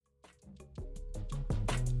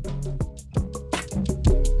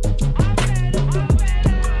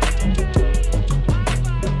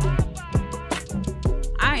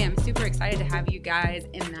guys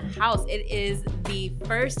in the house. It is the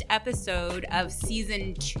first episode of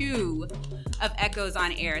season 2 of Echoes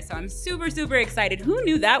on Air. So I'm super, super excited. Who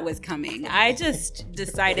knew that was coming? I just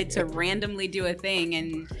decided to randomly do a thing,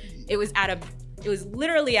 and it was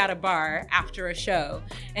literally at a bar after a show.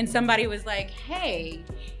 And somebody was like, hey,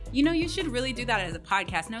 you should really do that as a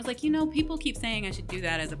podcast. And I was like, people keep saying I should do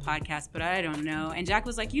that as a podcast, but I don't know. And Jack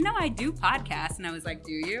was like, I do podcasts. And I was like,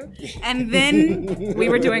 do you? And then we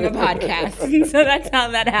were doing a podcast. And so that's how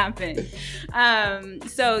that happened.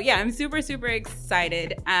 So yeah, I'm super, super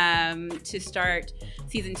excited to start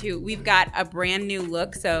season 2. We've got a brand new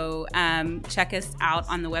look. So check us out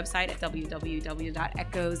on the website at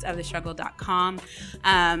www.echoesofthestruggle.com.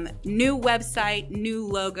 New website, new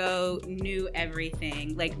logo, new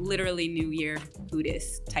everything. Like literally New Year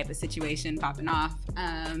Buddhist type of situation popping off.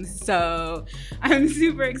 So I'm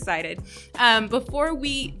super excited. Before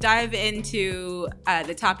we dive into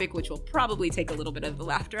the topic, which will probably take a little bit of the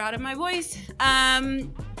laughter out of my voice,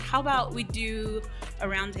 how about we do a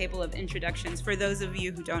roundtable of introductions. For those of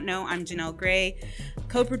you who don't know, I'm Janelle Gray,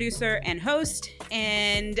 co-producer and host,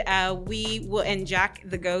 and and Jack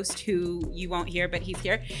the Ghost, who you won't hear, but he's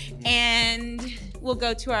here, and we'll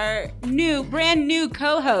go to our brand new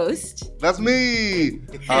co-host. That's me.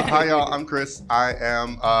 Hi y'all, I'm Chris. I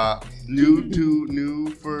am new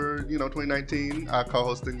for 2019,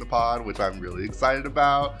 co-hosting the pod, which I'm really excited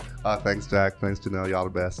about. Thanks Jack, thanks Janelle, y'all the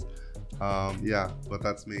best. But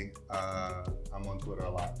that's me. I'm on Twitter a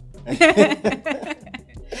lot.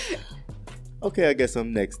 Okay, I guess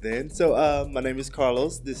I'm next then. So my name is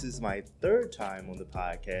Carlos. This is my 3rd time on the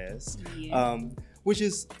podcast, which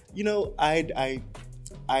is,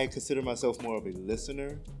 I consider myself more of a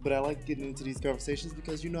listener, but I like getting into these conversations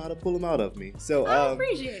because you know how to pull them out of me. So I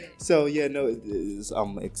appreciate it. So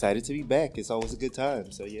I'm excited to be back. It's always a good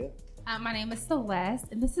time. So yeah. My name is Celeste,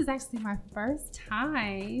 and this is actually my first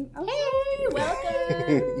time. Hey,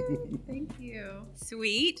 welcome. Thank you.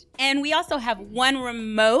 Sweet. And we also have one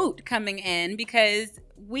remote coming in because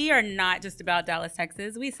we are not just about Dallas,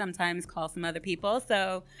 Texas. We sometimes call some other people.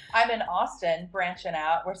 So I'm in Austin, branching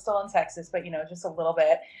out. We're still in Texas, but just a little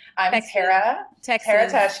bit. I'm Texas. Tara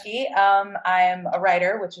Texas. Tushke. I'm a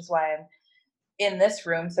writer, which is why I'm in this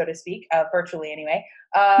room, so to speak, virtually anyway.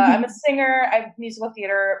 I'm a singer. I have musical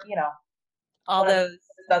theater, all those.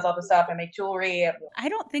 Does all the stuff. I make jewelry. I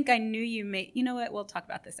don't think I knew you made. You know what? We'll talk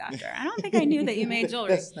about this after. I don't think I knew that you made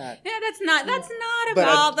jewelry. That's not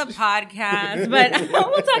about the podcast. But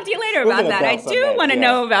we'll talk to you later about that. I do want to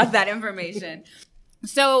know about that information.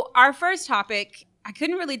 So our first topic, I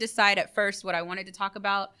couldn't really decide at first what I wanted to talk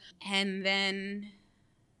about, and then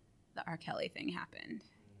the R. Kelly thing happened,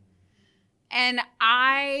 and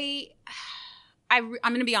I'm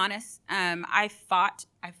going to be honest. I fought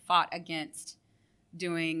against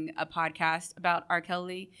doing a podcast about R.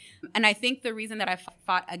 Kelly. And I think the reason that I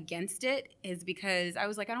fought against it is because I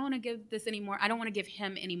was like, I don't want to give this anymore. I don't want to give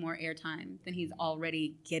him any more airtime than he's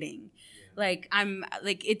already getting.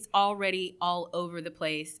 It's already all over the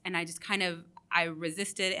place. And I just I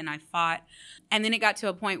resisted and I fought. And then it got to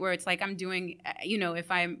a point where it's like I'm doing, if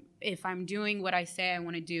I'm doing what I say I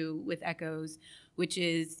want to do with Echoes, which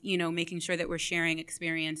is, making sure that we're sharing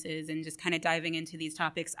experiences and just kind of diving into these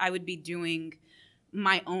topics, I would be doing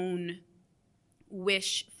my own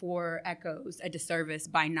wish for Echoes a disservice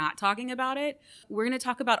by not talking about it. We're going to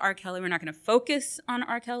talk about R. Kelly. We're not going to focus on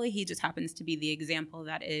R. Kelly. He just happens to be the example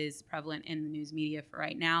that is prevalent in the news media for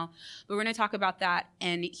right now. But we're going to talk about that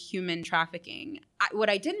and human trafficking. What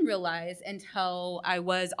I didn't realize until I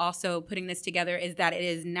was also putting this together is that it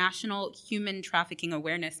is National Human Trafficking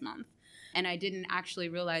Awareness Month. And I didn't actually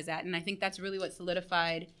realize that. And I think that's really what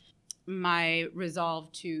solidified my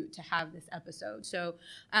resolve to have this episode. So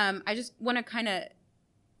I just want to kind of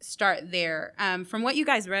start there. From what you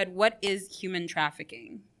guys read, what is human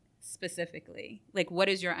trafficking specifically? Like, what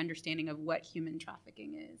is your understanding of what human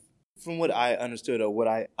trafficking is? From what I understood or what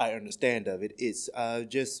I understand of it, it's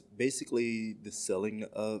just basically the selling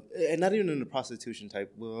of, and not even in the prostitution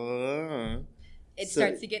type. It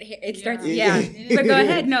starts to get here. It starts, yeah. But go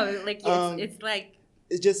ahead. No, like it's like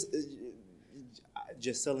it's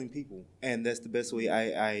just selling people, and that's the best way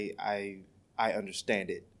I understand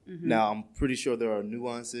it. Mm-hmm. Now I'm pretty sure there are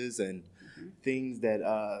nuances and things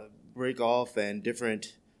that break off and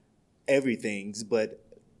different everythings, but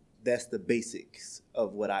that's the basics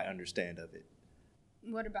of what I understand of it.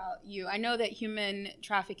 What about you? I know that human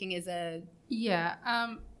trafficking is a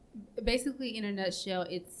basically in a nutshell,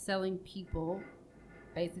 it's selling people.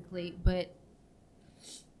 Basically, but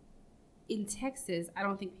in Texas, I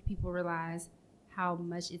don't think people realize how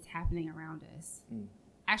much it's happening around us.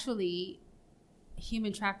 Actually,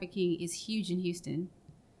 human trafficking is huge in Houston.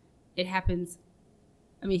 It happens.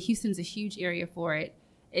 I mean, Houston's a huge area for it.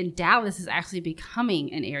 And Dallas is actually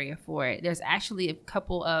becoming an area for it. There's actually a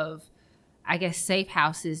couple of, I guess, safe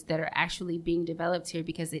houses that are actually being developed here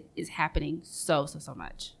because it is happening so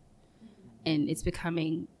much. And it's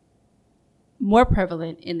becoming more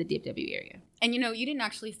prevalent in the DFW area. And you didn't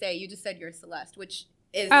actually say, you just said you're Celeste, which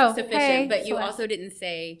is sufficient, hey, but you Celeste. also didn't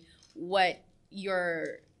say what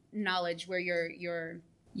your knowledge, where your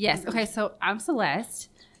Yes. Okay. So I'm Celeste.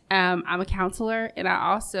 I'm a counselor, and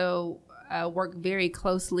I also work very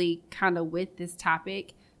closely kind of with this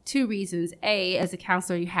topic. 2 reasons. A, as a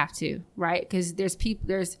counselor, you have to, right? Because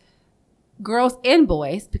there's girls and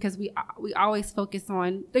boys, because we always focus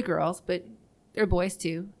on the girls, but there are boys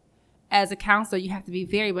too. As a counselor, you have to be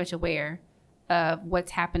very much aware of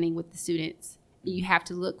what's happening with the students. You have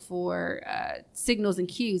to look for signals and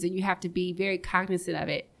cues, and you have to be very cognizant of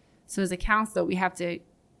it. So as a counselor, we have to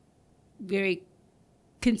very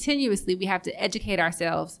continuously, we have to educate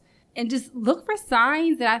ourselves and just look for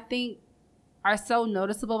signs that I think are so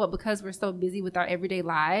noticeable, but because we're so busy with our everyday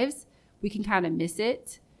lives, we can kind of miss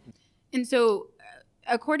it. And so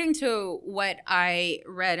according to what I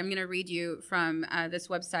read, I'm going to read you from this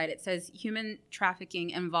website. It says human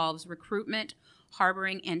trafficking involves recruitment,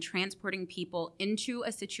 harboring, and transporting people into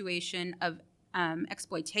a situation of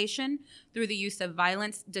exploitation through the use of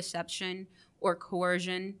violence, deception, or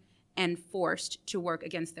coercion, and forced to work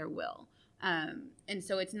against their will. And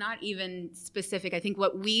so it's not even specific. I think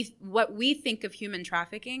what we think of human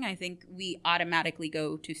trafficking, I think we automatically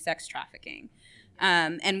go to sex trafficking.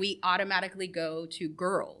 And we automatically go to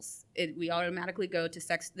girls. We automatically go to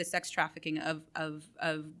the sex trafficking of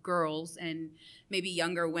girls and maybe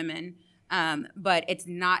younger women. But it's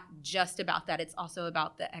not just about that. It's also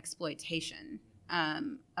about the exploitation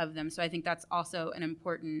of them. So I think that's also an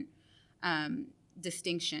important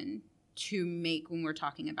distinction to make when we're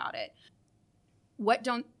talking about it. What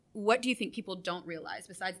do you think people don't realize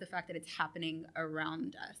besides the fact that it's happening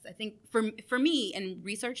around us? I think for me in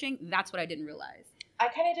researching, that's what I didn't realize. I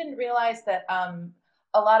kind of didn't realize that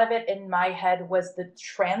a lot of it in my head was the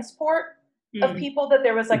transport of people, that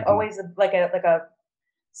there was like always a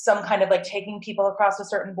some kind of like taking people across a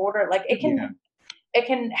certain border. Like it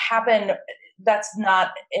can happen. That's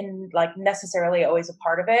not in like necessarily always a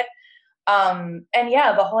part of it. And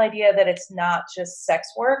yeah, the whole idea that it's not just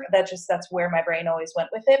sex work, that's where my brain always went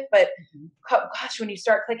with it. But gosh, when you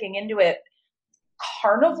start clicking into it,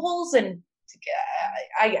 carnivals, and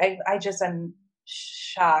I just am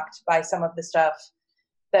shocked by some of the stuff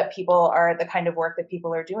that the kind of work that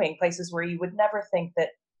people are doing, places where you would never think that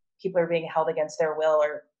people are being held against their will,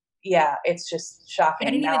 or it's just shocking.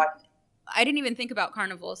 I didn't even think about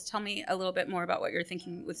carnivals. Tell me a little bit more about what you're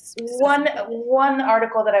thinking with one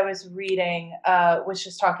article that I was reading was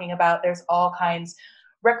just talking about there's all kinds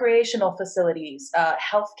recreational facilities,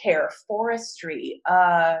 healthcare, forestry,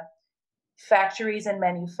 factories and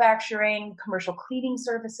manufacturing, commercial cleaning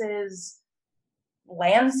services,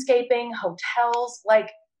 landscaping, hotels.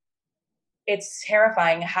 Like, it's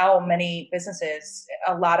terrifying how many businesses,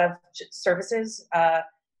 a lot of services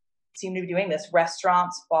seem to be doing this.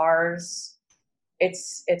 Restaurants, bars.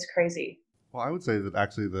 It's crazy. Well, I would say that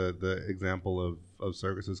actually the example of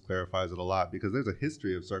circuses clarifies it a lot, because there's a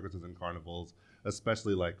history of circuses and carnivals,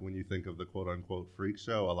 especially like when you think of the quote unquote freak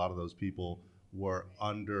show. A lot of those people were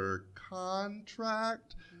under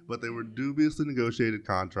contract, but they were dubiously negotiated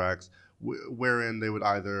contracts wherein they would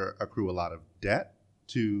either accrue a lot of debt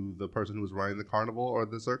to the person who was running the carnival or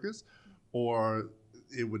the circus, or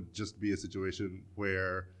it would just be a situation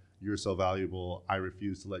where you're so valuable, I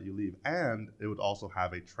refuse to let you leave. And it would also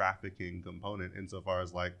have a trafficking component insofar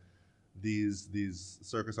as like these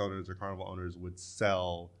circus owners or carnival owners would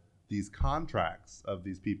sell these contracts of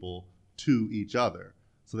these people to each other.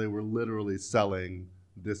 So they were literally selling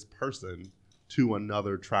this person to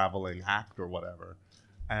another traveling act or whatever.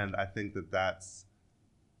 And I think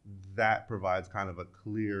that provides kind of a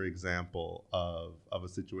clear example of a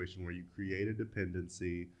situation where you create a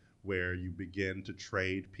dependency, where you begin to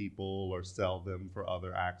trade people or sell them for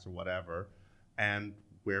other acts or whatever, and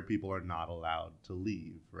where people are not allowed to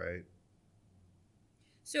leave, right?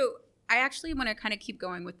 So I actually want to kind of keep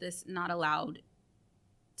going with this not allowed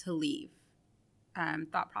to leave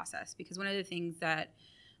thought process, because one of the things that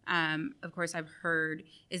of course I've heard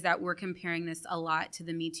is that we're comparing this a lot to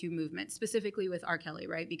the Me Too movement, specifically with R. Kelly,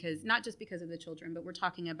 right? Because not just because of the children, but we're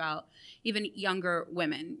talking about even younger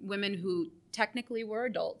women who technically were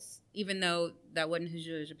adults, even though that wasn't his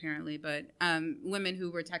judge apparently, but women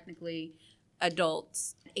who were technically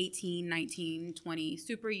adults, 18, 19, 20,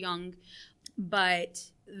 super young,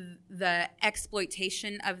 but the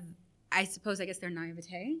exploitation of, I guess their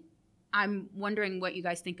naivete. I'm wondering what you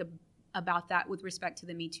guys think about that with respect to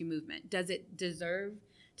the Me Too movement. Does it deserve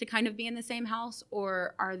to kind of be in the same house,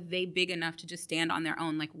 or are they big enough to just stand on their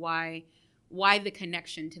own? Like, why the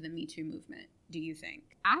connection to the Me Too movement, do you think?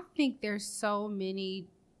 I think there's so many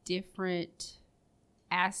different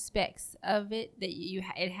aspects of it that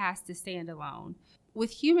it has to stand alone.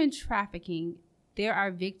 With human trafficking, there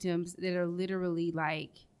are victims that are literally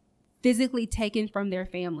like physically taken from their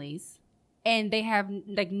families, and they have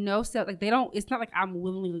like no self, like they don't, it's not like I'm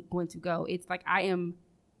willingly going to go. It's like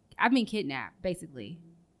I've been kidnapped, basically.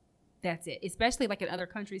 That's it. Especially like in other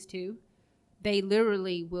countries too. They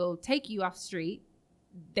literally will take you off the street.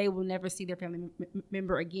 They will never see their family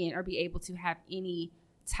member again or be able to have any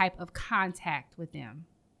type of contact with them.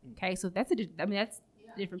 Okay, so that's a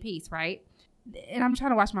different piece, right? And I'm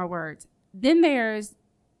trying to watch my words. Then there's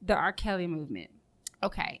the R. Kelly movement.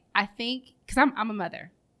 Okay, I think, because I'm a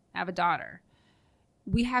mother, I have a daughter.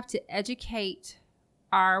 We have to educate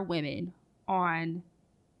our women on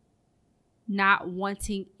not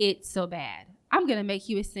wanting it so bad. I'm going to make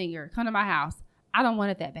you a singer. Come to my house. I don't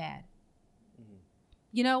want it that bad. Mm-hmm.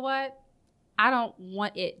 You know what? I don't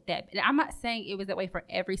want it that bad. I'm not saying it was that way for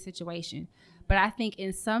every situation, but I think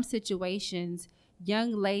in some situations,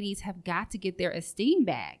 young ladies have got to get their esteem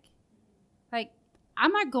back. Like,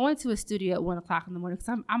 I'm not going to a studio at 1 o'clock in the morning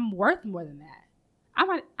because I'm worth more than that. I'm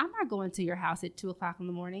not going to your house at 2 o'clock in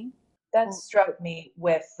the morning. That struck me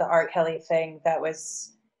with the R. Kelly thing.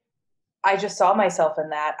 I just saw myself in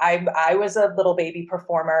that. I was a little baby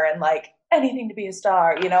performer and like anything to be a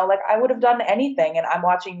star, like I would have done anything. And I'm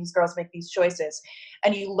watching these girls make these choices,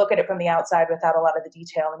 and you look at it from the outside without a lot of the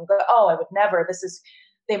detail and you go, oh, I would never,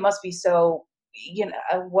 they must be so,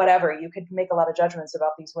 whatever. You could make a lot of judgments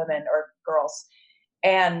about these women or girls.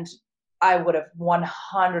 And I would have 100%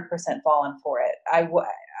 fallen for it. I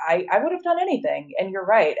would have done anything. And you're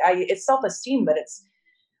right. It's self-esteem, but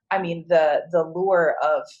the lure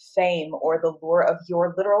of fame or the lure of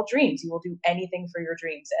your literal dreams. You will do anything for your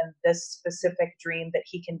dreams. And this specific dream that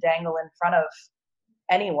he can dangle in front of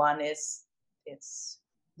anyone it's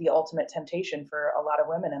the ultimate temptation for a lot of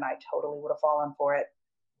women. And I totally would have fallen for it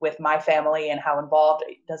with my family and how involved.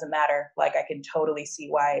 It doesn't matter. Like, I can totally see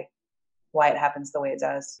why it happens the way it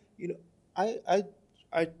does.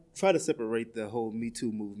 I try to separate the whole Me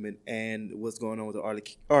Too movement and what's going on with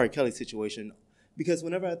the R. Kelly situation. Because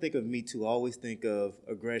whenever I think of Me Too, I always think of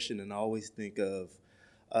aggression, and I always think of,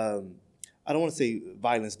 I don't want to say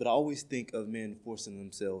violence, but I always think of men forcing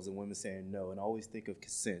themselves and women saying no, and I always think of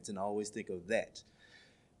consent, and I always think of that.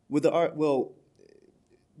 With the art,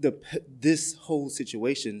 this whole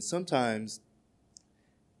situation, sometimes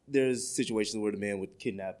there's situations where the man would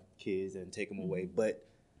kidnap kids and take them away, but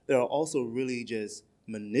there are also really just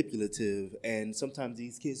manipulative, and sometimes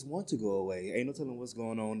these kids want to go away. Ain't no telling what's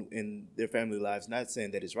going on in their family lives. Not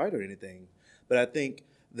saying that it's right or anything, but I think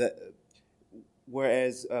that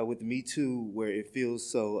whereas with Me Too, where it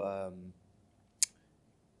feels so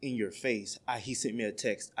in your face, he sent me a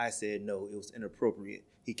text. I said no, it was inappropriate.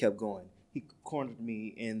 He kept going. He cornered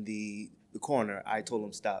me in the corner. I told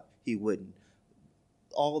him stop. He wouldn't.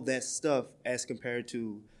 All that stuff as compared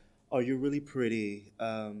to, oh, you're really pretty.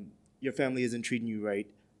 Your family isn't treating you right.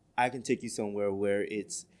 I can take you somewhere where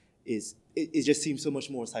it just seems so much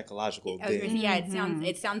more psychological.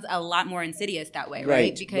 It sounds a lot more insidious that way,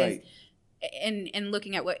 right? Because and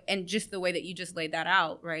looking at and just the way that you just laid that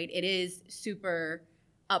out, right? It is super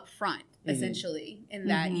upfront, essentially, in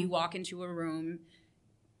that you walk into a room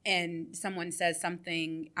and someone says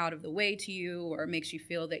something out of the way to you, or makes you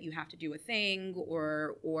feel that you have to do a thing,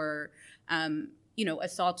 or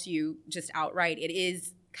assaults you just outright. It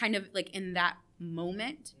is kind of like in that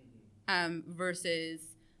moment, versus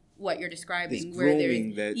what you're describing, where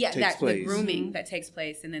there's the grooming that takes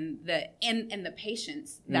place, and then the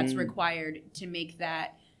patience that's required to make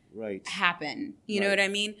that happen. You know what I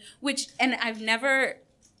mean?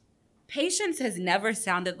 Patience has never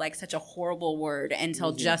sounded like such a horrible word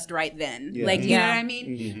until just right then. Yeah. Like, you know what I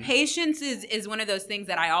mean? Mm-hmm. Patience is one of those things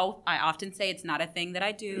that I often say it's not a thing that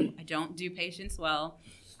I do. I don't do patience well.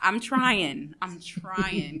 I'm trying.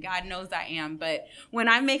 God knows I am. But when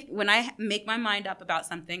I make my mind up about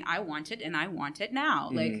something, I want it, and I want it now.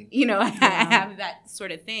 Like, I have that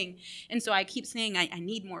sort of thing. And so I keep saying I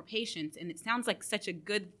need more patience. And it sounds like such a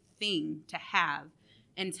good thing to have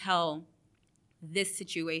until this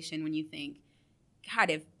situation, when you think, God,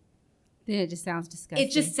 then it just sounds disgusting.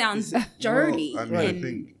 It just sounds dirty. Well, I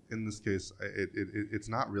think in this case, it's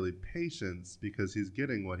not really patience, because he's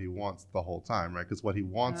getting what he wants the whole time, right? Because what he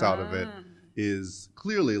wants out of it is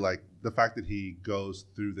clearly like the fact that he goes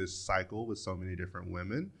through this cycle with so many different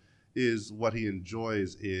women is what he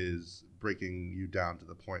enjoys is breaking you down to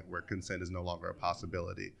the point where consent is no longer a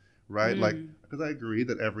possibility, right? Like, because I agree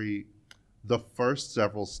that the first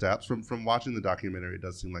several steps from watching the documentary, it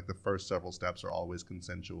does seem like the first several steps are always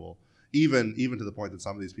consensual. Even to the point that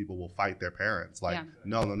some of these people will fight their parents. Like,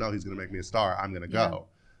 no, he's going to make me a star. I'm going to go.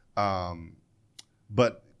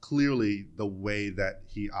 But clearly the way that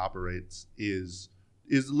he operates is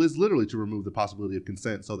literally to remove the possibility of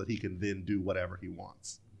consent so that he can then do whatever he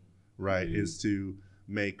wants, right? Is to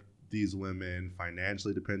make these women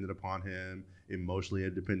financially dependent upon him, emotionally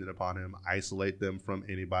dependent upon him, isolate them from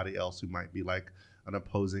anybody else who might be like an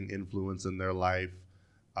opposing influence in their life,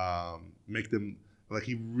 make them, like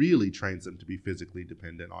he really trains them to be physically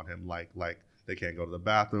dependent on him, like they can't go to the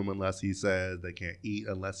bathroom unless he says, they can't eat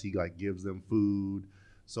unless he like gives them food.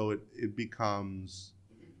 So it becomes,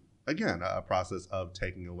 again, a process of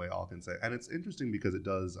taking away all consent. And it's interesting because it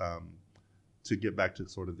does, to get back to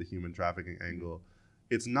sort of the human trafficking angle,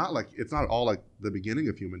 it's not all like the beginning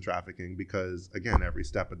of human trafficking because, again, every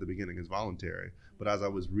step at the beginning is voluntary. But as I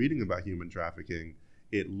was reading about human trafficking,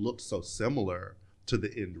 it looked so similar to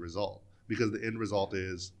the end result because the end result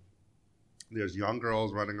is there's young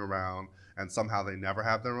girls running around and somehow they never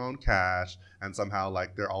have their own cash and somehow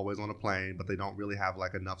like they're always on a plane, but they don't really have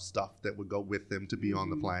like enough stuff that would go with them to be on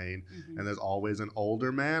the plane. And there's always an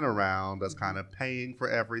older man around that's kind of paying for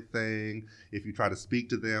everything. If you try to speak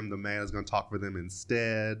to them, the man is going to talk for them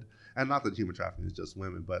instead. And not that human trafficking is just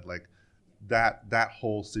women, but like that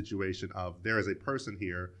whole situation of there is a person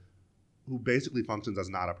here who basically functions as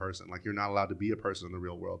not a person. Like you're not allowed to be a person in the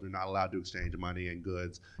real world. You're not allowed to exchange money and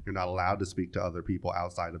goods. You're not allowed to speak to other people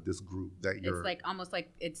outside of this group that you're. It's like almost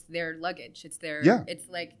like it's their luggage. It's their. Yeah. It's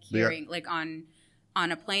like carrying like on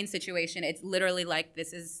a plane situation. It's literally like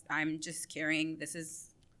I'm just carrying. This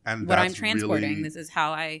is and what I'm transporting. Really, this is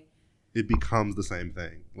how I. It becomes the same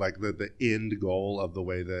thing. Like the end goal of the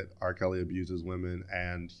way that R. Kelly abuses women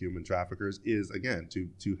and human traffickers is, again,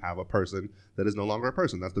 to have a person that is no longer a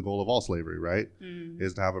person. That's the goal of all slavery, right?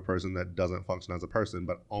 Is to have a person that doesn't function as a person,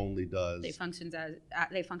 but only does. They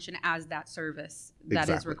function as that service that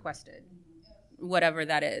is requested, whatever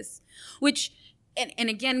that is. Which, and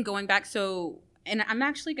again, going back, and I'm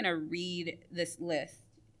actually going to read this list.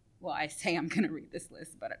 Well, I say I'm going to read this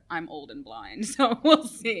list, but I'm old and blind, so we'll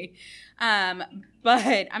see.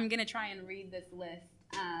 But I'm going to try and read this list.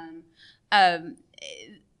 And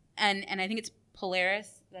I think it's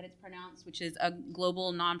Polaris that it's pronounced, which is a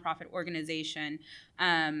global nonprofit organization,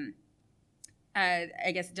 I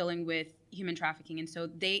guess dealing with human trafficking. And so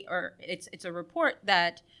it's a report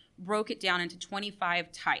that broke it down into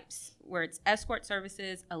 25 types, where it's escort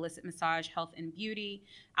services, illicit massage, health and beauty,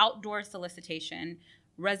 outdoor solicitation,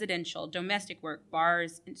 residential, domestic work,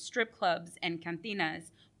 bars, and strip clubs and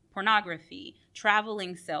cantinas, pornography,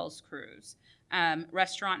 traveling sales crews,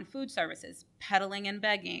 restaurant and food services, peddling and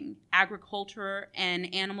begging, agriculture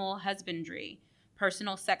and animal husbandry,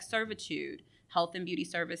 personal sex servitude, health and beauty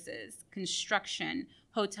services, construction,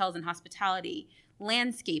 hotels and hospitality,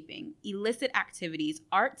 landscaping, illicit activities,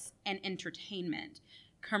 arts and entertainment,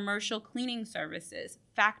 commercial cleaning services,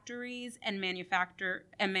 factories and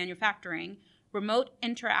manufacturing, remote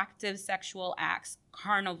interactive sexual acts,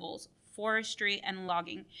 carnivals, forestry and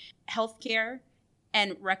logging, healthcare,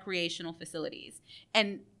 and recreational facilities.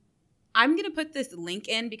 And I'm going to put this link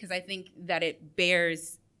in because I think that it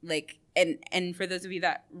bears like, and for those of you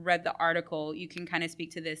that read the article, you can kind of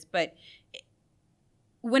speak to this. But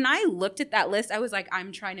when I looked at that list, I was like,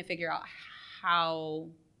 I'm trying to figure out how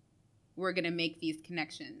we're going to make these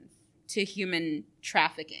connections to human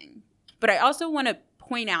trafficking. But I also want to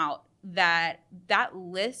point out that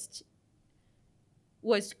list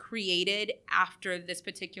was created after this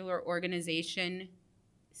particular organization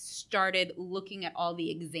started looking at all the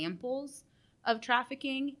examples of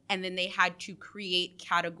trafficking, and then they had to create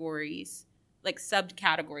categories, like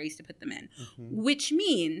subcategories to put them in, which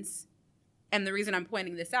means, and the reason I'm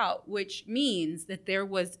pointing this out, which means that there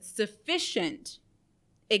was sufficient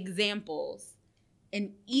examples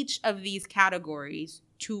in each of these categories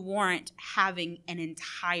to warrant having an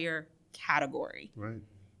entire category. Right.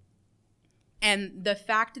 And the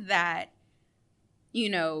fact that,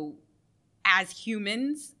 as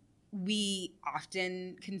humans, we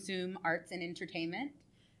often consume arts and entertainment.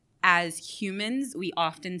 As humans, we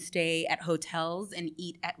often stay at hotels and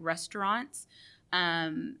eat at restaurants.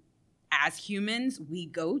 As humans, we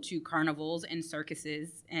go to carnivals and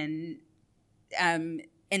circuses and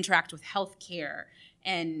interact with healthcare.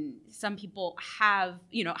 And some people have,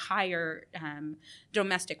 hire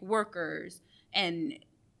domestic workers and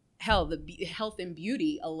hell, the health and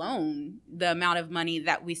beauty alone, the amount of money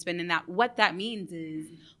that we spend in that, what that means is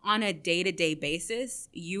on a day-to-day basis,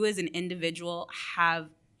 you as an individual have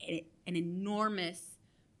an enormous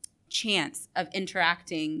chance of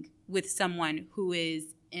interacting with someone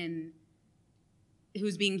who's being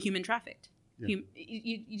human trafficked. Yeah.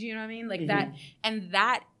 You know what I mean? Like that. And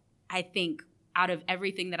that, I think, out of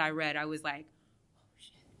everything that I read, I was like, oh,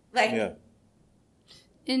 shit. Like, yeah.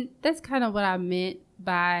 And that's kind of what I meant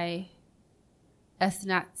by us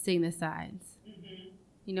not seeing the signs. Mm-hmm.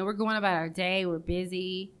 You know, we're going about our day, we're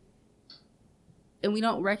busy, and we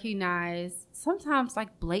don't recognize sometimes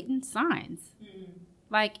like blatant signs. Mm-hmm.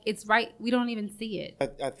 Like it's right, we don't even see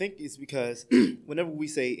it. I think it's because whenever we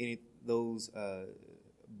say any those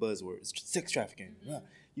buzzwords, sex trafficking,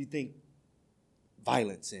 you think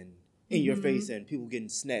violence and in your face and people getting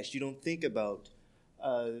snatched. You don't think about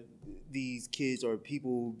these kids or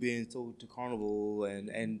people being sold to carnival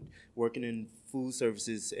and working in food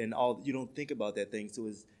services and all. You don't think about that thing.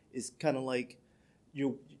 So it's kind of like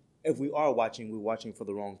if we are watching, we're watching for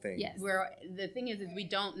the wrong thing. Yes. The thing is we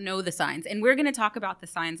don't know the signs. And we're going to talk about the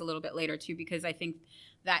signs a little bit later too, because I think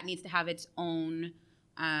that needs to have its own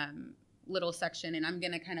little section. And I'm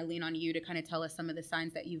going to kind of lean on you to kind of tell us some of the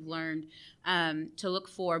signs that you've learned to look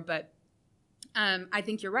for. But I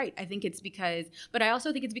think you're right. I think it's because, but I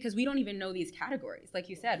also think it's because we don't even know these categories. Like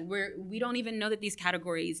you said, we don't even know that these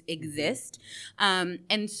categories exist.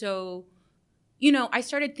 And so, you know, I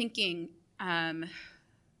started thinking, and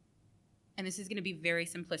this is going to be very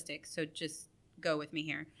simplistic, so just go with me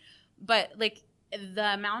here. But like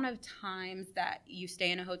the amount of times that you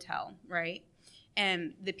stay in a hotel, right?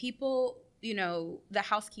 And the people, you know, the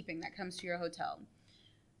housekeeping that comes to your hotel,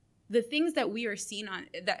 the things that we are seen on,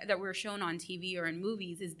 that we're shown on TV or in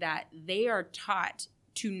movies is that they are taught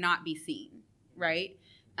to not be seen, right?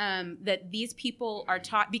 That these people are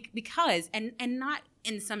taught because, and not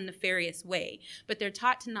in some nefarious way, but they're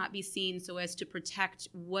taught to not be seen so as to protect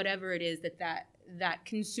whatever it is that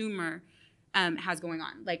consumer has going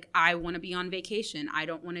on. Like, I want to be on vacation. I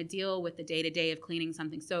don't want to deal with the day-to-day of cleaning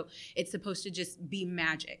something. So it's supposed to just be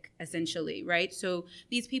magic, essentially, right? So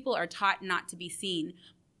these people are taught not to be seen.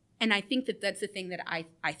 And I think that that's the thing that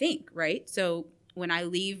I think, right? So when I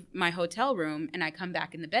leave my hotel room and I come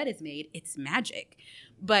back and the bed is made, it's magic.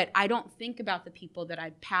 But I don't think about the people that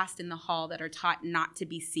I passed in the hall that are taught not to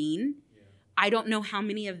be seen. Yeah. I don't know how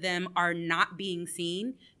many of them are not being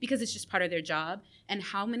seen because it's just part of their job, and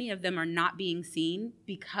how many of them are not being seen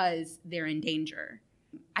because they're in danger.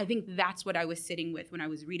 I think that's what I was sitting with when I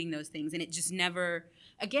was reading those things. And it just never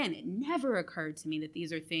occurred to me that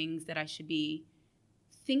these are things that I should be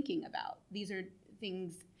thinking about. These are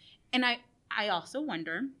things, and I also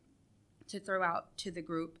wonder, to throw out to the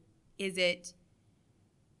group, is it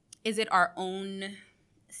our own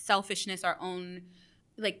selfishness, our own,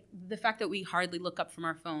 like the fact that we hardly look up from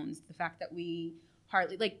our phones, the fact that we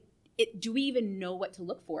hardly, like, do we even know what to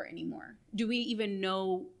look for anymore? Do we even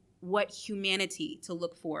know what humanity to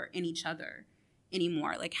look for in each other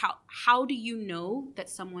anymore? Like, how do you know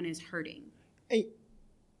that someone is hurting? Hey,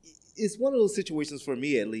 it's one of those situations, for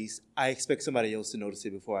me at least, I expect somebody else to notice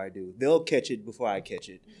it before I do. They'll catch it before I catch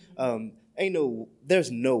it. There's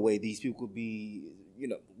no way these people could be,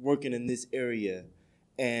 working in this area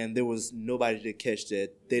and there was nobody to catch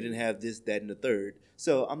that. They didn't have this, that, and the third.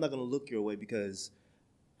 So I'm not going to look your way because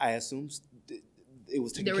I assume it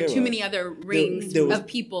was taken care of. There were too many other rings of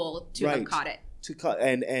people to have caught it.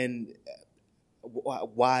 And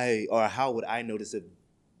why or how would I notice if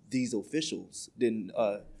these officials didn't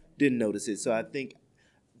notice it? So I think,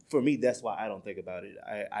 for me, that's why I don't think about it.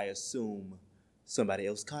 I assume somebody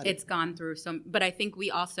else caught it. It's gone through some, but I think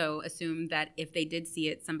we also assume that if they did see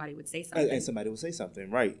it, somebody would say something. And somebody would say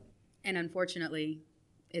something, right. And unfortunately,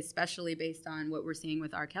 especially based on what we're seeing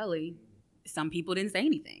with R. Kelly, some people didn't say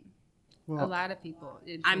anything. Well, a lot of people.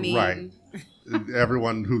 Right.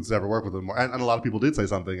 Everyone who's ever worked with him, and a lot of people did say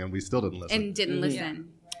something, and we still didn't listen. And didn't listen.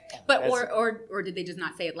 Yeah. But or did they just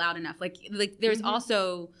not say it loud enough? Like there's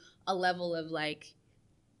also a level of like,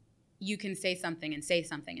 you can say something and say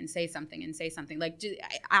something and say something and say something. Like,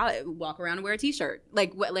 I'll walk around and wear a T-shirt.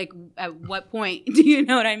 Like at what point do you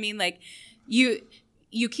know what I mean? Like, you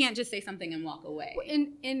can't just say something and walk away.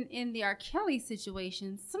 In the R. Kelly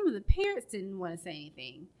situation, some of the parents didn't want to say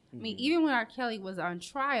anything. Mm-hmm. I mean, even when R. Kelly was on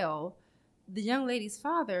trial, the young lady's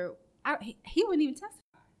father, he wouldn't even testify.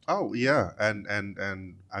 Oh yeah, and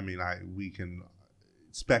I mean, we can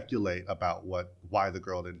speculate about why the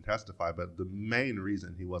girl didn't testify, but the main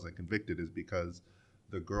reason he wasn't convicted is because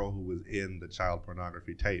the girl who was in the child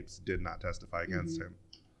pornography tapes did not testify against him.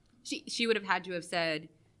 She would have had to have said,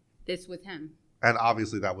 "This was him." And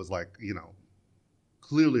obviously that was like,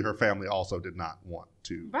 clearly her family also did not want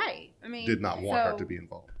to. Right. I mean, did not want her to be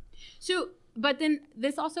involved. So, but then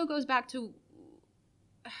this also goes back to,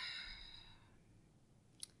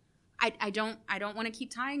 I don't want to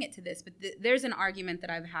keep tying it to this, but there's an argument that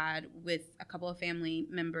I've had with a couple of family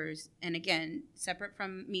members, and again, separate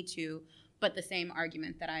from Me Too, but the same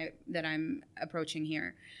argument that I'm approaching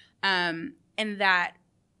here, and that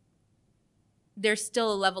there's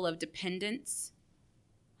still a level of dependence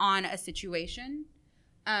on a situation.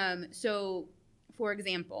 So, for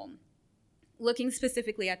example, looking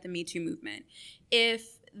specifically at the Me Too movement, if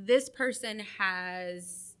this person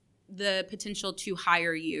has the potential to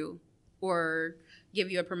hire you or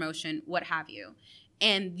give you a promotion, what have you,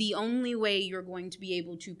 and the only way you're going to be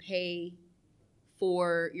able to pay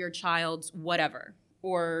for your child's whatever,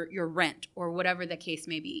 or your rent, or whatever the case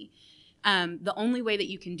may be, the only way that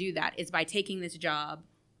you can do that is by taking this job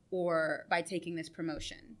or by taking this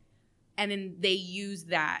promotion. And then they use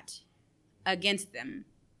that against them,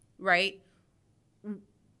 right?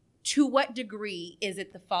 To what degree is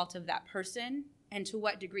it the fault of that person? And to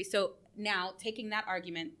what degree? So now taking that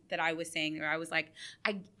argument that I was saying, where I was like,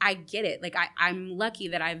 I get it. Like, I'm lucky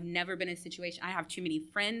that I've never been in a situation. I have too many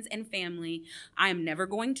friends and family. I'm never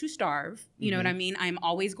going to starve. You know what I mean? I'm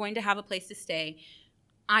always going to have a place to stay.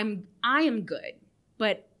 I am good,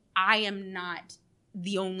 but I am not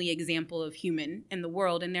the only example of human in the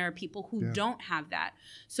world, and there are people who don't have that.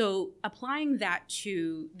 So applying that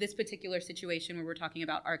to this particular situation where we're talking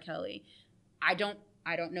about R. Kelly, I don't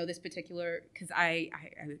know this particular, because I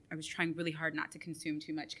was trying really hard not to consume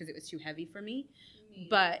too much because it was too heavy for me.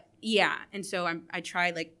 But yeah, and so I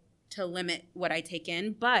try like to limit what I take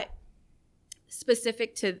in. But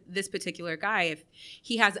specific to this particular guy, if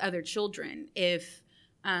he has other children, if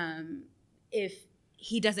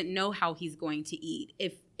he doesn't know how he's going to eat,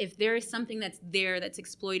 if there is something that's there that's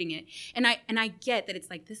exploiting it, and I get that it's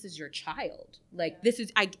like, this is your child, like this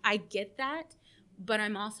is, I get that, but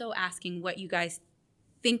I'm also asking what you guys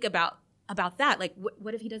think about that. Like,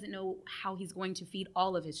 what if he doesn't know how he's going to feed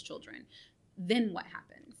all of his children? Then what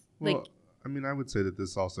happens? Well, like, I mean, I would say that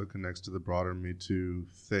this also connects to the broader Me Too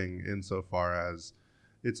thing insofar as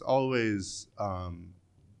it's always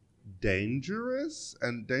dangerous,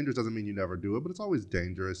 and dangerous doesn't mean you never do it, but it's always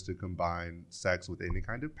dangerous to combine sex with any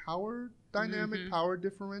kind of power dynamic, power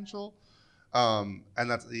differential. And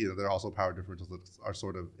that's, there are also power differentials that are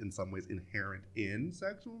sort of in some ways inherent in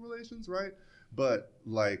sexual relations, right? But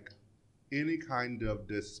like any kind of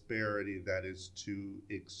disparity that is too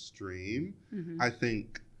extreme, I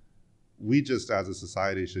think we just as a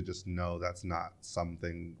society should just know that's not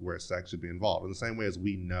something where sex should be involved. In the same way as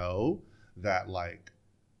we know that, like,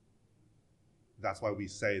 that's why we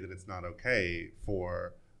say that it's not okay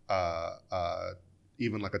for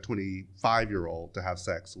even like a 25-year-old to have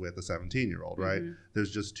sex with a 17-year-old, right?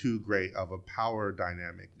 There's just too great of a power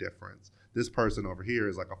dynamic difference. This person over here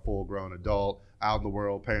is like a full-grown adult, out in the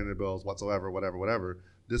world, paying their bills, whatsoever, whatever.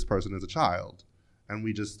 This person is a child. And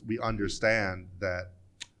we understand that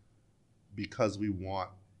because we want,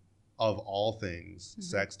 of all things,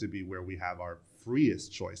 sex to be where we have our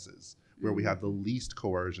freest choices, where we have the least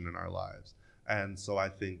coercion in our lives. And so I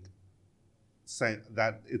think saying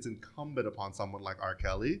that it's incumbent upon someone like R.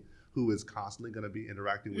 Kelly, who is constantly going to be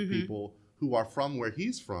interacting with people who are from where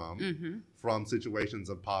he's from situations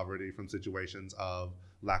of poverty, from situations of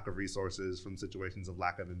lack of resources, from situations of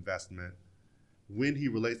lack of investment. When he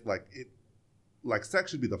relates, like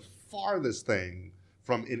sex should be the farthest thing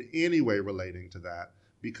from in any way relating to that,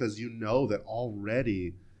 because you know that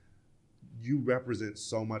already you represent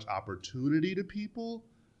so much opportunity to people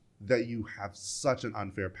that you have such an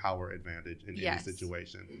unfair power advantage in any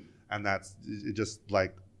situation. And that's just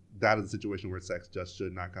like, that is a situation where sex just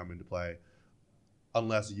should not come into play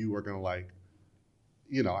unless you are going to like,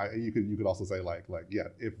 you could also say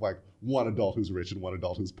if like one adult who's rich and one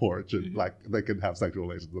adult who's poor should like, they can have sexual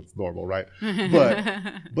relations, that's normal, right?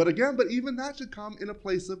 But even that should come in a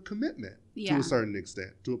place of commitment to a certain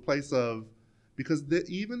extent, to a place of, because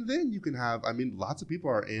even then you can have, lots of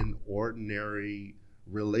people are in ordinary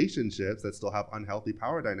relationships that still have unhealthy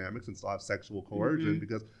power dynamics and still have sexual coercion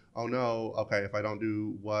because, oh no, okay, if I don't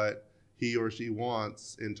do what he or she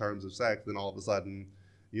wants in terms of sex, then all of a sudden,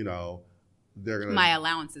 they're gonna, my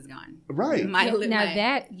allowance is gone. Right.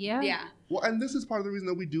 Yeah. Well, and this is part of the reason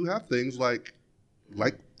that we do have things like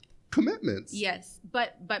commitments. Yes,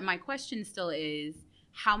 but my question still is,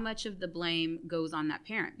 how much of the blame goes on that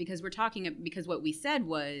parent? Because because what we said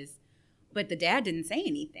was, but the dad didn't say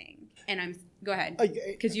anything. And go ahead.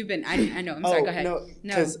 Because you've been, I know, I'm sorry, go ahead. No,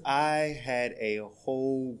 because I had a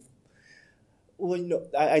whole, Well,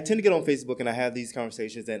 I tend to get on Facebook and I have these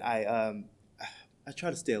conversations, and I try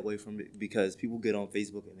to stay away from it because people get on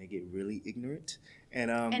Facebook and they get really ignorant and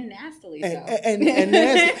nastily so. And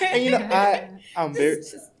nasty. And I'm very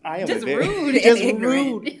just very rude just and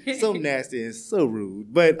ignorant. Rude, so nasty and so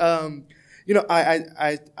rude. But I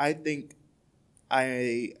think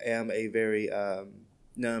I am a very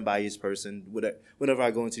non-biased person. Whenever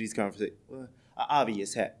I go into these conversations, well, I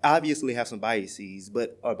obviously have some biases,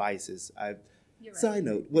 biases. Right. Side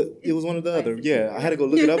note, it was one of the other. Yeah, I had to go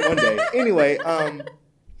look it up one day. Anyway,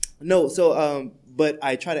 but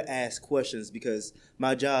I try to ask questions because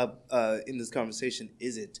my job in this conversation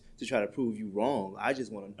isn't to try to prove you wrong. I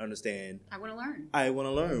just want to understand. I want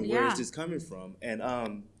to learn. Yeah. Where is this coming from?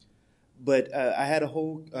 And but I had a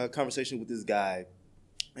whole conversation with this guy,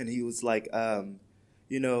 and he was like, the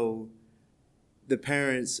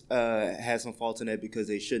parents had some fault in that because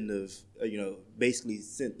they shouldn't have, basically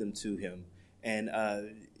sent them to him. And,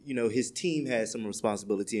 his team had some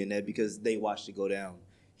responsibility in that because they watched it go down.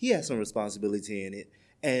 He had some responsibility in it.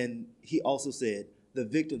 And he also said the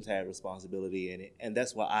victims had responsibility in it. And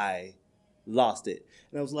that's why I lost it.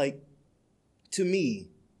 And I was like, to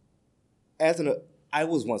me, I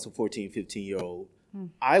was once a 14, 15-year-old.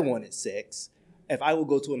 I wanted sex. If I would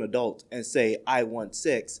go to an adult and say, I want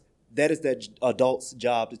sex, that is that adult's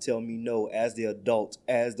job to tell me no as the adult,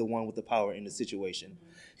 as the one with the power in the situation.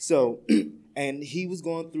 So, and he was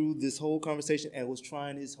going through this whole conversation and was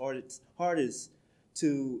trying his hardest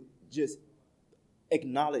to just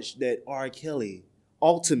acknowledge that R. Kelly,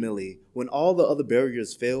 ultimately, when all the other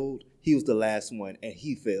barriers failed, he was the last one and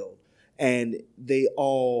he failed. And they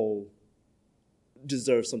all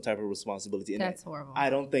deserve some type of responsibility. And that's horrible. I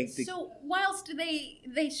don't think... So, whilst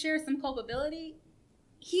they share some culpability...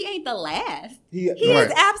 He ain't the last. He right.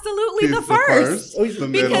 is absolutely the first. The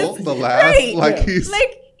middle, the last. Right. He's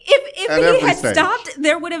if he had stopped,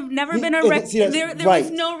 there would have never been a there right.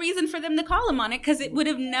 was no reason for them to call him on it because it would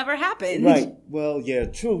have never happened. Right. Well, yeah,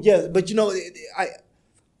 true. Yeah, but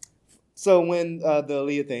so when the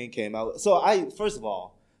Aaliyah thing came out, first of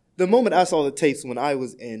all, the moment I saw the tapes when I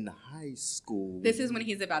was in high school. This is when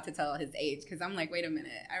he's about to tell his age because I'm like, wait a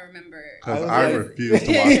minute. I remember. Because I refused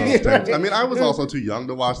to watch those tapes. I mean, I was also too young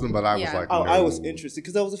to watch them, but I was like, no. I was interested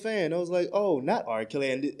because I was a fan. I was like, oh, not R.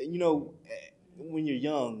 Kelly. And, when you're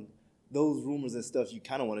young, those rumors and stuff, you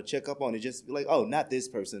kind of want to check up on it. Just be like, oh, not this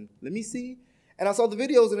person. Let me see. And I saw the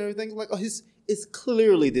videos and everything. Like, oh, it's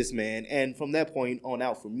clearly this man. And from that point on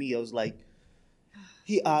out for me, I was like,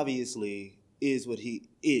 he obviously is what he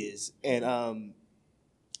is. And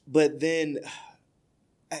but then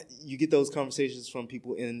you get those conversations from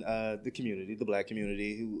people in the community, the black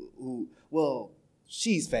community, who well,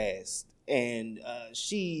 she's fast and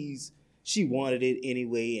she wanted it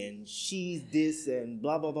anyway, and she's this and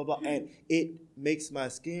blah blah blah blah, and it makes my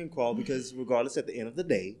skin crawl because regardless, at the end of the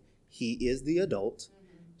day, he is the adult,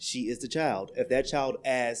 she is the child. If that child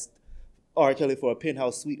asked R. Kelly for a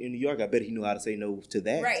penthouse suite in New York, I bet he knew how to say no to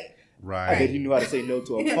that. Right. I bet he knew how to say no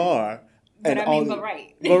to a car. But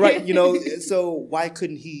right. So why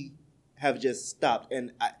couldn't he have just stopped?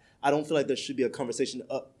 And I don't feel like there should be a conversation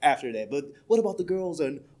after that. But what about the girls?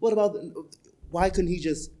 And what about why couldn't he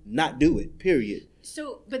just not do it? Period.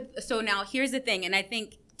 So now here's the thing, and I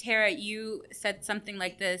think Tara, you said something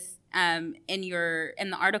like this in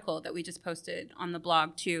the article that we just posted on the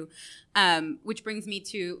blog too, which brings me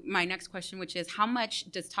to my next question, which is how much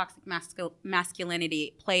does toxic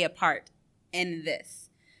masculinity play a part in this,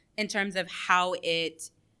 in terms of how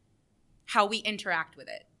we interact with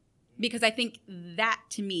it? Because I think that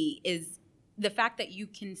to me is the fact that you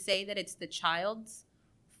can say that it's the child's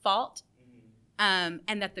fault, and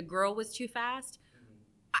that the girl was too fast.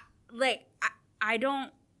 I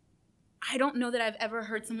don't know that I've ever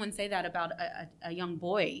heard someone say that about a young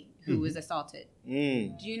boy who was assaulted. Do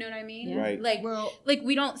you know what I mean? Yeah. Right. Like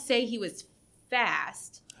we don't say he was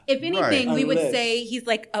fast. If anything, we would say he's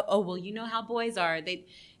like, oh, well, you know how boys are. And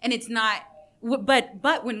it's not.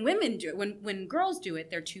 But when women do it, when girls do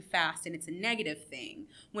it, they're too fast, and it's a negative thing.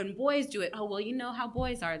 When boys do it, oh, well, you know how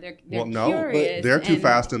boys are. They're curious. But they're too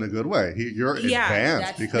fast in a good way. You're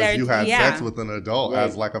advanced because you had sex with an adult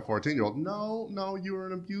as like a 14-year-old. No, you were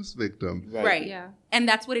an abuse victim. Right. Yeah. And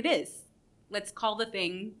that's what it is. Let's call the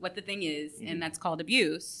thing what the thing is, and that's called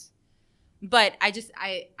abuse. But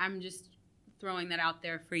I'm just throwing that out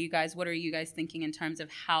there for you guys. What are you guys thinking in terms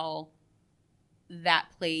of how that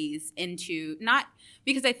plays into, not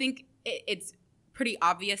because I think it's pretty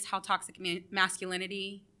obvious how toxic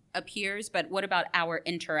masculinity appears, but what about our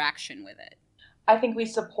interaction with it? I think we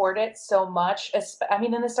support it so much. I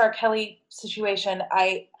mean, in this R. Kelly situation,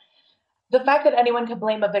 the fact that anyone could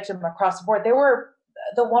blame a victim across the board,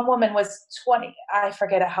 the one woman was 20. I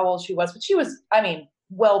forget how old she was, but she was,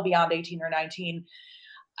 well beyond 18 or 19.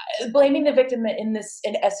 Blaming the victim in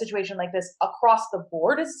a situation like this across the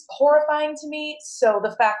board is horrifying to me. So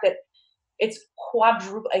the fact that it's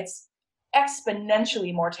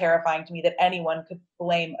exponentially more terrifying to me that anyone could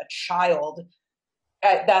blame a child.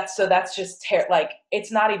 That's just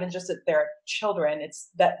it's not even just that they're children, it's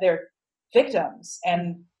that they're victims.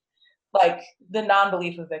 And like the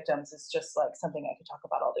non-belief of victims is just like something I could talk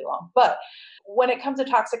about all day long. But when it comes to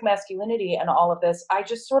toxic masculinity and all of this, I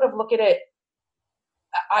just sort of look at it,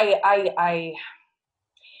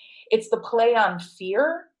 it's the play on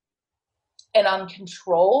fear and on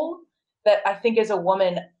control that I think as a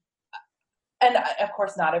woman, and of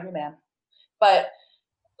course not every man, but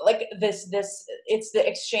like this it's the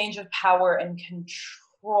exchange of power and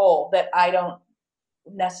control that I don't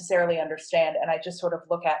necessarily understand. And I just sort of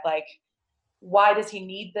look at like, why does he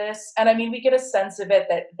need this? And I mean, we get a sense of it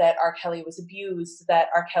that R. Kelly was abused, that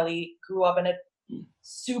R. Kelly grew up in a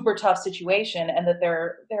super tough situation, and that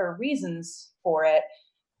there are reasons for it.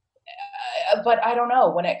 But I don't know,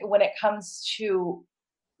 when it comes to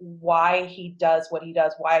why he does what he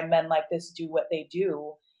does, why men like this do what they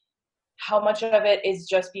do, how much of it is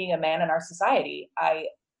just being a man in our society? I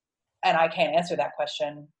can't answer that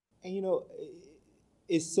question. And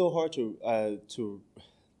it's so hard to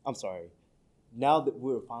I'm sorry. Now that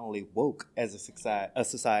we're finally woke as a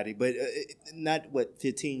society, but not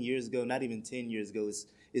 15 years ago, not even 10 years ago,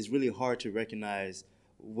 it's really hard to recognize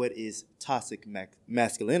what is toxic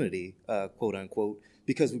masculinity, quote unquote,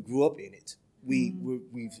 because we grew up in it. We've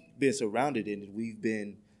been surrounded in it.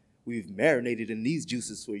 We've marinated in these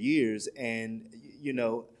juices for years, and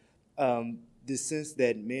the sense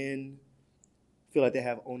that men feel like they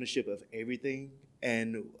have ownership of everything,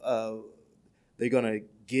 and they're gonna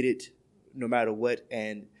get it no matter what.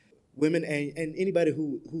 And women and anybody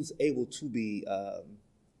who's able to be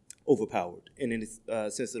overpowered in any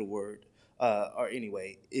sense of the word, or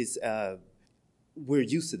anyway, is we're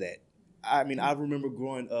used to that. I mean, I remember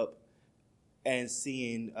growing up and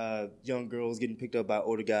seeing young girls getting picked up by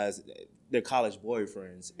older guys, their college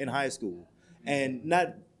boyfriends in high school, and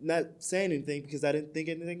not saying anything because I didn't think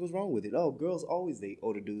anything was wrong with it. Oh, girls always date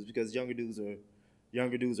older dudes because younger dudes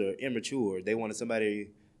are immature. They wanted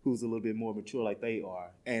somebody who's a little bit more mature like they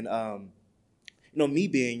are. And me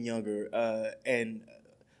being younger and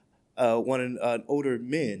wanting older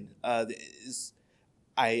men, I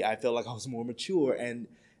felt like I was more mature, and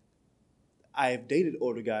I've dated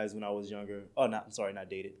older guys when I was younger. Oh, not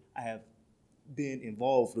dated. I have been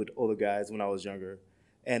involved with older guys when I was younger,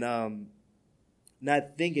 and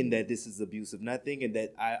not thinking that this is abusive, not thinking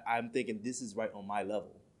that I'm thinking this is right on my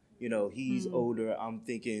level. He's older. I'm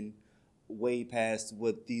thinking way past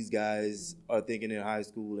what these guys are thinking in high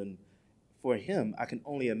school, and for him, I can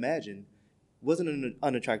only imagine, wasn't an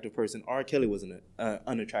unattractive person. R. Kelly wasn't an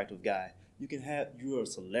unattractive guy. You're a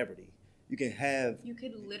celebrity. You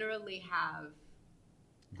could literally have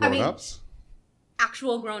grown-ups?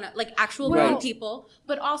 Actual grown-up, like actual grown people,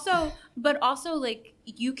 but also like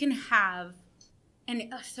you can have,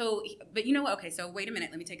 but you know what? Okay, so wait a minute.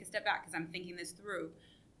 Let me take a step back because I'm thinking this through.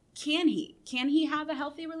 Can he have a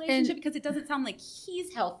healthy relationship? Because it doesn't sound like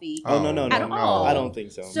he's healthy. Oh, no, at all. I don't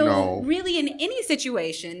think so. So really, in any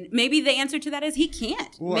situation, maybe the answer to that is he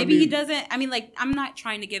can't. Well, maybe he doesn't. I mean, like, I'm not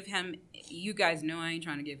trying to give him. You guys know I ain't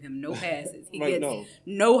trying to give him no passes. He gets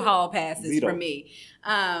no hall passes from me.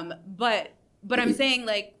 But I'm saying,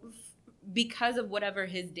 like, because of whatever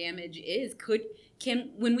his damage is,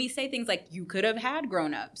 when we say things like you could have had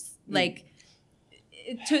grown-ups, like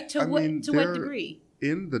to what degree?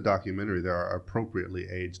 In the documentary, there are appropriately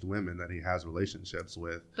aged women that he has relationships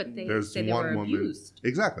with. But there's one woman abused.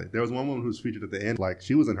 Exactly. There was one woman who's featured at the end. Like,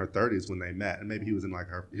 she was in her 30s when they met, and maybe he was in like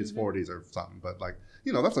his 40s or something. But like,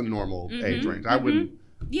 that's a normal age range. I wouldn't.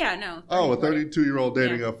 Yeah, no. Oh, a 32-year-old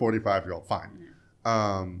dating a 45-year-old, fine.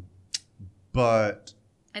 But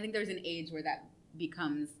I think there's an age where that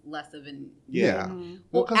becomes less of an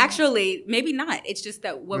Well, actually, maybe not. It's just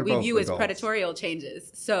that what we view as adults. Predatorial changes.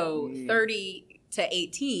 So 30 to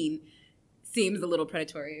 18 seems a little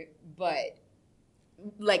predatory, but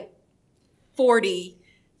like 40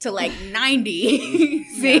 to like 90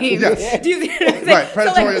 seems. Yes. Do you see what I'm saying? Right,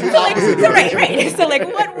 predatory is the opposite. Right. So like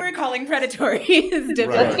what we're calling predatory is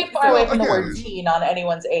different. Let's get far away from the word teen on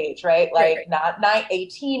anyone's age, right? Like not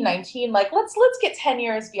 18, 19. Like let's get 10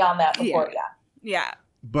 years beyond that before. Yeah.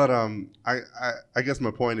 But I guess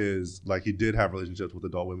my point is, like, he did have relationships with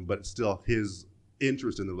adult women, but it's still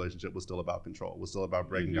interest in the relationship was still about control, was still about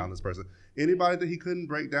breaking down this person. Anybody that he couldn't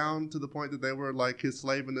break down to the point that they were like his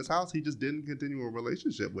slave in this house, he just didn't continue a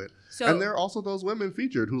relationship with. And there are also those women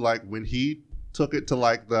featured who, like, when he took it to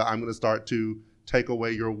like I'm going to start to take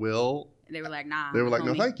away your will, they were like, nah. They were like,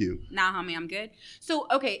 homie. no, thank you. Nah, homie, I'm good. So,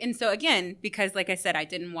 okay. And so again, because like I said, I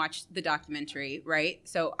didn't watch the documentary, right?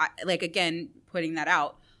 So again, putting that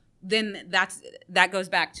out, then that goes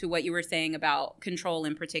back to what you were saying about control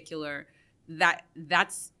in particular.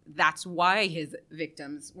 That's why his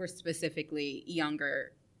victims were specifically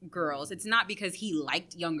younger girls. It's not because he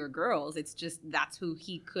liked younger girls. It's just that's who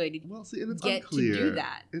he could get to do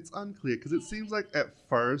that. It's unclear because it seems like at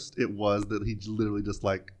first it was that he literally just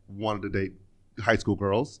like wanted to date high school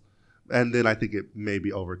girls. And then I think it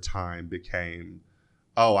maybe over time became,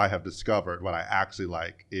 oh, I have discovered what I actually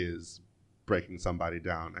like is breaking somebody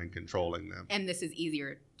down and controlling them. And this is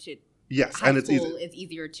easier to... Yes, high and it's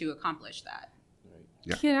easier to accomplish that.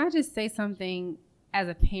 Yeah. Can I just say something as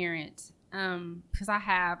a parent? Because I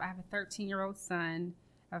have a 13-year-old son,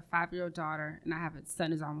 a 5-year-old daughter, and I have a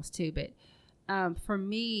son who's almost 2. But for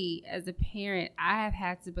me, as a parent, I have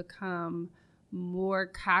had to become more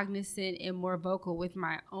cognizant and more vocal with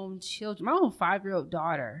my own children, my own 5-year-old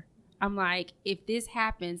daughter. I'm like, if this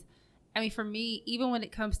happens, I mean, for me, even when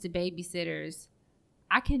it comes to babysitters,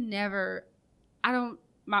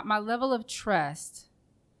 my level of trust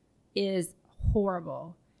is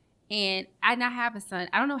horrible. And I now have a son.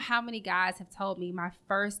 I don't know how many guys have told me my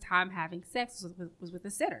first time having sex was with a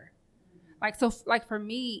sitter. Like for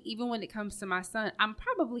me, even when it comes to my son, I'm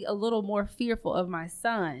probably a little more fearful of my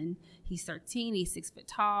son. He's 13, he's 6 foot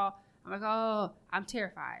tall. I'm like, oh, I'm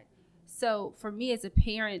terrified. So for me as a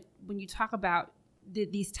parent, when you talk about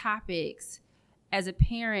these topics, as a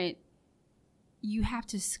parent, you have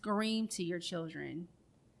to scream to your children,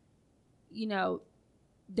 you know,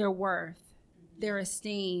 their worth, their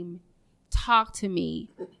esteem. Talk to me,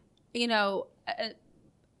 you know,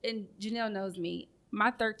 and Janelle knows me. My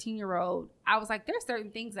 13-year-old, I was like, there's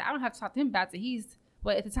certain things that I don't have to talk to him about. At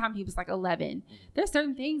the time he was like 11. There's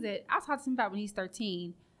certain things that I'll talk to him about when he's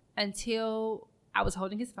 13 until I was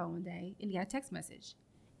holding his phone one day and he got a text message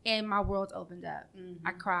and my world opened up.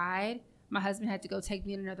 I cried. My husband had to go take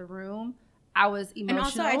me in another room. I was emotional. And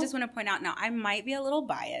also, I just want to point out now, I might be a little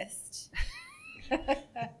biased,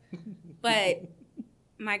 but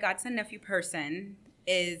my godson nephew person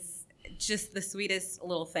is just the sweetest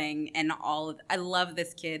little thing, and I love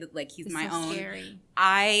this kid like he's my own. Scary.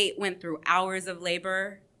 I went through hours of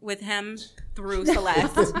labor with him through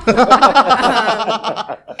Celeste,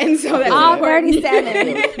 and so that's all important.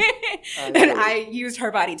 37. And I used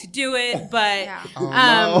her body to do it, but Yeah.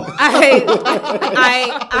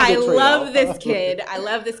 I love this kid. I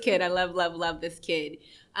love this kid. I love this kid.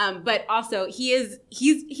 But also he's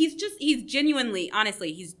genuinely,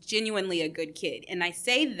 honestly, he's genuinely a good kid. And I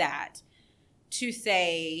say that to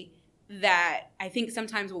say that I think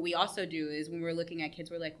sometimes what we also do is when we're looking at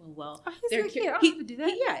kids, we're like, well, he's a good kid. I don't have to do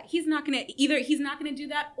that. He's not gonna do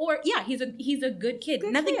that, or he's a good kid.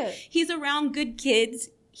 Kid. He's around good kids.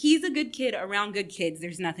 He's a good kid around good kids.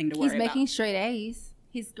 There's nothing to worry about. He's making straight A's.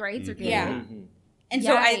 His grades are good. Yeah. And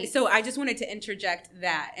so I just wanted to interject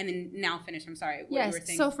that and then now finish. I'm sorry. What you were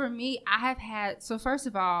saying. So for me, first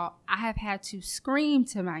of all, I have had to scream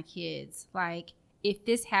to my kids, like, if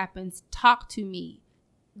this happens, talk to me.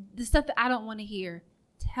 The stuff that I don't want to hear,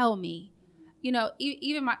 tell me. You know,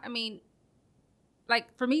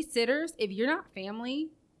 like for me, sitters, if you're not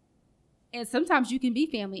family, and sometimes you can be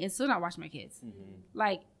family and still not watch my kids.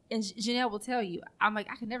 Like, and Janelle will tell you, I'm like,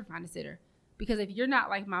 I could never find a sitter. Because if you're not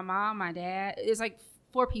like my mom, my dad, it's like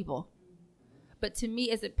 4 people. But to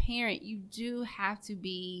me as a parent, you do have to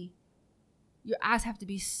be, your eyes have to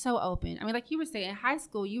be so open. I mean, like you were saying, in high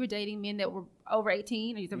school, you were dating men that were over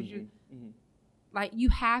 18. Or you like, you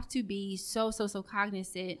have to be so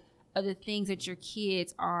cognizant of the things that your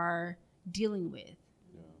kids are dealing with.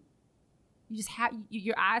 Yeah. You just have,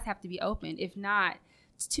 your eyes have to be open. If not,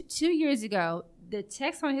 2 years ago, the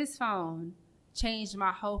text on his phone changed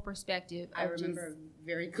my whole perspective. I remember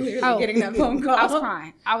very clearly getting that phone call. I was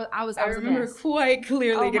crying. I remember quite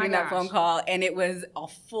clearly getting that phone call, and it was a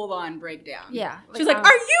full-on breakdown. Yeah. She was like,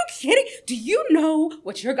 are you kidding? Do you know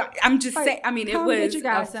what your guy... I'm just saying, I mean, it was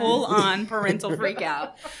a full-on parental freak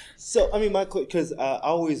out. So, I mean, because I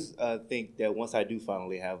always think that once I do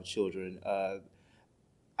finally have children,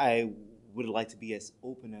 I would like to be as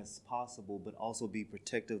open as possible, but also be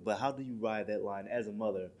protective. But how do you ride that line as a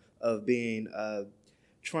mother of being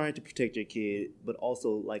trying to protect your kid, but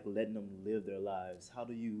also like letting them live their lives? How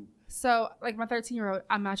do you? So, like my 13-year-old,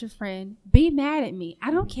 I'm not your friend. Be mad at me.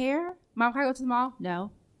 I don't care. Mom, can I go to the mall?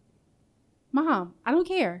 No. Mom, I don't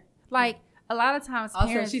care. Like, a lot of times also,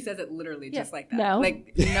 parents... she says it literally just like that. No.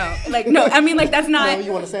 No. I mean, like, that's not... No,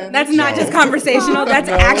 you want a sandwich? That's not just conversational. That's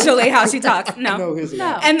actually how she talks. No.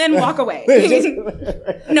 And then walk away.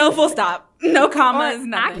 No full stop. No commas,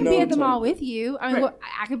 nothing. I can be at the mall with you. I mean,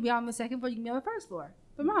 I can be on the second floor. You can be on the first floor.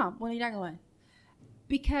 But Mom, when are you not going?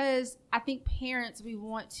 Because I think parents, we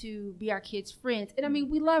want to be our kids' friends. And I mean,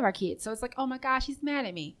 we love our kids. So it's like, oh my gosh, he's mad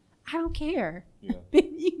at me. I don't care. Yeah. You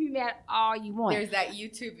can be mad all you want. There's that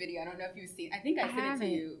YouTube video. I don't know if you've seen. I think I sent it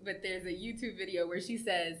to you. But there's a YouTube video where she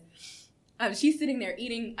says she's sitting there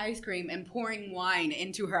eating ice cream and pouring wine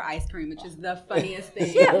into her ice cream, which is the funniest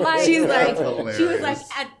thing. Yeah, like, she was like,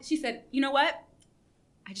 she said, you know what?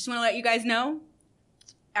 I just want to let you guys know,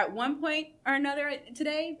 at one point or another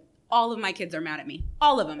today, all of my kids are mad at me.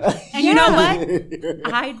 All of them. And you know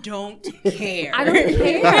what? I don't care. I don't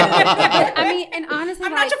care. I mean, and honestly,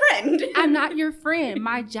 I'm not your friend. I'm not your friend.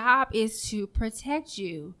 My job is to protect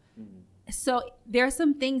you. Mm-hmm. So there are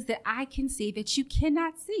some things that I can see that you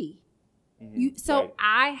cannot see. Mm-hmm.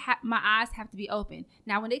 My eyes have to be open.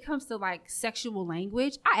 Now, when it comes to like sexual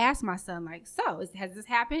language, I ask my son, like, has this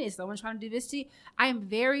happened? Is someone trying to do this to you? I am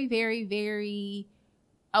very, very, very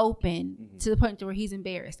open to the point where he's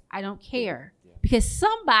embarrassed. I don't care because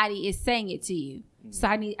somebody is saying it to you. So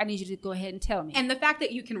I need you to go ahead and tell me. And the fact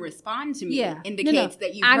that you can respond to me indicates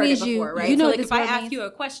that you've heard it before, right? You know, so like if I ask you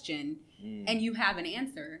a question and you have an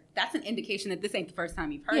answer, that's an indication that this ain't the first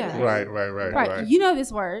time you've heard that. Right. You know this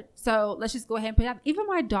word, so let's just go ahead and put it out. Even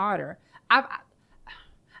my daughter,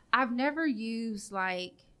 I've never used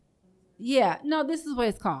like, this is what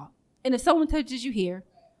it's called. And if someone touches you here,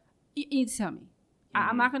 you need to tell me.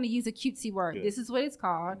 I'm not going to use a cutesy word. Yeah. This is what it's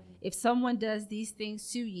called. If someone does these things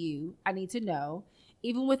to you, I need to know.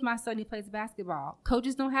 Even with my son, he plays basketball.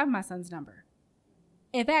 Coaches don't have my son's number.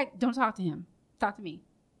 In fact, don't talk to him. Talk to me.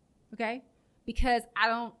 Okay? Because I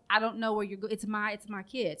don't know where you're going. It's my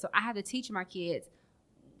kid. So I have to teach my kids,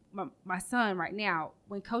 my son right now,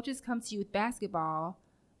 when coaches come to you with basketball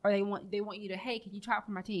or they want you to, hey, can you try out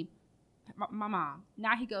for my team? My mom.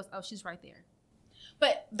 Now he goes, oh, she's right there.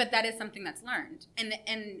 But that is something that's learned, and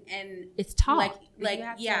it's taught.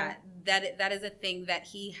 That is a thing that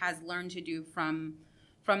he has learned to do from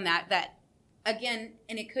that. That again,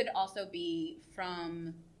 and it could also be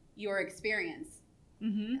from your experience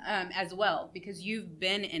as well, because you've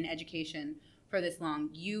been in education for this long.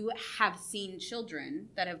 You have seen children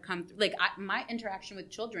that have come through. Like my interaction with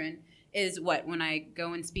children is when I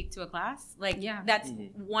go and speak to a class, that's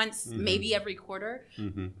once, maybe every quarter,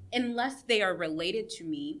 unless they are related to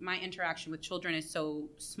me. My interaction with children is so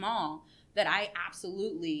small that I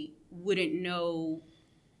absolutely wouldn't know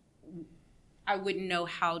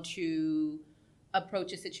how to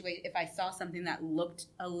approach a situation. If I saw something that looked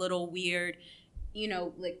a little weird,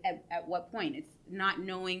 like at what point? It's not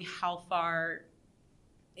knowing how far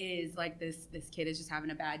is like this kid is just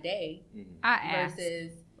having a bad day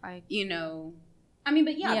versus but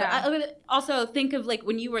I also think of like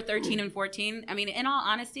when you were 13 and 14. I mean, in all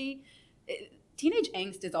honesty, teenage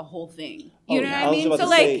angst is a whole thing. You know what I mean? So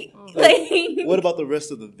like, what about the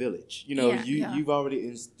rest of the village? You've already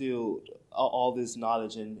instilled all this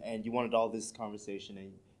knowledge and you wanted all this conversation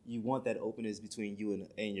and you want that openness between you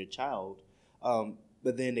and your child.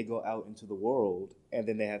 But then they go out into the world and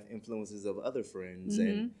then they have influences of other friends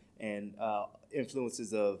and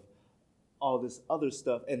influences of all this other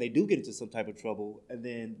stuff, and they do get into some type of trouble, and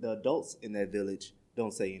then the adults in that village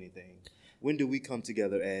don't say anything. When do we come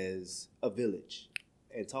together as a village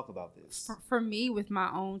and talk about this? For me, with my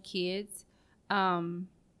own kids,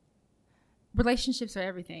 relationships are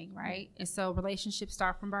everything, right? And so relationships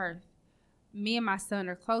start from birth. Me and my son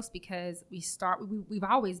are close because we've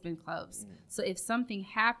always been close. So if something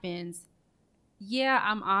happens,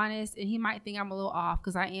 I'm honest, and he might think I'm a little off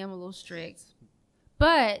because I am a little strict,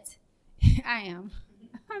 but I am.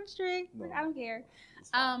 I'm strict. No. I don't care.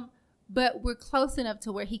 But we're close enough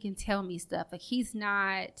to where he can tell me stuff. Like he's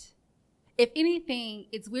not. If anything,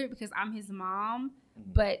 it's weird because I'm his mom,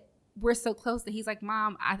 but we're so close that he's like,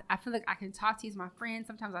 Mom, I feel like I can talk to you as my friend.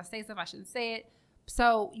 Sometimes I say stuff I shouldn't say it.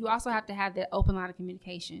 So you also have to have that open line of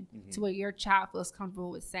communication to where your child feels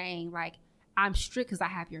comfortable with saying, like, I'm strict because I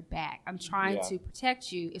have your back. I'm trying to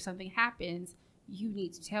protect you. If something happens, you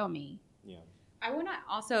need to tell me. Yeah. I want to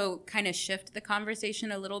also kind of shift the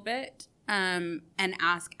conversation a little bit and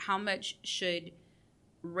ask how much should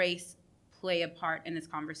race play a part in this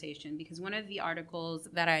conversation? Because one of the articles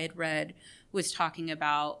that I had read was talking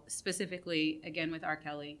about specifically, again, with R.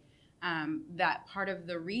 Kelly, that part of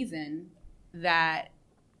the reason that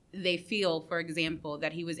they feel, for example,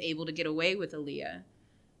 that he was able to get away with Aaliyah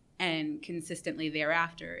and consistently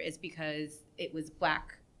thereafter is because it was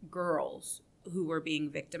Black girls who were being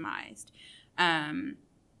victimized. And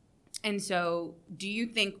so do you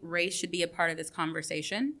think race should be a part of this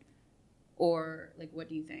conversation? Or, like, what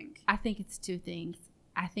do you think? I think it's two things.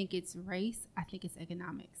 I think it's race. I think it's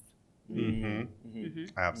economics.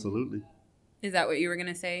 Absolutely. Is that what you were going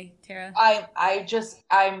to say, Tara?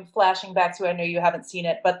 I'm flashing back to, I know you haven't seen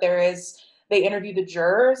it, but they interview the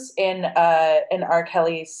jurors in R.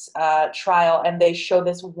 Kelly's trial, and they show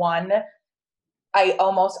this one. I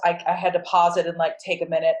had to pause it and like take a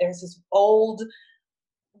minute. There's this old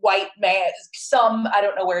white man, I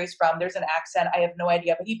don't know where he's from. There's an accent. I have no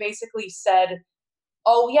idea, but he basically said,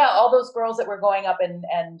 oh yeah, all those girls that were going up and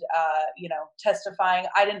testifying,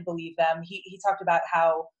 I didn't believe them. He talked about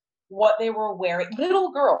how what they were wearing,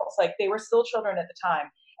 little girls, like they were still children at the time.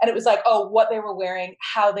 And it was like, oh, what they were wearing,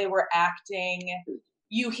 how they were acting.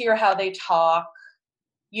 You hear how they talk.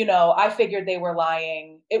 I figured they were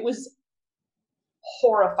lying. It was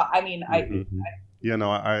horrifying. I mean, I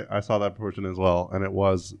saw that portion as well, and it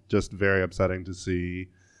was just very upsetting to see.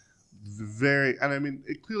 And I mean,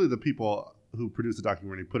 clearly the people who produced the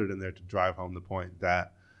documentary put it in there to drive home the point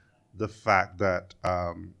that the fact that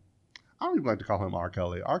I don't even like to call him R.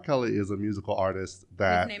 Kelly. R. Kelly is a musical artist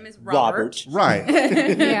that... His name is Robert. Right.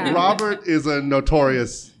 Yeah. Robert is a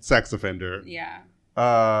notorious sex offender. Yeah.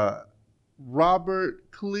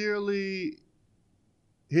 Robert clearly...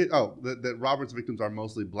 that Robert's victims are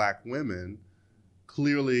mostly Black women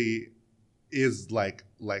clearly is like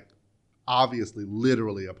obviously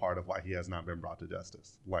literally a part of why he has not been brought to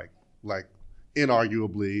justice. Like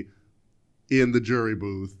inarguably in the jury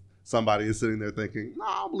booth, somebody is sitting there thinking, no,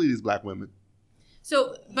 I don't believe these Black women.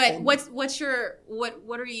 So, but what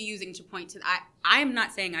are you using to point to? I'm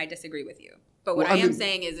not saying I disagree with you, but what I am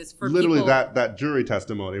saying is for literally people, that jury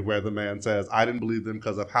testimony where the man says, I didn't believe them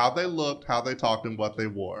because of how they looked, how they talked, and what they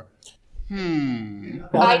wore.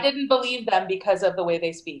 I didn't believe them because of the way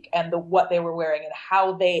they speak and what they were wearing and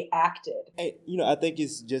how they acted. Hey, I think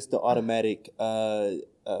it's just the automatic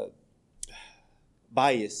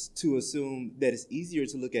bias to assume that it's easier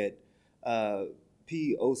to look at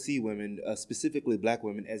POC women, specifically Black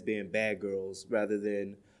women, as being bad girls rather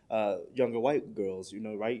than younger white girls,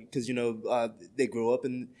 right? Because, they grow up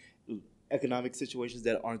in economic situations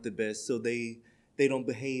that aren't the best, so they don't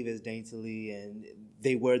behave as daintily, and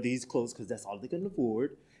they wear these clothes because that's all they can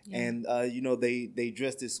afford. Yeah. And, they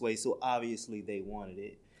dress this way, so obviously they wanted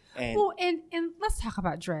it. And let's talk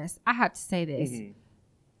about dress. I have to say this. Mm-hmm.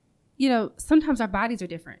 Sometimes our bodies are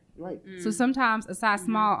different. Right. So sometimes a size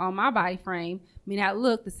small on my body frame may not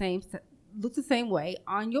look the same way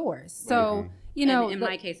on yours. So, in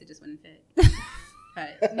my case, it just wouldn't fit.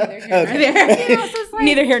 But neither here nor there. So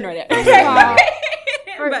neither here nor there.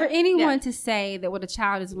 For anyone to say that what a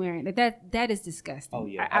child is wearing, that is disgusting. Oh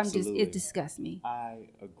yeah, absolutely. It disgusts me. I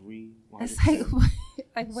agree. 100%. It's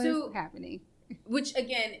what is happening? Which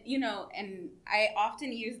again, and I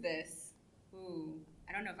often use this. I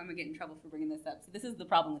don't know if I'm gonna get in trouble for bringing this up. So this is the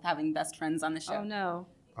problem with having best friends on the show. Oh no.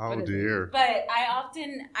 Oh dear. But I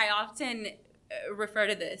often refer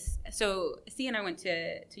to this. So C and I went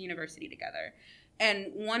to university together,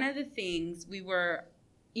 and one of the things we were.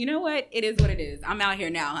 You know what? It is what it is. I'm out here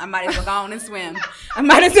now. I might as well go on and swim.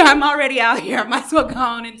 I'm already out here. I might as well go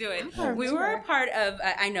on and do it. We were a part of,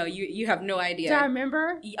 I know, you have no idea. Do I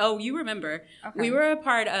remember? Oh, you remember. Okay. We were a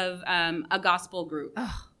part of a gospel group.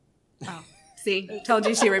 Oh. See? Told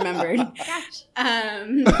you she remembered. Gosh.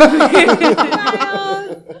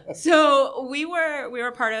 So we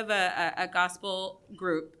were part of a gospel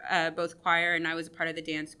group, both choir, and I was a part of the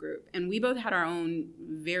dance group. And we both had our own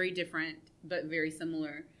very different but very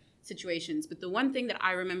similar situations. But the one thing that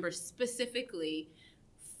I remember specifically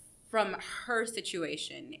from her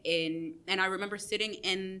situation and I remember sitting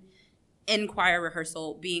in choir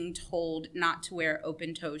rehearsal being told not to wear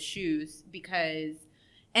open-toe shoes because,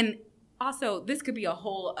 and also this could be a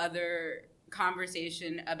whole other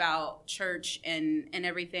conversation about church and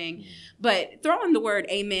everything, but throwing the word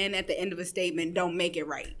amen at the end of a statement don't make it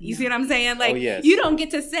right. You see what I'm saying? Like, You don't get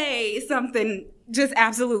to say something just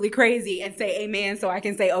absolutely crazy and say amen so I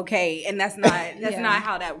can say okay, and that's not not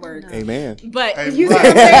how that works. No. Amen. But you see what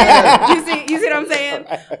I'm saying? You see what I'm saying?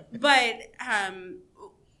 But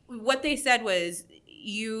what they said was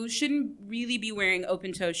you shouldn't really be wearing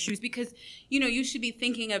open-toe shoes because, you should be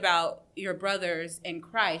thinking about your brothers in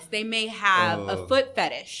Christ. They may have a foot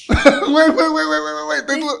fetish. Wait. Do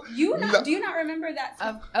you not remember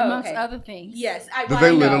that? Amongst other things. Yes. Did they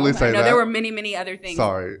literally say that? There were many, many other things.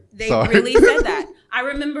 Sorry. They really said that. I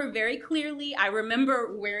remember very clearly. I remember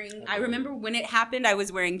when it happened, I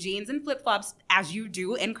was wearing jeans and flip-flops, as you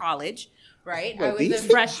do in college, right? I was a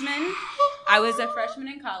freshman. I was a freshman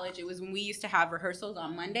in college. It was when we used to have rehearsals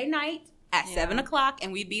on Monday night at 7 o'clock,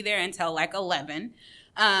 and we'd be there until like 11.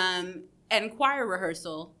 And choir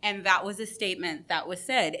rehearsal, and that was a statement that was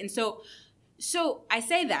said. And so I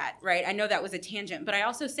say that, right? I know that was a tangent, but I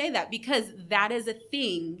also say that because that is a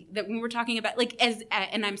thing that when we're talking about, like,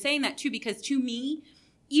 and I'm saying that too because to me,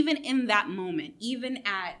 even in that moment, even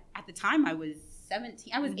at the time I was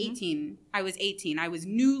 17, I was 18. I was 18. I was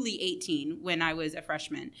newly 18 when I was a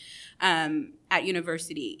freshman at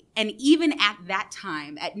university. And even at that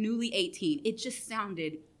time, at newly 18, it just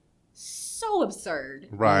sounded so absurd,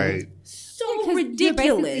 right? So ridiculous. You're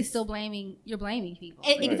basically you're blaming people.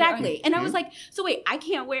 Exactly. And I was like, so wait, I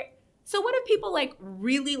can't wear. So what if people like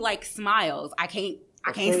really like smiles? I can't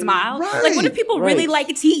smile. Right. Like what if people really like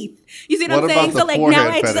teeth? You see what I'm saying? So like now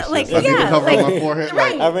I just like my forehead.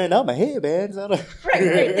 Right. I ran out my headbands.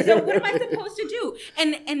 Right. So what am I supposed to do?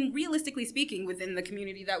 And realistically speaking, within the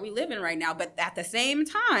community that we live in right now, but at the same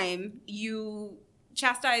time, you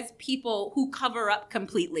chastise people who cover up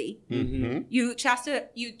completely. Mm-hmm. You chastise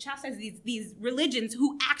these religions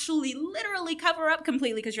who actually literally cover up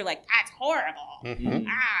completely because you're like, that's horrible.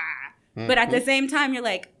 Mm-hmm. But at the same time, you're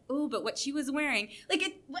like, oh, but what she was wearing, like,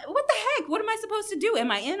 what the heck? What am I supposed to do? Am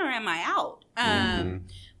I in or am I out?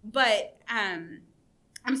 But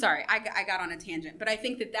I'm sorry, I got on a tangent. But I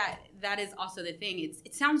think that is also the thing.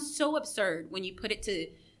 It sounds so absurd when you put it to,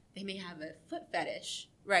 they may have a foot fetish.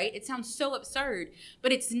 Right? It sounds so absurd,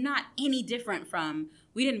 but it's not any different from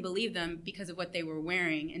we didn't believe them because of what they were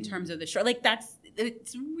wearing in terms of the shirt. Like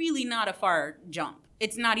it's really not a far jump.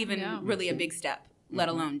 It's not even really a big step, let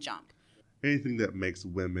alone jump. Anything that makes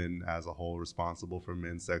women as a whole responsible for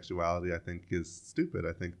men's sexuality, I think, is stupid.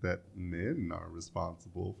 I think that men are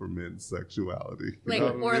responsible for men's sexuality. Like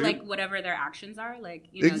whatever their actions are. Like,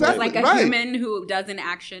 you know, exactly, just like a human who does an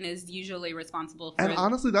action is usually responsible for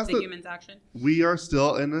honestly, that's the human's action. We are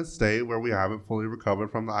still in a state where we haven't fully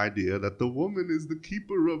recovered from the idea that the woman is the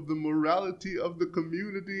keeper of the morality of the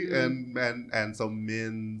community, and so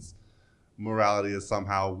men's morality is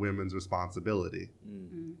somehow women's responsibility.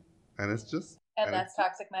 And it's just... And that's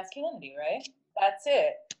toxic masculinity, right? That's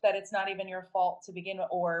it. That it's not even your fault to begin with,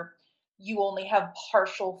 or you only have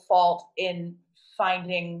partial fault in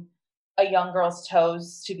finding a young girl's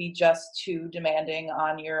toes to be just too demanding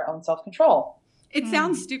on your own self-control. It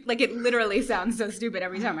sounds stupid. Like, it literally sounds so stupid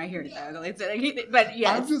every time I hear it, though. But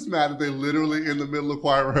yeah. I'm just mad that they literally, in the middle of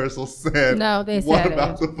choir rehearsal, said, no, they said what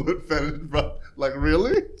about the foot fetish? Like,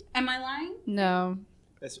 really? Am I lying? No.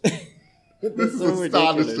 This is so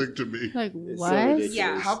astonishing to me. Like, what? So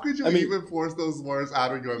yeah. How could you even force those words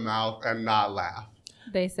out of your mouth and not laugh?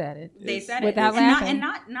 They said it. They said without it. laughing. And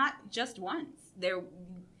not just once. There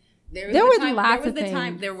were lots of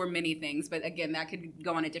things. There were many things, but again, that could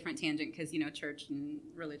go on a different tangent because, you know, church and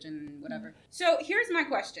religion and whatever. So here's my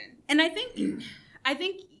question. And I think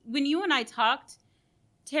when you and I talked,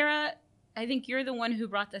 Tara, I think you're the one who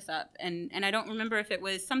brought this up. And I don't remember if it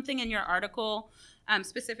was something in your article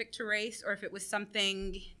specific to race or if it was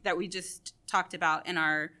something that we just talked about in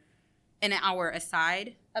our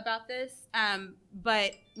aside about this.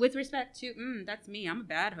 But with respect to, that's me. I'm a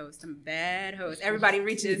bad host. Everybody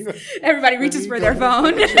reaches for their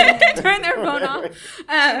phone, turn their phone off.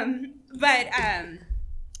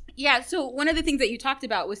 Yeah. So one of the things that you talked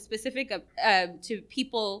about was specific to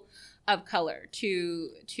people of color,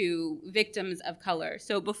 to victims of color.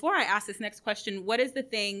 So before I ask this next question, what is the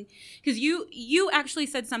thing, because you actually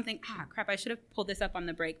said something, I should have pulled this up on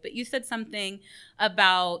the break, but you said something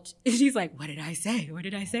about, she's like, what did I say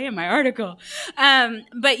in my article?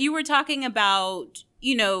 But you were talking about,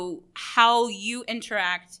 you know, how you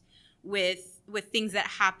interact with things that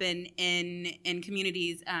happen in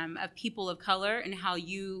communities of people of color and how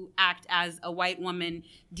you act as a white woman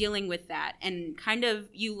dealing with that. And kind of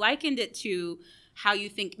you likened it to how you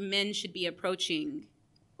think men should be approaching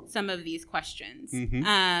some of these questions.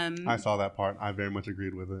 Mm-hmm. I saw that part. I very much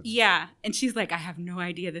agreed with it. Yeah. And she's like, I have no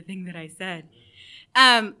idea the thing that I said.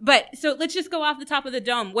 But so let's just go off the top of the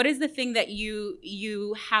dome. What is the thing that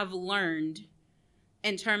you have learned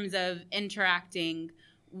in terms of interacting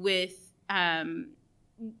with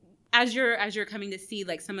as you're coming to see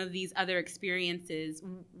like some of these other experiences,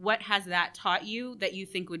 what has that taught you that you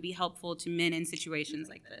think would be helpful to men in situations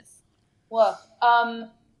like this? Look, I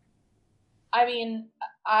mean,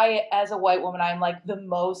 I, as a white woman, I'm like the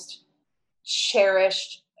most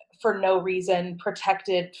cherished for no reason,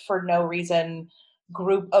 protected for no reason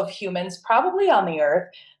group of humans probably on the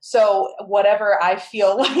earth. So whatever I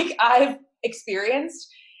feel like I've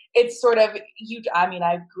experienced. It's sort of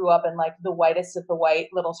I grew up in like the whitest of the white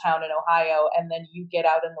little town in Ohio, and then you get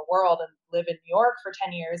out in the world and live in New York for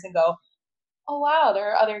 10 years and go, oh wow,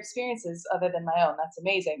 there are other experiences other than my own. That's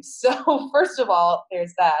amazing. So first of all,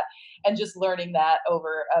 there's that, and just learning that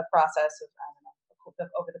over a process of, I don't know,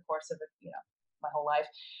 over the course of my whole life.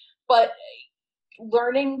 But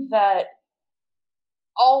learning that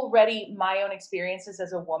already my own experiences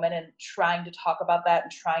as a woman, and trying to talk about that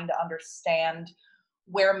and trying to understand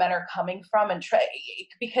where men are coming from, and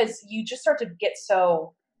because you just start to get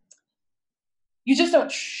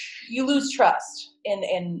you lose trust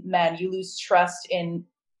in men. You lose trust in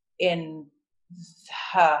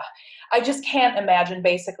I just can't imagine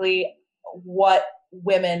basically what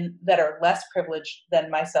women that are less privileged than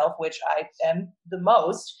myself, which I am the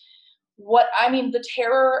most, the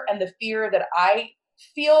terror and the fear that I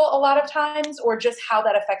feel a lot of times, or just how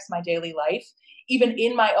that affects my daily life. Even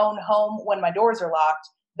in my own home, when my doors are locked,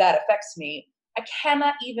 that affects me. I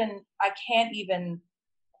can't even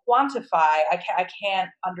quantify. I can't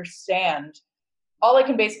understand. All I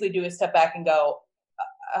can basically do is step back and go,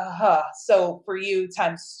 so for you,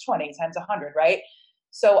 times 20, times 100, right?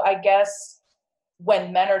 So I guess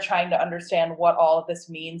when men are trying to understand what all of this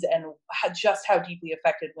means, and just how deeply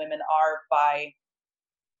affected women are by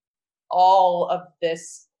all of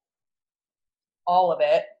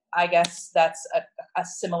it, I guess that's a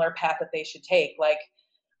similar path that they should take. Like,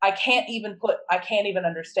 I can't even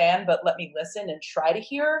understand, but let me listen and try to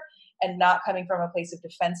hear, and not coming from a place of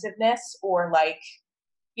defensiveness, or like,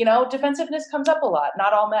 defensiveness comes up a lot.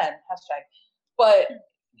 Not all men, hashtag. But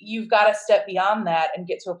you've got to step beyond that and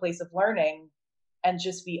get to a place of learning, and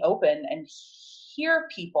just be open and hear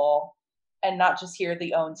people, and not just hear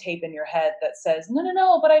the own tape in your head that says,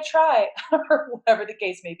 no, but I try, or whatever the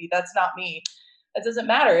case may be. That's not me. That doesn't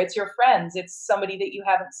matter. It's your friends. It's somebody that you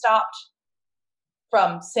haven't stopped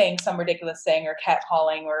from saying some ridiculous thing, or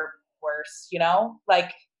catcalling, or worse,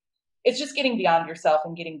 like, it's just getting beyond yourself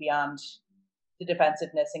and getting beyond the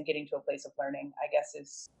defensiveness and getting to a place of learning, I guess,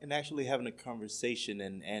 is. And actually having a conversation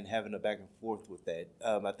and having a back and forth with that.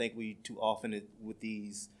 I think we too often with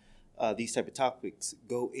these type of topics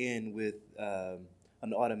go in with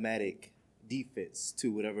an automatic defense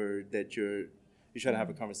to whatever that you're trying to have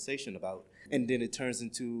a conversation about, and then it turns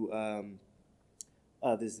into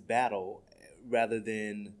this battle rather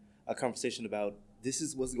than a conversation about, this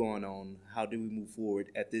is what's going on, how do we move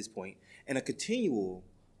forward at this point, and a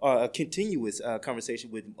continuous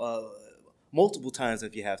conversation with multiple times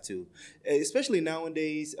if you have to, especially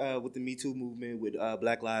nowadays with the Me Too movement, with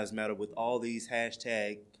Black Lives Matter, with all these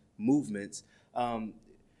hashtag movements.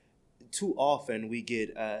 Too often we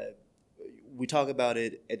talk about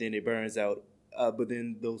it and then it burns out, but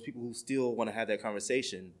then those people who still want to have that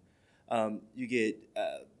conversation, you get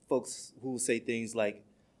folks who say things like,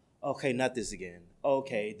 okay, not this again.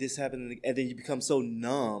 Okay, this happened. And then you become so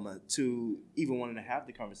numb to even wanting to have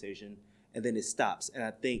the conversation, and then it stops. And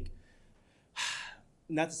I think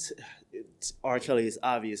R. Kelly is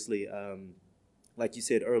obviously, like you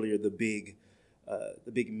said earlier, the big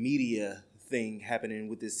media thing happening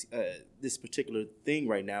with this particular thing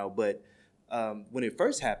right now. But when it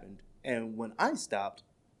first happened, and when I stopped,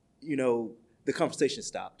 the conversation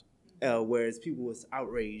stopped. Whereas people was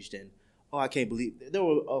outraged and, I can't believe. There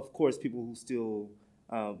were, of course, people who still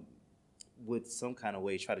would some kind of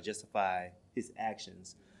way try to justify his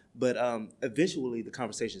actions. But eventually the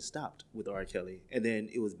conversation stopped with R. Kelly, and then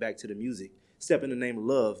it was back to the music. Step in the Name of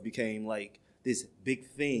Love became like this big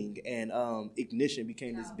thing, and Ignition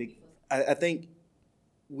became this big. I think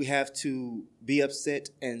we have to be upset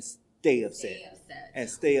and stay upset. And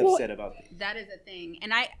stay upset about it. That is a thing.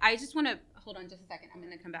 And I just want to hold on just a second. I'm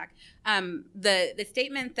going to come back. The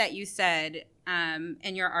statement that you said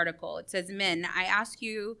in your article, it says, men, I ask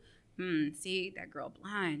you, see that girl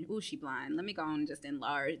blind. Ooh, she blind. Let me go on and just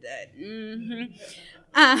enlarge that.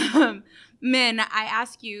 Men, I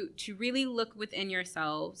ask you to really look within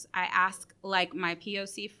yourselves. I ask, like my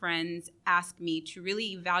POC friends ask me, to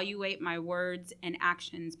really evaluate my words and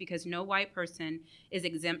actions, because no white person is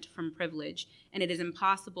exempt from privilege, and it is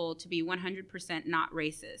impossible to be 100% not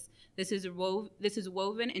racist. This is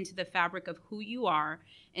woven into the fabric of who you are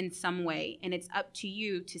in some way, and it's up to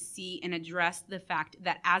you to see and address the fact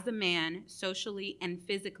that as a man, socially and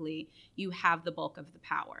physically, you have the bulk of the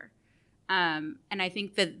power. And I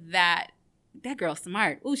think that girl's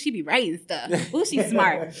smart. Ooh, she be writing stuff. Ooh, she's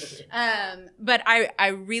smart. But I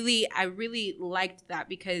really liked that,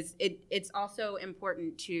 because it's also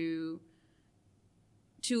important to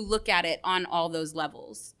look at it on all those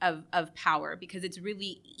levels of power, because it's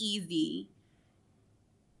really easy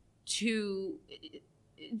to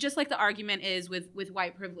just like the argument is with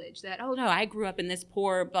white privilege that, oh no, I grew up in this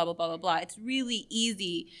poor blah blah blah blah blah. It's really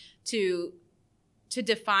easy to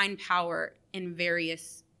define power in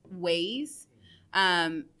various ways,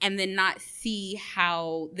 and then not see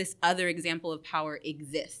how this other example of power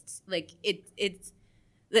exists. Like it's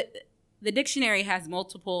the dictionary has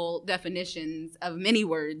multiple definitions of many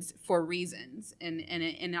words for reasons, and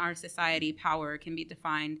in our society, power can be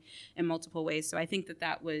defined in multiple ways. So I think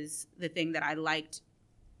that was the thing that I liked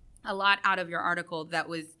a lot out of your article. That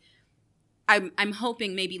was, I'm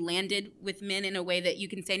hoping maybe landed with men in a way that you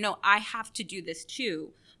can say, no, I have to do this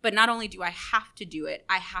too. But not only do I have to do it,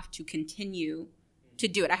 I have to continue to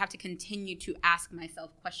do it. I have to continue to ask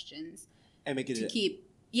myself questions and make it to keep.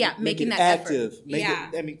 Making that active.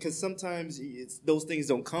 effort. Because sometimes those things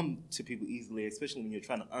don't come to people easily, especially when you're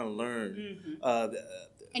trying to unlearn. Mm-hmm.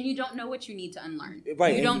 And you don't know what you need to unlearn.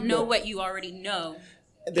 Right. You don't know what you already know.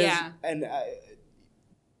 And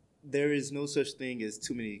there is no such thing as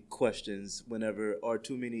too many questions or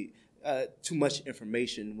too much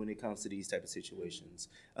information when it comes to these type of situations.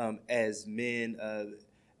 As men,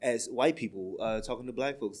 as white people, talking to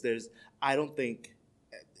black folks, I don't think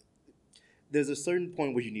there's a certain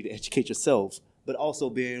point where you need to educate yourself, but also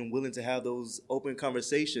being willing to have those open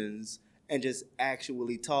conversations and just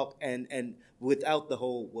actually talk and without the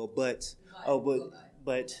whole, but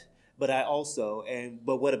I also,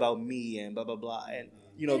 but what about me, and blah, blah, blah. And,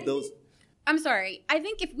 those. I'm sorry. I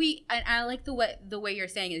think I like the way you're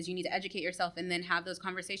saying is you need to educate yourself and then have those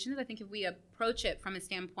conversations. I think if we approach it from a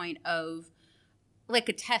standpoint of like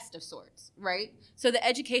a test of sorts, right? So the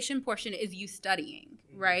education portion is you studying,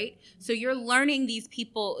 right? So you're learning these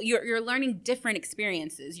people, you're learning different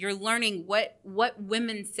experiences. You're learning what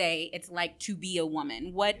women say it's like to be a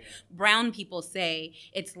woman, what brown people say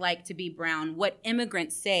it's like to be brown, what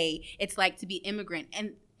immigrants say it's like to be immigrant.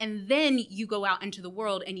 And then you go out into the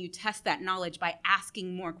world and you test that knowledge by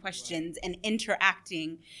asking more questions and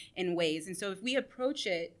interacting in ways. And so if we approach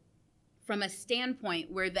it from a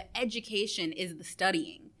standpoint where the education is the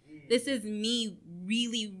studying, this is me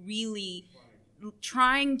really, really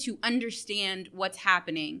trying to understand what's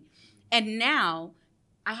happening. And now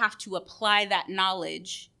I have to apply that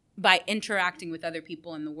knowledge by interacting with other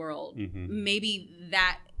people in the world. Mm-hmm. Maybe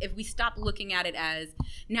that if we stop looking at it as,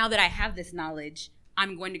 now that I have this knowledge,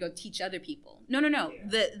 I'm going to go teach other people. No.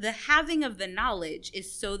 Yeah. The having of the knowledge is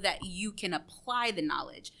so that you can apply the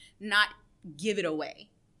knowledge, not give it away.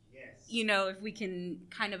 If we can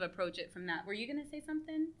kind of approach it from that. Were you going to say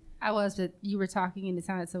something? I was, but you were talking and it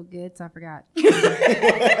sounded so good, so I forgot.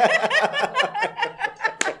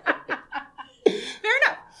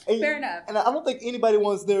 Fair enough. And I don't think anybody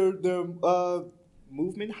wants their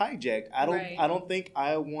movement hijacked. I don't think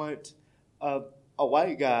I want a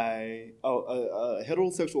white guy, a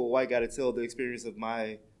heterosexual white guy, to tell the experience of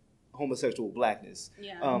my homosexual blackness.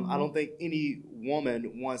 Yeah. I don't think any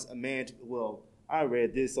woman wants a man to, I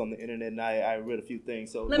read this on the internet and I read a few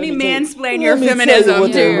things. So let me mansplain your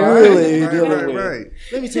feminism too. Right.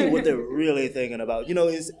 Let me tell you what they're really thinking about.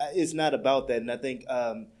 It's not about that. And I think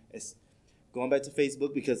it's going back to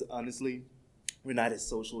Facebook, because honestly, we're not as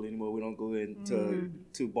social anymore. We don't go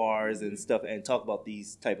into bars and stuff and talk about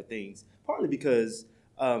these type of things. Partly because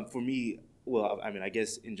for me, I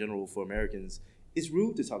guess in general for Americans, it's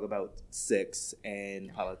rude to talk about sex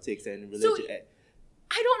and politics and religion. So,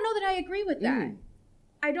 I don't know that I agree with that.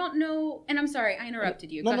 I don't know, and I'm sorry, I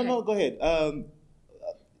interrupted you. No, go ahead.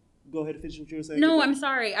 Go ahead and finish what you were saying. No, I'm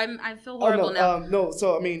sorry. I feel horrible now.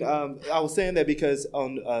 I was saying that because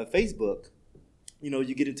on Facebook,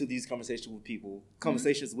 you get into these conversations with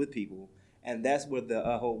people, and that's where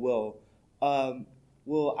the whole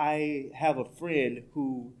I have a friend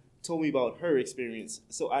who told me about her experience,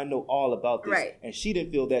 so I know all about this. Right. And she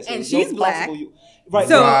didn't feel that. So and she's black. Right.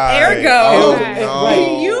 So ergo,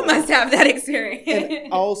 right. You must have that experience.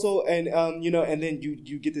 And also, and then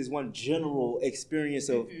you get this one general experience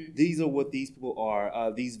of these are what these people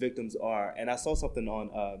are, these victims are. And I saw something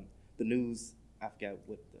on the news. I forgot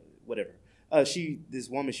whatever. This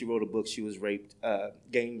woman, she wrote a book. She was raped,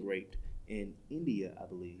 gang raped in India, I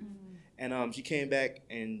believe. Mm-hmm. And she came back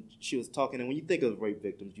and she was talking. And when you think of rape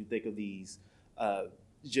victims, you think of these,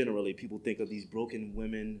 generally people think of these broken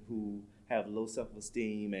women who have low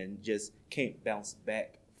self-esteem and just can't bounce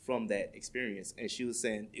back from that experience. And she was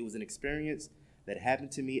saying, it was an experience that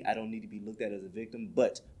happened to me. I don't need to be looked at as a victim,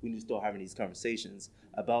 but we need to start having these conversations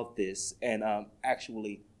about this and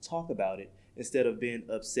actually talk about it instead of being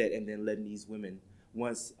upset and then letting these women,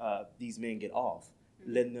 once these men get off,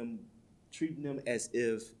 treating them as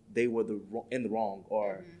if they were in the wrong,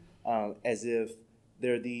 or as if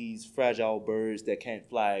they're these fragile birds that can't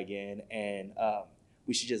fly again. And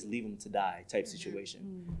we should just leave them to die type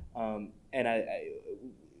situation. And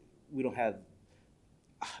we don't have,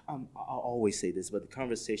 I'll always say this, but the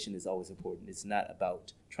conversation is always important. It's not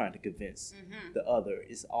about trying to convince the other.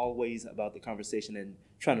 It's always about the conversation and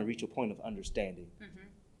trying to reach a point of understanding.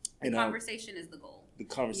 The conversation is the goal. The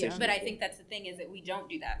conversation. But I think that's the thing, is that we don't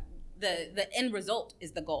do that. The end result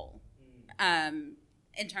is the goal,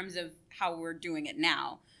 in terms of how we're doing it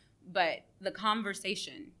now. But the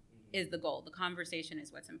conversation is the goal. The conversation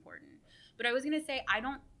is what's important. But I was going to say, I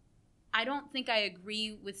don't think I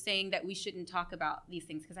agree with saying that we shouldn't talk about these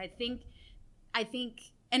things, because I think,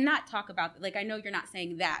 and not talk about, like, I know you're not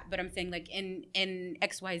saying that, but I'm saying, like, in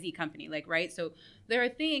XYZ company, like, right? So there are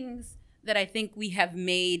things that I think we have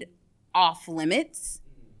made off limits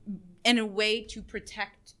in a way to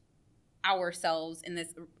protect ourselves in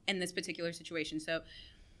this particular situation. So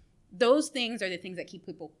those things are the things that keep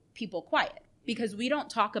people quiet, because we don't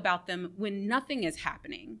talk about them when nothing is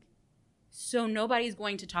happening. So nobody's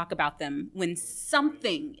going to talk about them when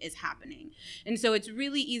something is happening. And so it's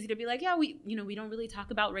really easy to be like, yeah, we don't really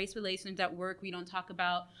talk about race relations at work. We don't talk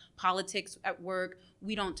about politics at work.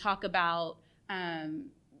 We don't talk about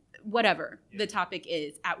whatever the topic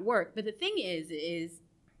is at work. But the thing is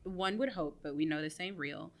one would hope, but we know this ain't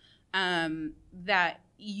real, that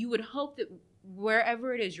you would hope that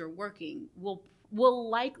wherever it is you're working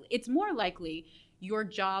it's more likely your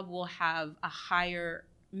job will have a higher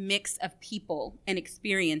mix of people and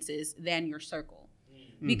experiences than your circle.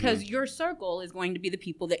 Because your circle is going to be the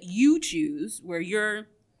people that you choose, where you're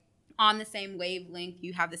on the same wavelength,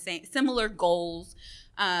 you have the same similar goals,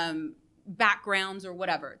 backgrounds, or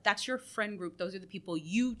whatever. That's your friend group. Those are the people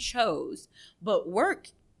you chose. But work,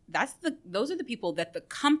 those are the people that the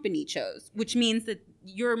company chose, which means that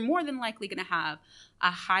you're more than likely going to have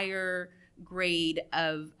a higher grade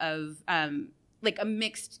of like a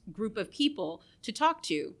mixed group of people to talk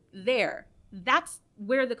to there. That's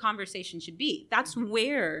where the conversation should be. That's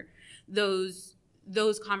where those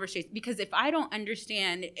conversations, because if I don't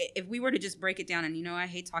understand, if we were to just break it down, and I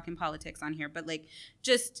hate talking politics on here, but like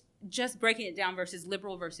just breaking it down versus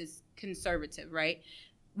liberal versus conservative, right?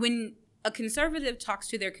 When a conservative talks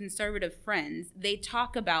to their conservative friends, they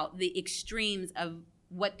talk about the extremes of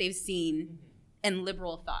what they've seen in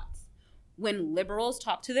liberal thoughts. When liberals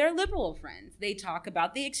talk to their liberal friends, they talk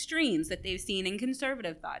about the extremes that they've seen in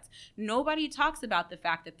conservative thoughts. Nobody talks about the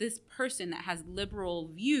fact that this person that has liberal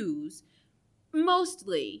views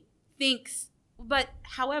mostly thinks, but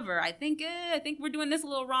however, I think we're doing this a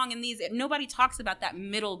little wrong in these. Nobody talks about that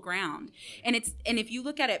middle ground. And if you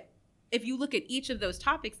look at each of those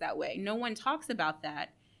topics that way, no one talks about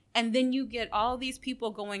that. And then you get all these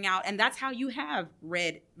people going out, and that's how you have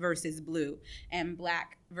red versus blue and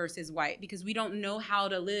black versus white, because we don't know how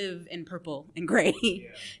to live in purple and gray.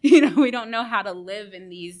 Yeah. We don't know how to live in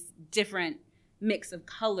these different mix of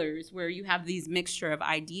colors where you have these mixture of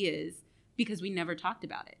ideas, because we never talked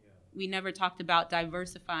about it. Yeah. We never talked about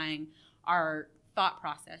diversifying our thought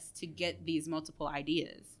process to get these multiple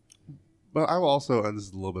ideas. But I will also, and this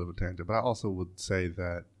is a little bit of a tangent, but I also would say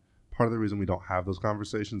that part of the reason we don't have those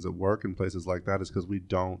conversations at work and places like that is because we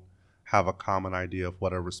don't have a common idea of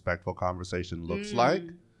what a respectful conversation looks like.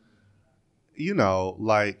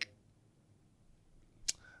 Like,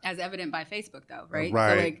 as evident by Facebook, though, right?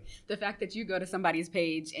 Right. So, like, the fact that you go to somebody's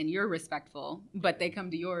page and you're respectful, but they come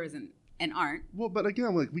to yours and aren't. Well, but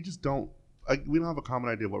again, like, we just don't. We don't have a common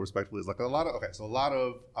idea of what respectful is. Like, a lot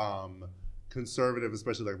of conservative,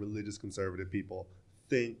 especially like religious conservative people,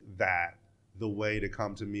 think that the way to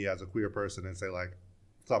come to me as a queer person and say like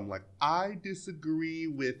something like, I disagree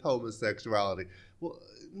with homosexuality. Well,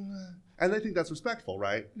 and they think that's respectful,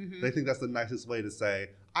 right? Mm-hmm. They think that's the nicest way to say,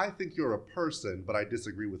 I think you're a person, but I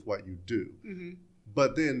disagree with what you do. Mm-hmm.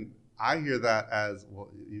 But then I hear that as, well,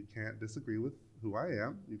 you can't disagree with who I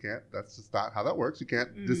am. You can't. That's just not how that works. You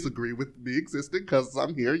can't disagree with me existing because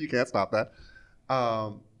I'm here. You can't stop that.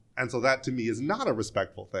 And so that to me is not a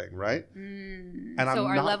respectful thing, right? And so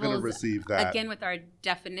I'm not going to receive that. Again, with our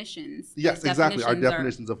definitions. Yes, exactly. Our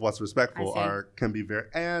definitions of what's respectful can be very.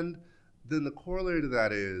 And then the corollary to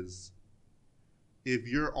that is, if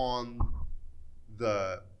you're on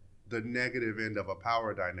the negative end of a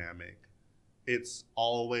power dynamic, it's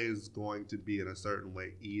always going to be in a certain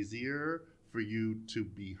way easier for you to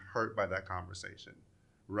be hurt by that conversation,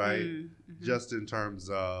 right? Mm-hmm. Just in terms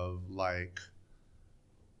of like,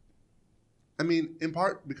 I mean, in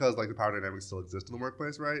part because like the power dynamics still exist in the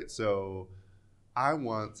workplace, right? So I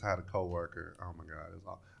once had a coworker, oh my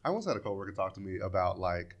God, I once had a coworker talk to me about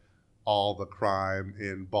like all the crime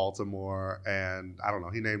in Baltimore, and I don't know,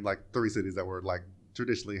 he named like 3 cities that were like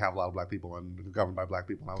traditionally have a lot of black people and governed by black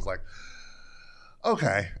people. And I was like,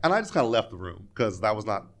 okay. And I just kind of left the room because that was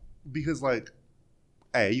not, because like,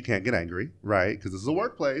 A, you can't get angry, right? Because this is a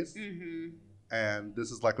workplace. Mm-hmm. And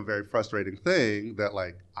this is like a very frustrating thing that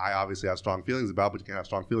like I obviously have strong feelings about, but you can't have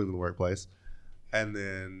strong feelings in the workplace. And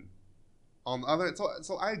then on the other end,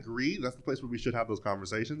 so I agree that's the place where we should have those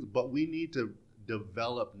conversations, but we need to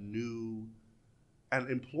develop new, and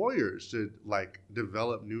employers should like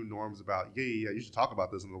develop new norms about, you should talk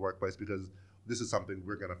about this in the workplace because this is something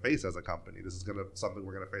we're going to face as a company. This is something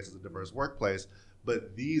we're going to face as a diverse workplace,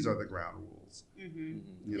 but these are the ground rules. Mm-hmm.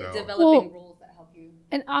 You know? Developing rules that help you.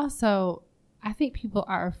 And also, I think people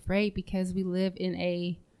are afraid because we live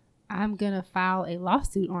in I'm going to file a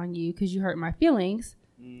lawsuit on you because you hurt my feelings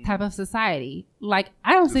type of society. Like,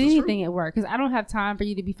 I don't say anything at work because I don't have time for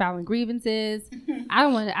you to be filing grievances. I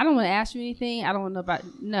don't want to ask you anything. I don't want to know about,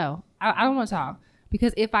 I don't want to talk.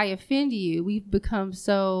 Because if I offend you, we've become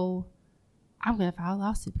so, I'm going to file a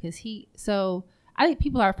lawsuit because so I think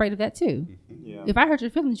people are afraid of that too. Yeah. If I hurt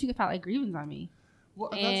your feelings, you can file a grievance on me.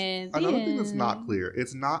 Well, and another thing that's not clear.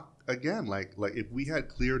 It's not, again, like if we had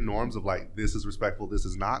clear norms of like, this is respectful, this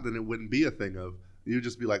is not, then it wouldn't be a thing of, you'd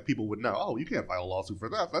just be like, people would know, oh, you can't file a lawsuit for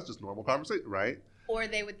that. That's just normal conversation, right? Or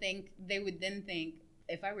they would then think,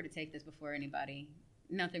 if I were to take this before anybody,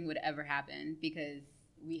 nothing would ever happen because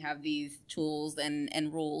we have these tools and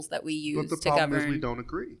rules that we use to govern. But the problem is we don't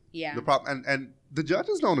agree. Yeah. The problem, and the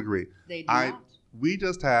judges don't agree. They do not. We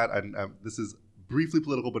just had, this is briefly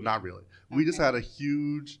political, but not really. We just had a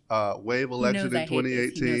huge wave election in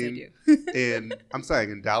 2018.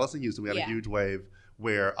 In Dallas and Houston, we had a huge wave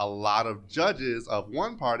where a lot of judges of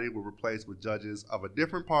one party were replaced with judges of a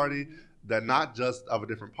different party, that not just of a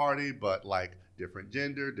different party, but like different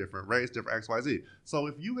gender, different race, different XYZ. So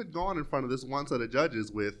if you had gone in front of this one set of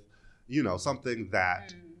judges with, something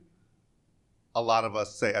that a lot of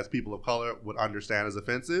us say as people of color would understand as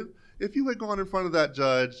offensive, if you had gone in front of that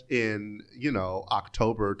judge in,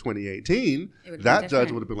 October 2018, that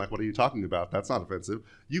judge would have been like, what are you talking about? That's not offensive.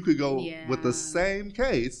 You could go with the same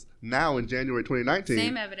case now in January 2019.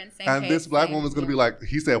 Same evidence, same and case, this black woman's going to be like,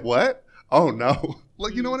 he said what? Oh, no.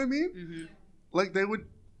 Like, you know what I mean? Mm-hmm. Like they would.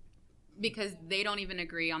 Because they don't even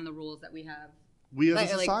agree on the rules that we have. We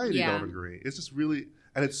as a society don't agree. It's just really,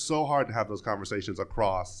 and it's so hard to have those conversations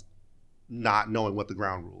across not knowing what the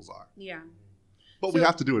ground rules are. Yeah. But we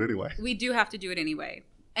have to do it anyway. We do have to do it anyway.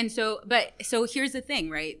 And so here's the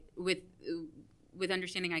thing, right? With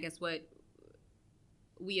understanding, I guess, what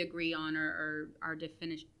we agree on or our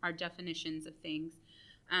definitions of things.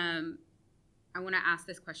 I want to ask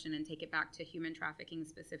this question and take it back to human trafficking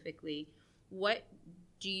specifically. What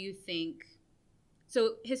do you think?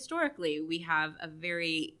 So historically, we have a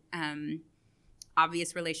very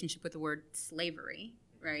obvious relationship with the word slavery,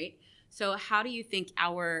 right? So how do you think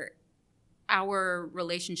our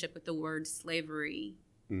relationship with the word slavery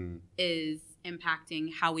is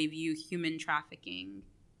impacting how we view human trafficking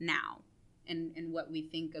now and what we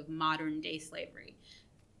think of modern day slavery?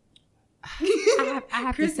 I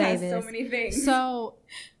have Chris to say has this. So many things. So,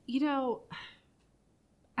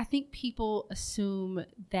 I think people assume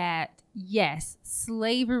that, yes,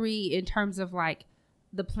 slavery in terms of like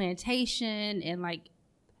the plantation and like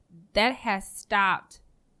that has stopped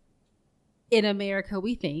in America,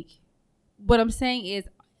 we think. What I'm saying is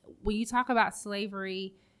when you talk about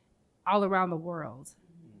slavery all around the world,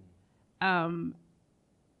 in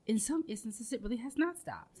some instances, it really has not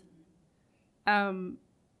stopped. And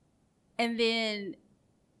then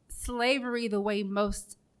slavery, the way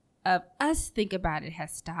most of us think about it,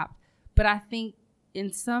 has stopped. But I think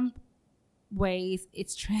in some ways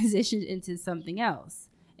it's transitioned into something else.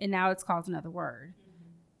 And now it's called another word.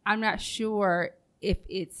 I'm not sure if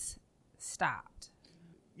it's stopped.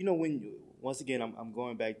 Once again, I'm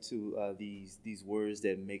going back to these words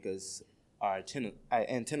that make our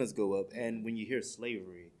antennas go up. And when you hear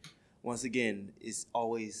slavery, once again, it's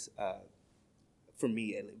always for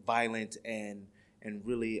me violent and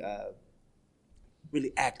really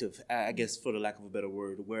really active, I guess, for the lack of a better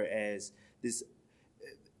word. Whereas this,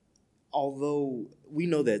 although we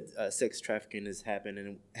know that sex trafficking is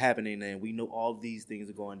happening, and we know all these things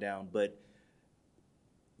are going down, but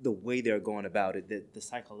the way they're going about it,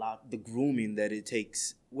 the grooming that it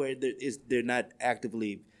takes, where they're not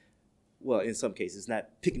actively, well, in some cases, not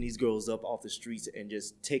picking these girls up off the streets and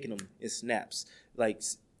just taking them in snaps. Like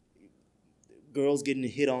girls getting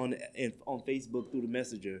hit on Facebook through the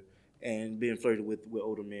messenger and being flirted with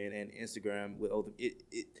older men, and Instagram with older.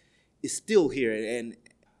 It's still here, and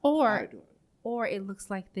or it looks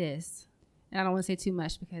like this. And I don't want to say too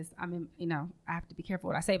much because I have to be careful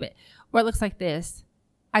what I say, but or it looks like this.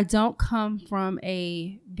 I don't come from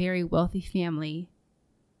a very wealthy family,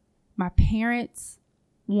 my parents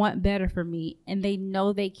want better for me and they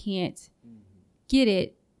know they can't get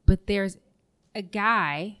it, but there's a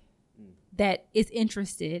guy that is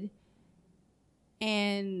interested,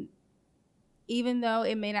 and even though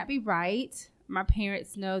it may not be right, my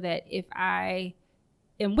parents know that if I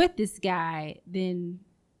am with this guy, then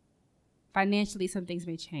financially some things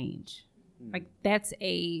may change. Like that's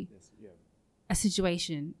a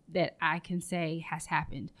situation that I can say has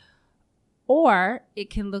happened. Or it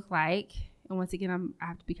can look like, and once again, I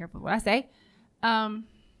have to be careful what I say.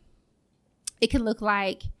 It can look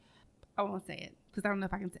like, I won't say it because I don't know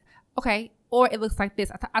if I can say it. Okay. Or it looks like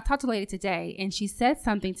this. I talked to a lady today and she said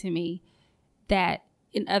something to me that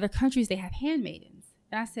in other countries they have handmaidens.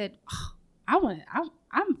 And I said,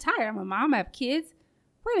 I'm tired. I'm a mom. I have kids.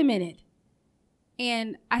 Wait a minute.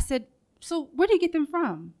 And I said, so where do you get them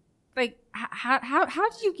from? Like, how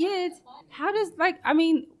do you get, how does, like, I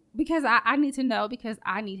mean, because I need to know because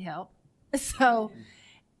I need help. So,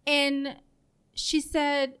 and she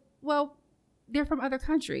said, well, they're from other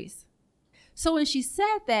countries. So when she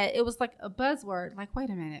said that, it was like a buzzword. Like, wait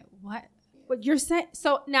a minute, what you're saying?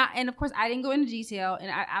 So now, and of course, I didn't go into detail,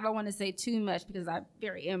 and I don't want to say too much because I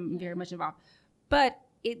am very much involved. But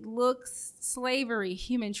it looks, slavery,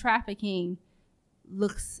 human trafficking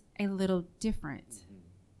looks a little different.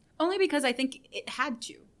 Only because I think it had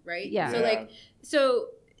to, right? Yeah. So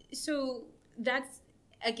so that's,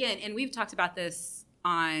 again, and we've talked about this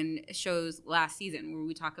on shows last season where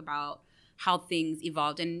we talk about how things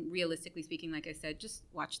evolved. And realistically speaking, like I said, just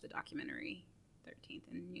watch the documentary 13th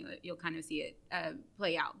and you'll kind of see it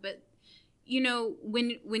play out. But, you know,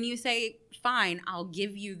 when you say, fine, I'll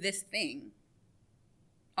give you this thing,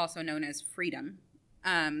 also known as freedom,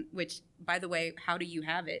 which, by the way, how do you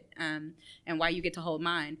have it, and why you get to hold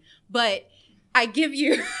mine? But I give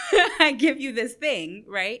you this thing,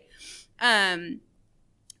 right?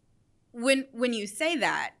 When you say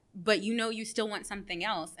that, but you know you still want something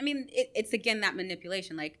else. I mean, it's again that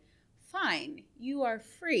manipulation. Like, fine, you are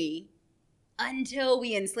free until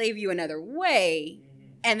we enslave you another way,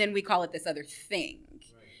 and then we call it this other thing.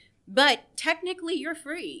 Right. But technically, you're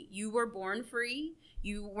free. You were born free.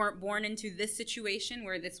 You weren't born into this situation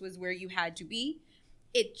where this was where you had to be.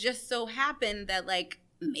 It just so happened that, like,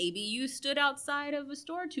 maybe you stood outside of a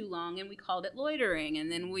store too long and we called it loitering,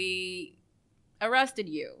 and then we arrested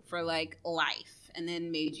you for, like, life and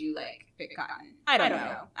then made you, like, pick cotton. I don't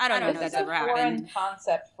know. I don't know if that's ever happened. It's a foreign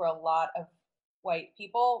concept for a lot of white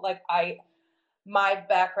people. Like, my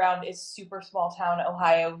background is super small town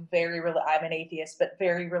Ohio, I'm an atheist, but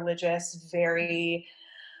very religious, very...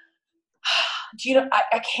 Do you know,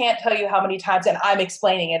 I can't tell you how many times, and I'm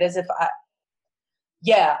explaining it as if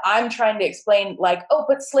I'm trying to explain, like, oh,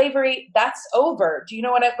 but slavery, that's over. Do you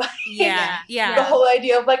know what I'm like? Yeah. The whole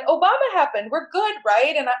idea of, like, Obama happened, we're good,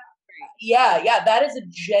 right? And that is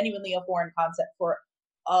genuinely a foreign concept for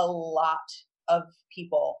a lot of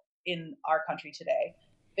people in our country today.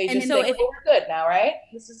 They just think, we're good now, right?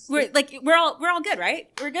 We're all good, right?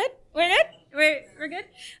 We're good. We're good.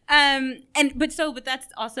 But that's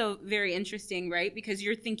also very interesting, right? Because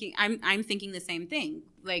you're thinking, I'm thinking the same thing.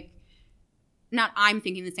 Like, not I'm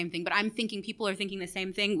thinking the same thing, but I'm thinking people are thinking the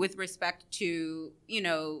same thing with respect to, you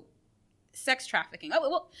know, sex trafficking. Oh,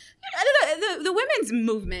 well, the women's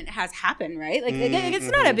movement has happened, right? Like, it's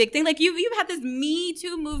not a big thing. Like, you've had this Me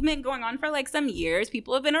Too movement going on for, like, some years.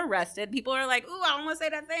 People have been arrested. People are like, ooh, I don't want to say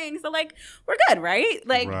that thing. So, like, we're good, right?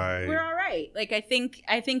 Like, we're all right. Like, I think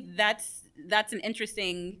that's an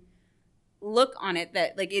interesting look on it,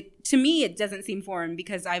 that, like, it, to me, it doesn't seem foreign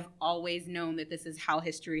because I've always known that this is how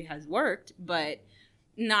history has worked, but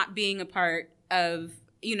not being a part of,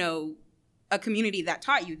 you know, a community that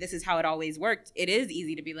taught you this is how it always worked, it is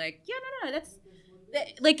easy to be like, no, that's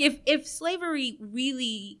like, if slavery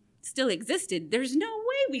really still existed, there's no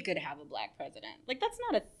way we could have a black president. Like, that's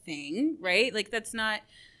not a thing, right? Like, that's not,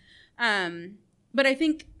 but I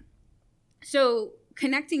think, so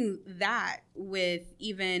connecting that with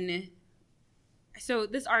even, so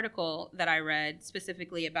this article that I read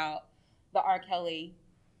specifically about the R. Kelly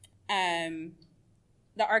thing,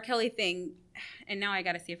 and now I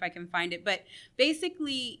got to see if I can find it, but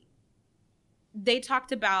basically they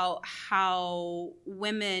talked about how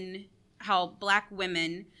black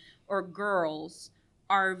women or girls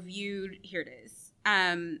are viewed, here it is,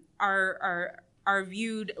 are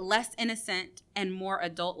viewed less innocent and more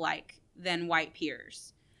adult-like than white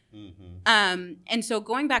peers. Mm-hmm. And so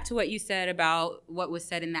going back to what you said about what was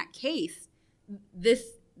said in that case, this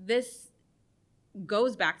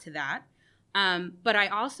goes back to that. But I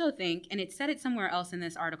also think, and it said it somewhere else in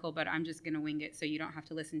this article, but I'm just going to wing it so you don't have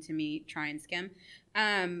to listen to me try and skim.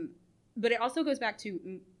 But it also goes back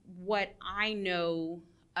to what I know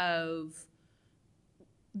of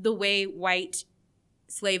the way white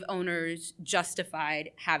slave owners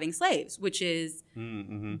justified having slaves, which is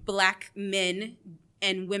black men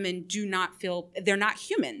and women do not feel, they're not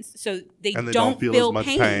humans. So they don't feel as much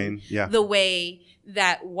pain. The way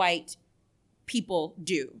that white people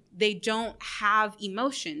do. They don't have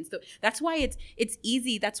emotions. That's why it's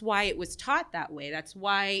easy. That's why it was taught that way. That's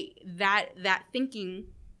why that thinking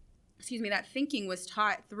was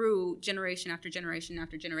taught through generation after generation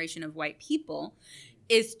after generation of white people,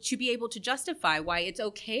 is to be able to justify why it's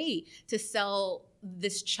okay to sell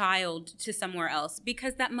this child to somewhere else,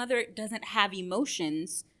 because that mother doesn't have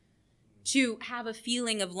emotions to have a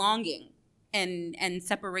feeling of longing and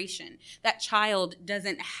separation. That child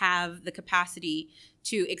doesn't have the capacity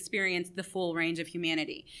to experience the full range of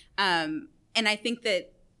humanity. And I think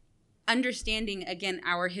that understanding, again,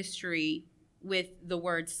 our history with the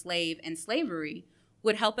word slave and slavery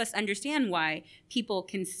would help us understand why people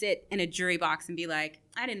can sit in a jury box and be like,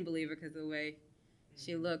 I didn't believe her because of the way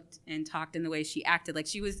she looked and talked and the way she acted. Like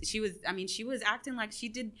she was acting like she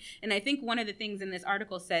did. And I think one of the things in this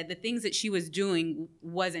article said the things that she was doing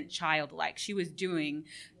wasn't childlike. She was doing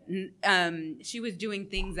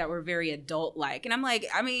things that were very adult-like. And I'm like,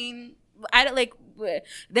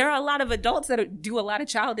 there are a lot of adults that do a lot of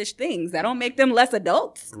childish things. That don't make them less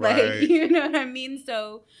adults. Right. Like, you know what I mean?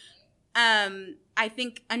 So I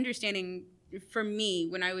think understanding, for me,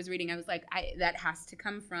 when I was reading, I was like, that has to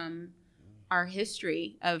come from our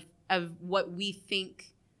history of what we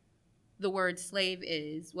think the word slave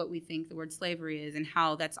is, what we think the word slavery is, and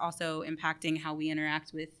how that's also impacting how we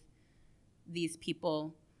interact with these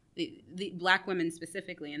people, the black women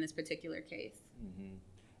specifically in this particular case. Mm-hmm.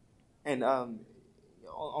 And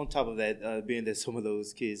on top of that, being that some of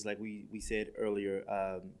those kids, like we said earlier,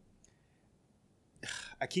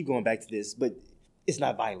 I keep going back to this, but it's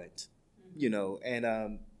not violent,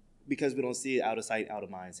 and because we don't see it out of sight, out of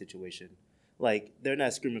mind situation. Like, they're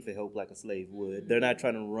not screaming for help like a slave would. They're not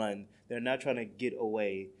trying to run. They're not trying to get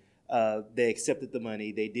away. They accepted the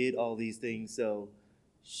money. They did all these things. So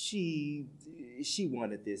she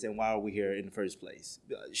wanted this, and why are we here in the first place?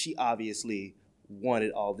 She obviously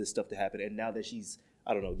wanted all this stuff to happen, and now that she's,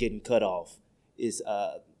 getting cut off, it's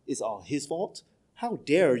all his fault. How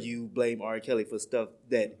dare you blame R. Kelly for stuff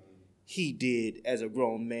that he did as a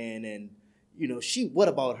grown man? And what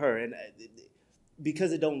about her? And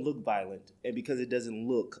because it don't look violent, and because it doesn't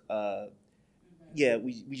look,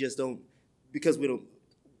 we just don't, because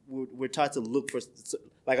we're taught to look for,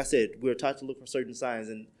 like I said, we're taught to look for certain signs,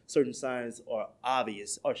 and certain signs are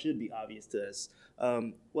obvious or should be obvious to us.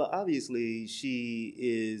 Well, obviously she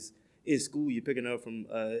is in school. You're picking her from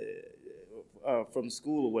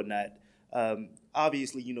school or whatnot.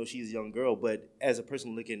 Obviously, she's a young girl, but as a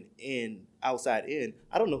person looking outside in,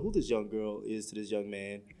 I don't know who this young girl is to this young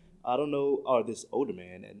man. I don't know, or this older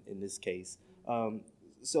man in this case.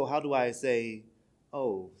 So how do I say,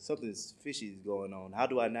 oh, something's fishy is going on? How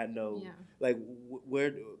do I not know? Yeah. Like,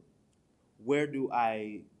 where do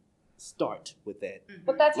I start with that?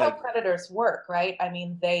 But that's how predators work, right? I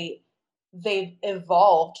mean, they've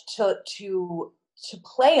evolved to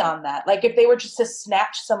play on that. Like, if they were just to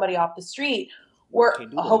snatch somebody off the street, we're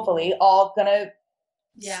hopefully all gonna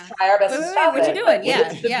try our best to stop it. What you doing?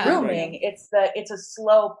 The grooming, it's a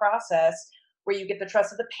slow process where you get the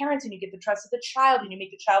trust of the parents and you get the trust of the child, and you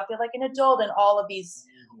make the child feel like an adult, and all of these,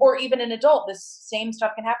 or even an adult, this same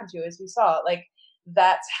stuff can happen to, as we saw. Like,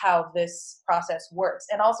 that's how this process works.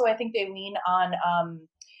 And also, I think they lean on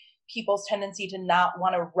people's tendency to not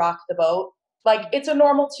want to rock the boat. Like, it's a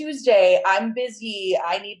normal Tuesday. I'm busy.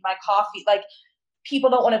 I need my coffee. Like,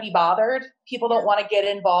 people don't want to be bothered. People don't want to get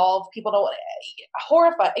involved. People don't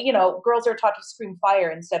horrified. Girls are taught to scream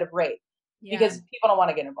fire instead of rape because people don't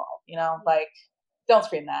want to get involved. Like, don't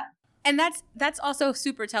scream that. And that's also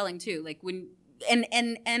super telling too. Like, when and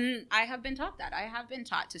I have been taught that. I have been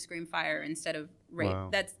taught to scream fire instead of rape.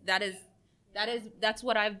 Wow. That's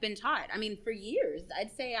what I've been taught. I mean, for years,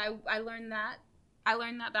 I'd say I learned that. I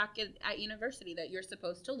learned that back at university, that you're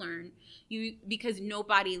supposed to learn because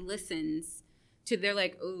nobody listens to, they're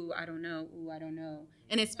like, ooh, I don't know.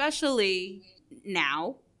 And especially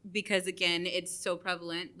now, because again, it's so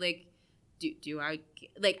prevalent. Like,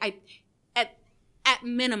 at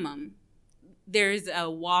minimum, there's a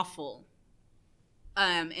waffle.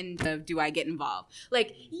 And do I get involved?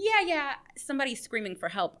 Like, somebody's screaming for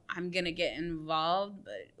help, I'm gonna get involved.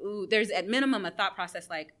 But there's at minimum a thought process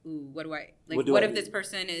like, what do I like? What if this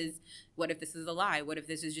person is? What if this is a lie? What if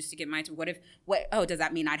this is just to get my? Does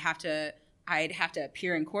that mean I I'd have to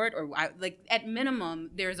appear in court, or at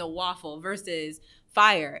minimum, there's a waffle versus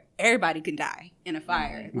fire. Everybody can die in a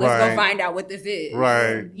fire. Let's go find out what this is.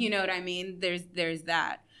 Right. You know what I mean? There's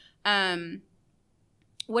that.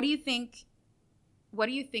 What do you think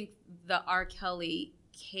the R. Kelly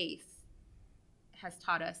case has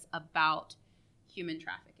taught us about human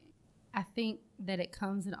trafficking? I think that it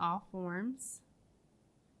comes in all forms.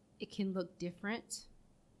 It can look different.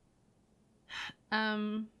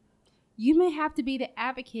 You may have to be the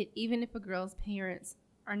advocate even if a girl's parents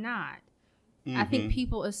are not. Mm-hmm. I think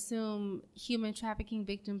people assume human trafficking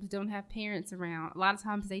victims don't have parents around. A lot of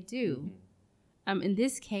times they do. Mm-hmm. In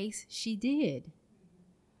this case, she did.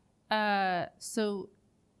 So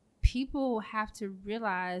people have to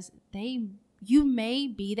realize you may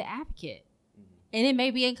be the advocate. Mm-hmm. And it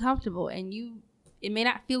may be uncomfortable and it may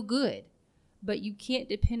not feel good, but you can't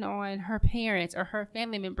depend on her parents or her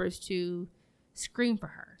family members to scream for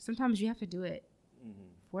her. Sometimes you have to do it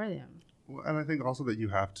for them. Well, and I think also that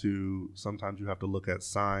sometimes you have to look at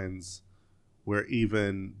signs where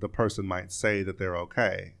even the person might say that they're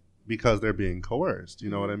okay because they're being coerced. You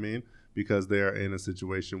know what I mean? Because they're in a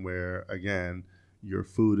situation where, again, your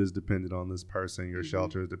food is dependent on this person, your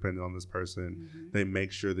shelter is dependent on this person. Mm-hmm. They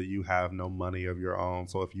make sure that you have no money of your own.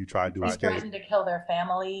 So if you try to escape, threatened to kill their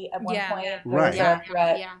family at one point. Right. Yeah.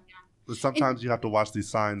 But sometimes you have to watch these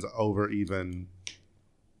signs over even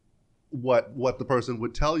what the person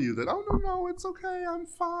would tell you that, oh, no, it's okay, I'm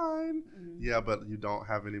fine. Mm-hmm. Yeah, but you don't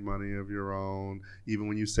have any money of your own. Even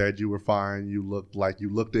when you said you were fine, you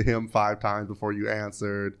looked at him 5 times before you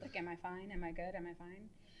answered. Like, am I fine? Am I good? Am I fine?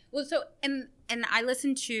 Well, so, and I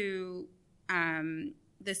listened to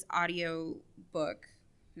this audio book.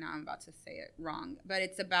 Now I'm about to say it wrong, but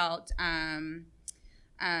it's about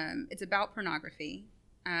pornography.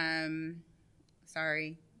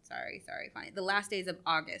 Sorry. Fine. The Last Days of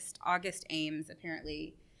August. August Ames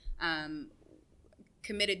apparently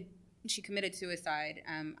committed suicide.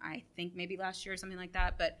 I think maybe last year or something like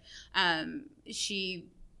that. But she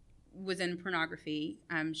was in pornography.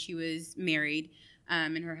 She was married.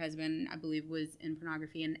 And her husband, I believe, was in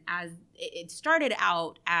pornography. And as it started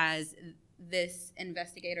out as this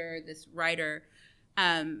investigator, this writer,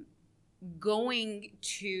 going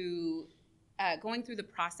through the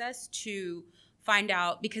process to find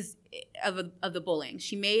out, because of the bullying,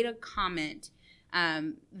 she made a comment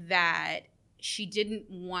that she didn't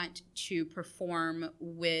want to perform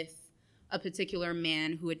with a particular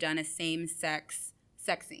man who had done a same-sex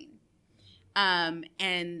sex scene.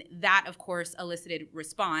 And that, of course, elicited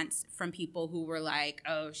response from people who were like,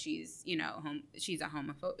 "Oh, she's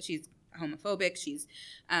homophobic. She's,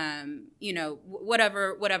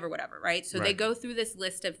 whatever, right?" So they go through this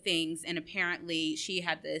list of things, and apparently she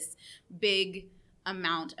had this big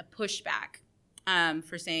amount of pushback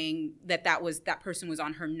for saying that person was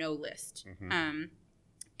on her no list,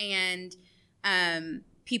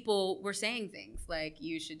 people were saying things like,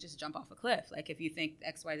 you should just jump off a cliff. Like, if you think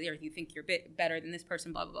X, Y, Z, or if you think you're better than this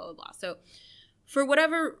person, blah, blah, blah, blah, blah. So for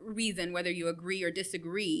whatever reason, whether you agree or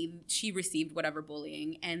disagree, she received whatever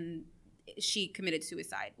bullying and she committed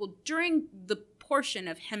suicide. Well, during the portion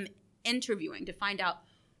of him interviewing to find out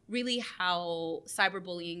really how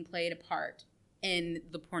cyberbullying played a part in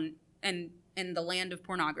the the land of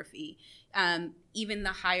pornography, even the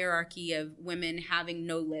hierarchy of women having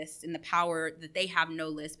no list and the power that they have no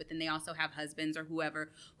list, but then they also have husbands or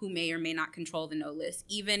whoever who may or may not control the no list,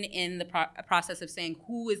 even in the process of saying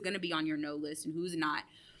who is going to be on your no list and who's not.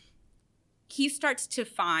 He starts to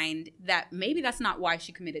find that maybe that's not why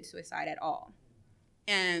she committed suicide at all.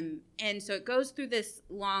 And so it goes through this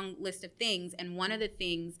long list of things, and one of the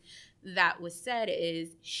things that was said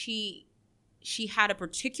is she had a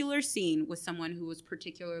particular scene with someone who was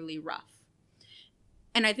particularly rough.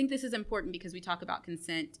 And I think this is important because we talk about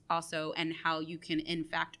consent also, and how you can, in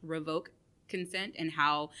fact, revoke consent, and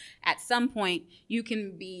how at some point you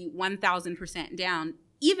can be 1,000% down,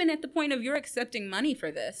 even at the point of you're accepting money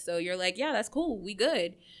for this. So you're like, yeah, that's cool, we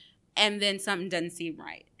good. And then something doesn't seem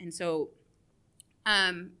right. And so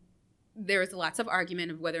there's lots of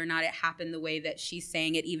argument of whether or not it happened the way that she's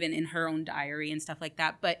saying it, even in her own diary and stuff like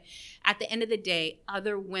that. But at the end of the day,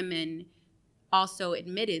 other women also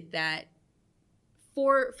admitted that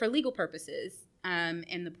for legal purposes,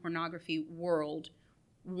 in the pornography world,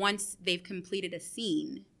 once they've completed a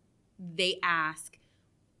scene, they ask,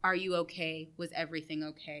 are you okay? Was everything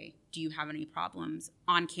okay? Do you have any problems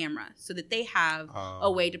on camera? So that they have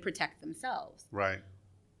a way to protect themselves. Right.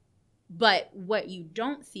 But what you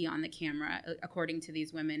don't see on the camera, according to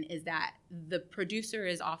these women, is that the producer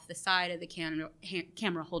is off the side of the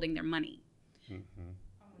camera holding their money. Mm-hmm.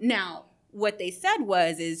 Now, what they said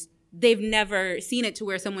is they've never seen it to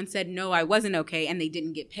where someone said, no, I wasn't okay, and they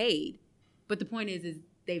didn't get paid. But the point is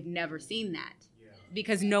they've never seen that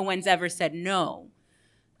because no one's ever said no.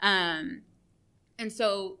 And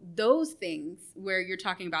so those things where you're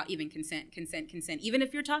talking about even consent, even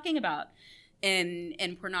if you're talking about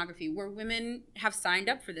in pornography where women have signed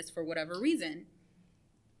up for this for whatever reason,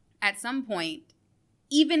 at some point,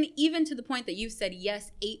 even to the point that you've said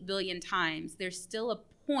yes 8 billion times, there's still a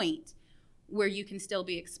point where you can still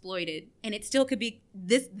be exploited. And it still could be,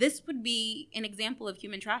 this would be an example of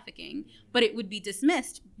human trafficking, but it would be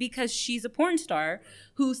dismissed because she's a porn star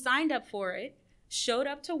who signed up for it, showed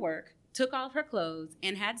up to work, took off her clothes,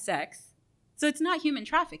 and had sex. So it's not human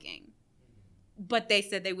trafficking. But they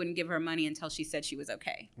said they wouldn't give her money until she said she was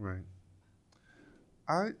okay. Right.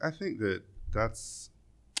 I think it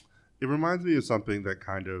reminds me of something that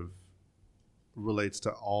kind of relates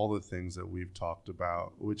to all the things that we've talked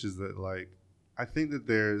about, which is that, like, I think that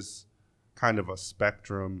there's kind of a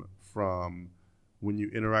spectrum from when you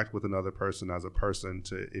interact with another person as a person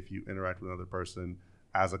to if you interact with another person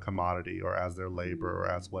as a commodity or as their labor or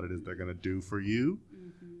as what it is they're going to do for you.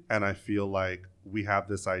 Mm-hmm. And I feel like we have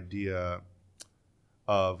this idea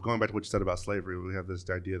of, going back to what you said about slavery, we have this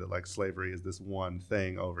idea that, like, slavery is this one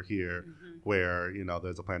thing over here where, you know,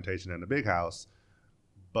 there's a plantation and a big house.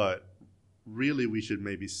 But really we should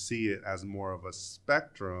maybe see it as more of a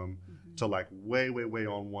spectrum to, like, way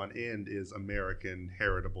on one end is American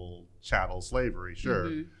heritable chattel slavery,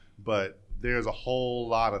 sure. But there's a whole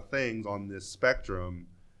lot of things on this spectrum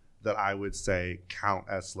that I would say count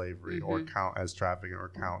as slavery or count as trafficking or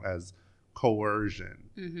count as coercion,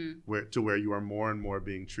 where you are more and more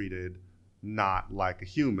being treated not like a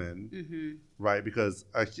human, right? Because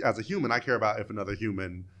as a human, I care about if another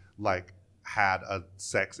human, like, had a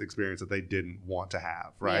sex experience that they didn't want to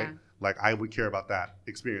have, right? Yeah. Like, I would care about that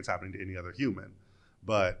experience happening to any other human.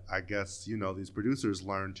 But I guess, you know, these producers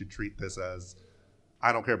learn to treat this as,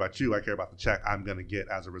 I don't care about you, I care about the check I'm going to get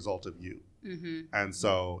as a result of you. And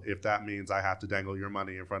so if that means I have to dangle your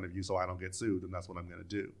money in front of you so I don't get sued, then that's what I'm going to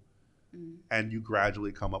do. And you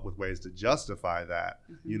gradually come up with ways to justify that.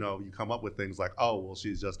 You know, you come up with things like, oh, well,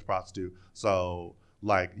 she's just a prostitute, so,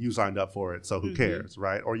 like, you signed up for it, so who cares,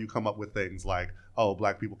 right? Or you come up with things like, oh,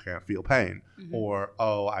 black people can't feel pain, or,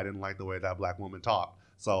 oh, I didn't like the way that black woman talked,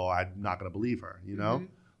 so I'm not going to believe her, you know?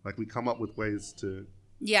 Like, we come up with ways to...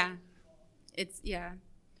 Yeah.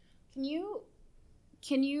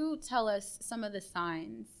 Can you tell us some of the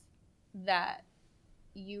signs that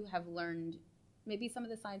you have learned, maybe some of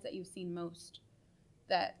the signs that you've seen most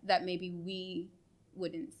that maybe we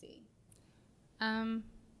wouldn't see?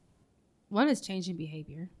 One is changing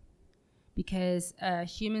behavior, because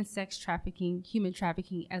human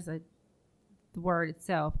trafficking as the word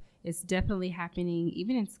itself is definitely happening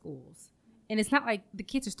even in schools. And it's not like the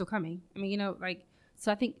kids are still coming. I mean, you know, like,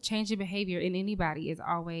 so I think changing behavior in anybody is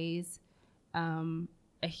always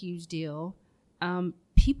a huge deal.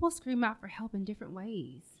 People scream out for help in different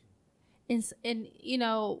ways. And you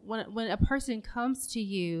know, when a person comes to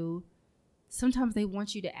you, sometimes they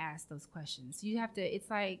want you to ask those questions. You have to, it's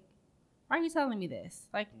like, why are you telling me this?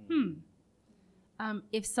 Like,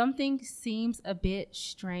 if something seems a bit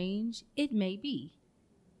strange, it may be.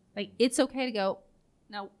 Like, it's okay to go,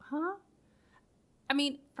 no, huh? I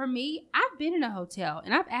mean, for me, I've been in a hotel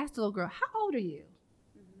and I've asked a little girl, how old are you?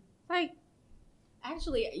 Like,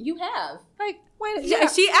 actually, you have. Like, wait. Yeah, I'm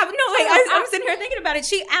sitting here thinking about it.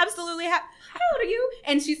 She absolutely has. How old are you?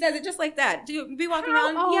 And she says it just like that. Do you be walking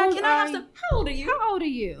around? Yeah, can I have some? How old are you? How old are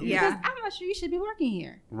you? Yeah. Because I'm not sure you should be working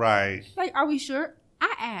here. Right. Like, are we sure?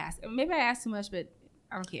 I ask. Maybe I ask too much, but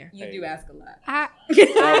I don't care. You do ask a lot. I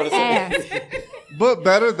ask. But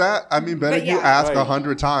better you ask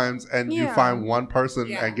 100 times and you find one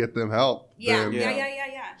person and get them help. Yeah.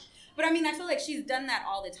 But I mean, I feel like she's done that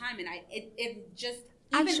all the time, and it just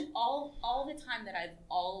all the time that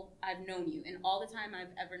I've known you, and all the time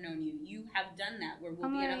I've ever known you, you have done that where we'll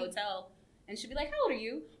be in a hotel and she'll be like, "How old are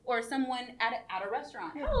you?" Or someone at a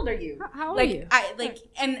restaurant, "How old are you?" How old are you?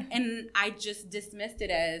 And I just dismissed it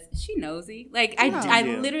as she nosy. Like I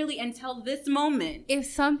literally, until this moment, if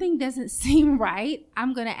something doesn't seem right,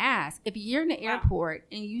 I'm gonna ask. If you're in the airport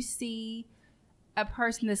and you see a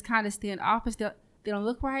person that's kind of standoffish, they don't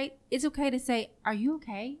look right, it's okay to say, "Are you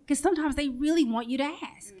okay?" Because sometimes they really want you to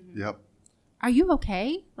ask. Yep. Are you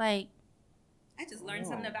okay? Like, I just learned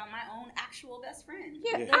something about my own actual best friend.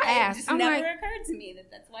 Yeah. I asked. It just never occurred to me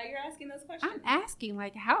that's why you're asking those questions. I'm asking,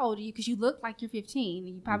 like, how old are you? Because you look like you're 15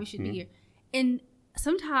 and you probably should be here. And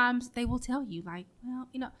sometimes they will tell you, like, well,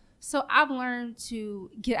 you know. So I've learned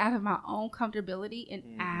to get out of my own comfortability and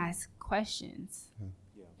ask questions.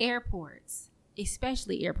 Airports.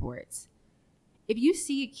 especially airports. If you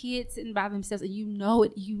see a kid sitting by themselves and you know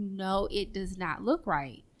it does not look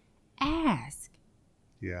right, ask.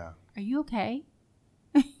 Yeah. Are you okay?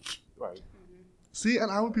 Right. See,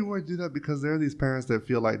 and I would be worried to do that because there are these parents that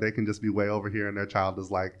feel like they can just be way over here and their child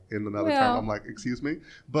is like in another term. I'm like, excuse me?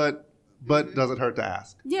 But does it hurt to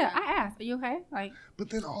ask? Yeah, I asked. Are you okay? Like, but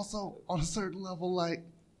then also on a certain level, like,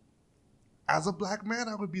 as a black man,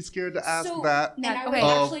 I would be scared to ask that and I was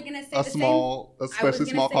actually going to say especially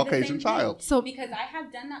small Caucasian child. So because I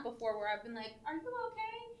have done that before where I've been like, are you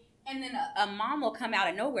okay? And then a mom will come out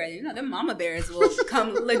of nowhere. You know, the mama bears will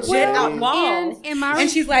come legit out walls. And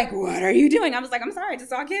she's like, what are you doing? I was like, I'm sorry, I just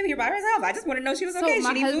saw Kim here by herself. I just want to know she was okay.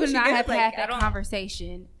 So my husband and I have had that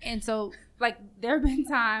conversation. And so, like, there have been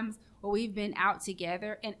times where we've been out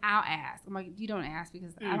together and I'll ask. I'm like, you don't ask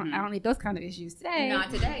because I don't need those kind of issues today.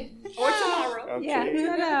 Not today. Or tomorrow. Okay.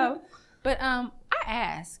 Yeah, no. But I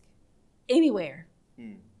ask anywhere.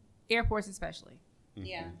 Airports especially.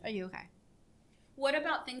 Yeah. Are you okay? What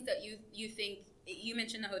about things that you think, you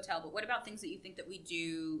mentioned the hotel, but what about things that you think that we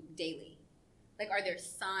do daily? Like, are there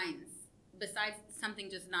signs besides something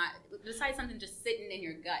just sitting in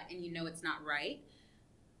your gut and you know it's not right?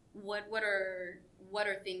 What are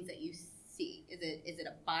things that you see? Is it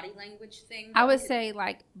a body language thing? I would say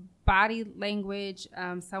like body language,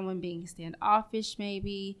 someone being standoffish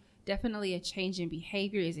maybe. Definitely a change in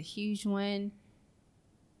behavior is a huge one.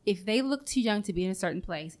 If they look too young to be in a certain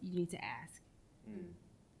place, you need to ask.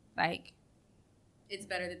 Like, it's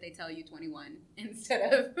better that they tell you 21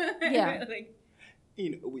 instead of like,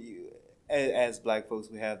 you know, we as black folks,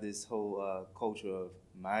 we have this whole culture of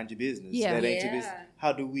mind your business. Yeah. That ain't your business.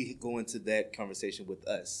 How do we go into that conversation with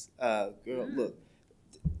us? Girl, look,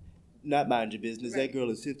 not mind your business. Right. That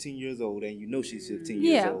girl is 15 years old, and you know she's 15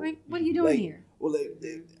 years old. Like, what are you doing here? Well,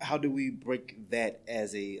 how do we break that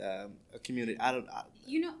as a community?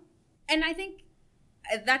 And I think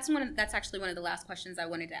that's actually one of the last questions I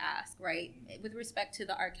wanted to ask, right? With respect to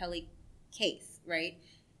the R. Kelly case, right?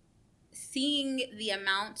 Seeing the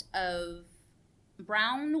amount of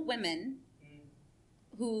brown women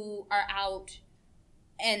who are out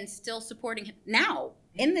and still supporting him now,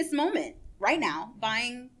 in this moment, right now,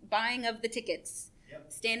 buying of the tickets,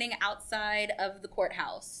 standing outside of the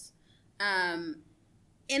courthouse,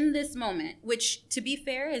 in this moment, which, to be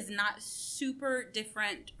fair, is not super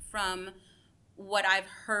different from what I've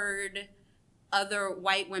heard other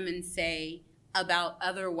white women say about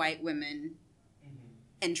other white women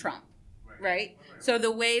and Trump, right? So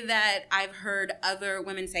the way that I've heard other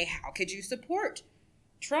women say, how could you support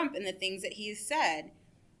Trump and the things that he's said?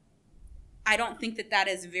 I don't think that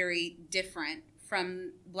is very different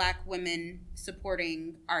from black women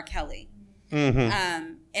supporting R. Kelly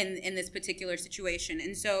in this particular situation.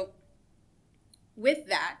 And so with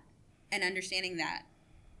that and understanding that,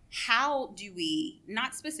 how do we,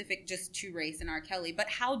 not specific just to race and R. Kelly, but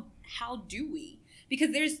how do we? Because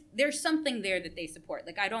there's something there that they support.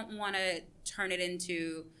 Like, I don't want to turn it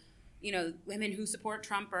into, you know, women who support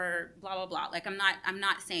Trump or blah, blah, blah. Like, I'm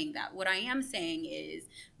not saying that. What I am saying is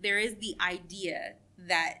there is the idea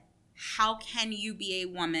that how can you be a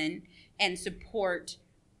woman and support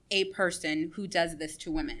a person who does this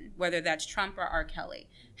to women, whether that's Trump or R. Kelly?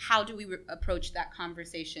 How do we approach that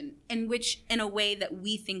conversation in a way that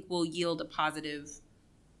we think will yield a positive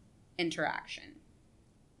interaction?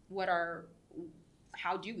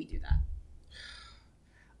 How do we do that?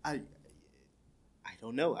 I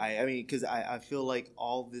don't know. I mean, because I feel like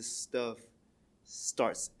all this stuff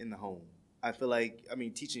starts in the home. I feel like,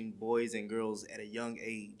 teaching boys and girls at a young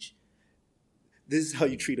age, this is how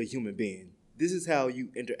you treat a human being. This is how you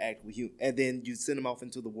interact with you. And then you send them off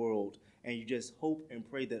into the world, and you just hope and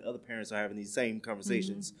pray that other parents are having these same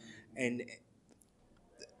conversations.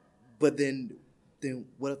 But then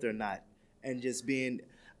what if they're not? And just being,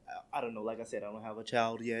 I don't know, like I said, I don't have a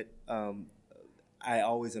child yet. I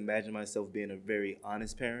always imagine myself being a very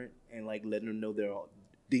honest parent and like letting them know there are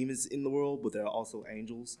demons in the world, but there are also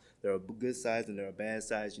angels. There are good sides and there are bad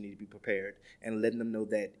sides. You need to be prepared, and letting them know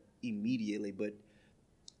that immediately. But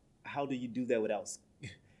how do you do that without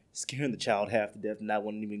scaring the child half to death and not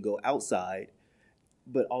wanting to even go outside,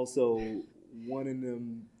 but also wanting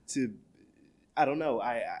them to, I don't know.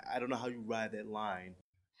 I don't know how you ride that line.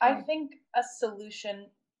 I think a solution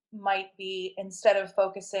might be, instead of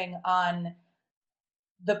focusing on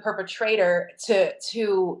the perpetrator,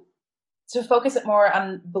 to focus it more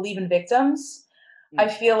on believing victims. I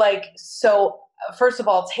feel like, so first of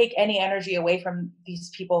all, take any energy away from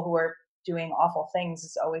these people who are doing awful things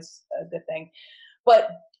is always a good thing.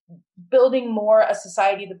 But building more a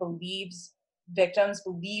society that believes victims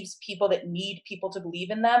believes people that need people to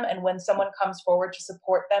believe in them. And when someone comes forward to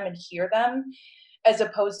support them and hear them, as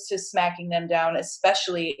opposed to smacking them down,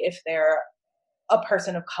 especially if they're a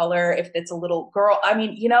person of color, if it's a little girl. I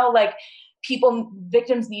mean, like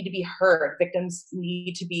victims need to be heard. Victims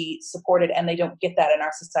need to be supported, and they don't get that in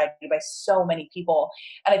our society by so many people.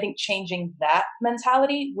 And I think changing that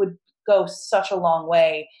mentality would go such a long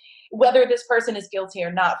way. Whether this person is guilty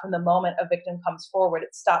or not, from the moment a victim comes forward,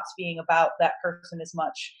 it stops being about that person as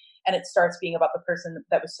much, and it starts being about the person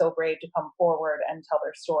that was so brave to come forward and tell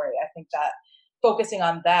their story. I think that focusing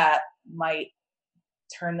on that might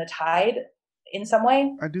turn the tide in some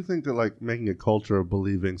way. I do think that like making a culture of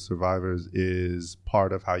believing survivors is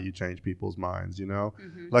part of how you change people's minds,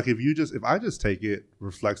 Mm-hmm. Like if I just take it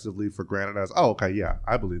reflexively for granted as, oh, okay, yeah,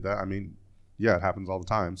 I believe that. I mean, yeah, it happens all the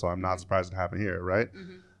time, so I'm not surprised it happened here, right?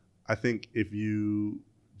 Mm-hmm. I think if you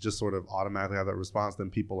just sort of automatically have that response, then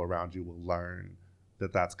people around you will learn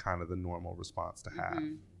that that's kind of the normal response to have,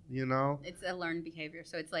 mm-hmm. It's a learned behavior.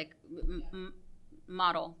 So it's like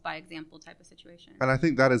model by example type of situation. And I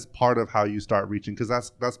think that is part of how you start reaching, because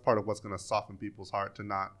that's part of what's going to soften people's heart to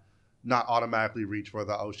not automatically reach for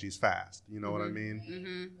the, oh, she's fast. You know mm-hmm. what I mean?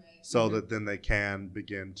 Mm-hmm. So mm-hmm. that then they can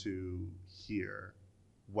begin to hear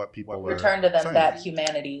what people return to them saying. That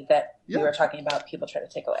humanity that we were talking about, people try to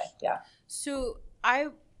take away. Yeah. So I,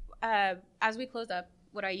 as we close up,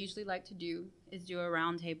 what I usually like to do is do a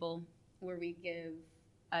round table where we give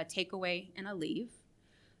a takeaway and a leave.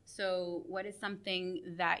 So what is something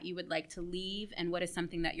that you would like to leave, and what is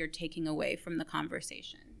something that you're taking away from the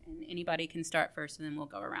conversation? And anybody can start first, and then we'll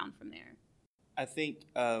go around from there. I think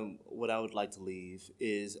what I would like to leave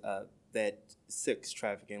is that sex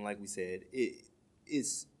trafficking, like we said,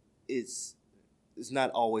 it's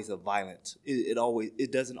not always a violent.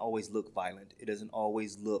 It doesn't always look violent. It doesn't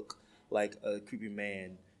always look like a creepy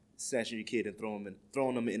man snatching your kid and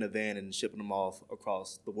throwing them in a van and shipping them off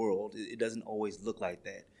across the world. It doesn't always look like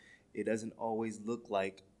that. It doesn't always look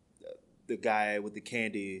like the guy with the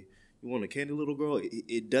candy. You want a candy, little girl?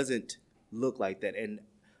 It doesn't look like that. And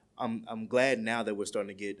I'm glad now that we're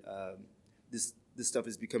starting to get this stuff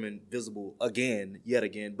is becoming visible yet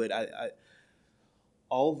again. But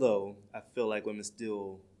although I feel like women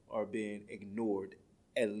still are being ignored,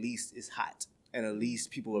 at least it's hot. And at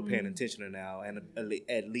least people are paying attention now, and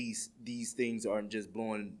at least these things aren't just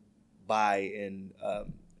blowing by in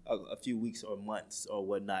a few weeks or months or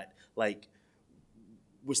whatnot. Like,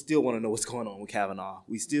 we still want to know what's going on with Kavanaugh.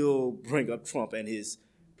 We still bring up Trump and his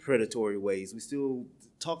predatory ways. We still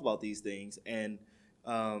talk about these things. And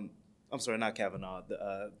I'm sorry, not Kavanaugh,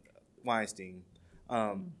 Weinstein.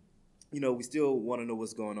 We still want to know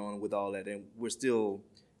what's going on with all that, and we're still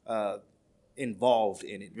involved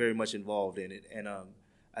in it, very much involved in it. And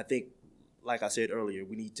I think, like I said earlier,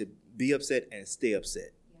 we need to be upset and stay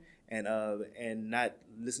upset, and not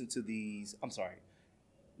listen to these.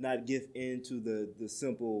 Not give in to the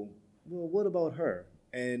simple. Well, what about her?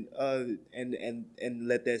 And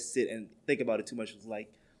let that sit and think about it too much. It's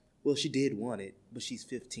like, well, she did want it, but she's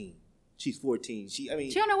 15. She's 14. She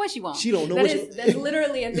don't know what she wants. She don't know That's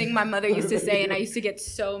literally a thing my mother used to say, and I used to get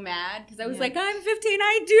so mad because I was like, I'm 15.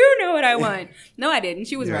 I do know what I want. No, I didn't.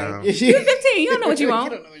 She was right. You're 15. You don't know what you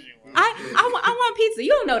want. I want pizza.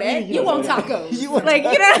 You don't know that. You want tacos. You know what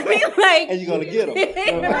I mean? Like, and you're going to get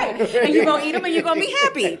them. Right. And you're going to eat them and you're going to be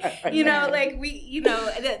happy.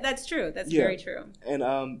 That's true. That's very true. And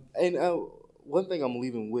one thing I'm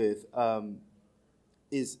leaving with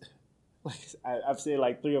is, like I've said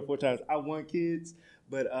like 3 or 4 times, I want kids,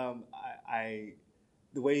 but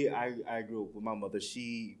the way I grew up with my mother,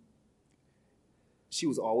 she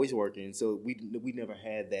was always working, so we never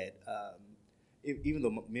had that. Even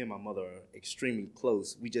though me and my mother are extremely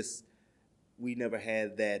close, we never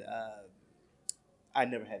had that. I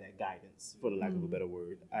never had that guidance, for the lack of a better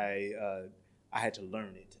word. I had to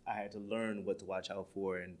learn it. I had to learn what to watch out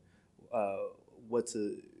for and what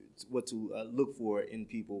to look for in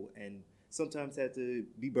people, and sometimes had to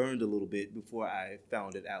be burned a little bit before I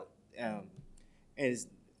found it out. And it's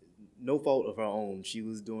no fault of her own. She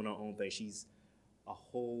was doing her own thing. She's a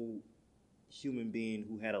whole human being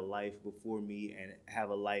who had a life before me and have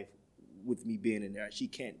a life with me being in there. She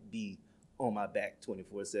can't be on my back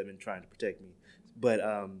 24/7 trying to protect me. But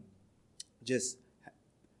I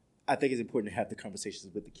think it's important to have the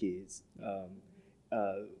conversations with the kids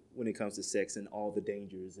when it comes to sex and all the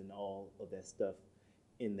dangers and all of that stuff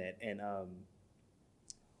in that. And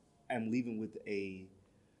I'm leaving with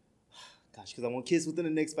because I want kids within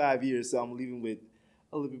the next 5 years, so I'm leaving with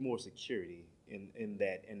a little bit more security in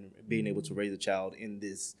that, and being able to raise a child in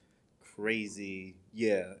this crazy,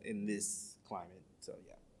 in this climate. So,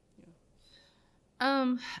 yeah.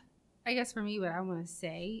 I guess for me, what I want to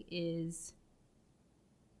say is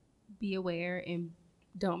be aware and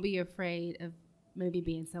don't be afraid of maybe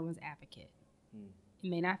being someone's advocate. It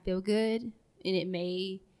may not feel good, and it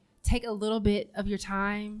may take a little bit of your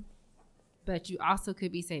time, but you also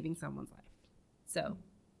could be saving someone's life. So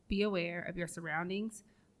be aware of your surroundings,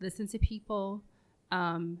 listen to people,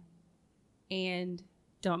 and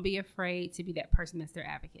don't be afraid to be that person that's their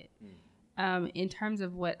advocate. In terms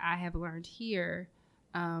of what I have learned here,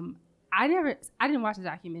 I didn't watch the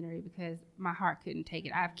documentary because my heart couldn't take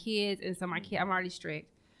it. I have kids, and so I'm already strict.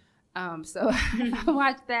 So if I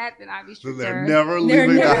watch that, then I'd be strict. They're never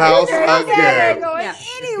leaving the house again. They're going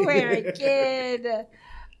anywhere again.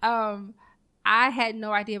 I had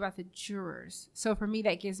no idea about the jurors. So for me,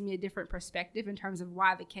 that gives me a different perspective in terms of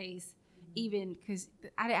why the case, even because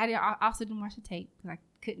I also didn't watch the tape because I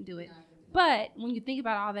couldn't do it. But when you think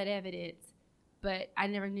about all that evidence, but I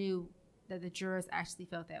never knew that the jurors actually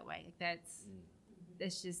felt that way. That's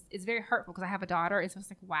just, it's very hurtful because I have a daughter. And so it's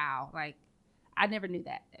like, wow, like I never knew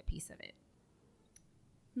that piece of it.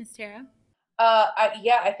 Miss Tara?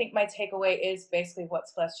 I think my takeaway is basically what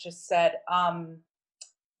Celeste just said.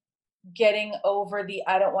 Getting over the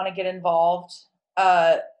I don't want to get involved,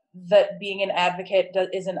 that being an advocate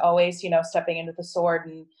isn't always, stepping into the sword,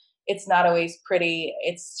 and it's not always pretty.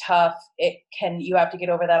 It's tough. You have to get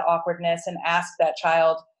over that awkwardness and ask that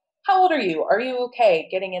child, how old are you? Are you okay?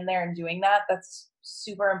 Getting in there and doing that, that's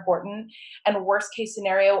super important. And worst case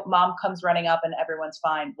scenario, mom comes running up and everyone's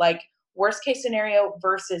fine. Like worst case scenario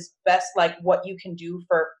versus best, like what you can do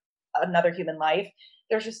for another human life.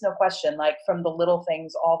 There's just no question, like from the little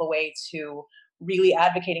things all the way to really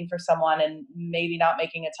advocating for someone and maybe not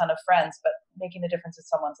making a ton of friends, but making a difference in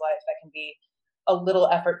someone's life. That can be a little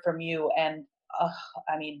effort from you and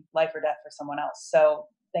life or death for someone else. So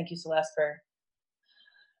thank you, Celeste,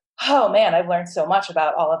 oh man, I've learned so much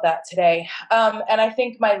about all of that today. And I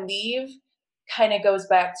think my leave kind of goes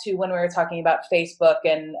back to when we were talking about Facebook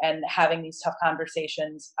and having these tough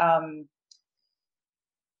conversations.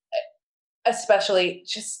 Especially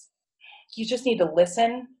you just need to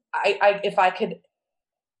listen. I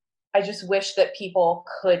just wish that people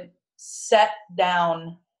could set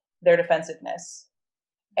down their defensiveness.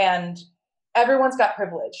 And everyone's got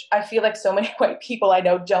privilege. I feel like so many white people I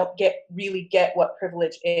know don't really get what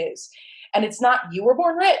privilege is. And it's not you were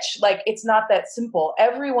born rich. Like it's not that simple.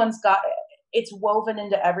 Everyone's got it's woven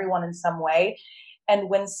into everyone in some way. And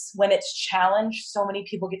when it's challenged, so many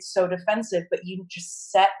people get so defensive, but you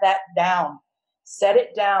just set it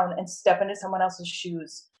down and step into someone else's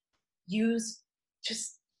shoes.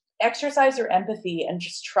 Just exercise your empathy and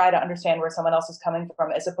just try to understand where someone else is coming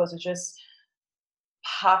from, as opposed to just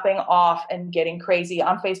popping off and getting crazy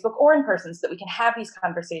on Facebook or in person, so that we can have these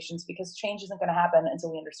conversations, because change isn't going to happen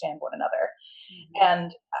until we understand one another.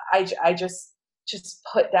 And I just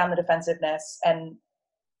put down the defensiveness and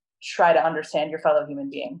try to understand your fellow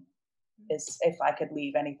human being. Is if I could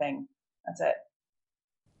leave anything, that's it.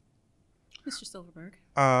 Mr. Silverberg.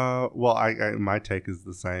 Well, my take is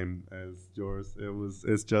the same as yours.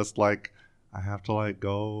 It's just like I have to like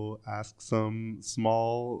go ask some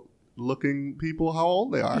small looking people how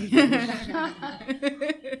old they are.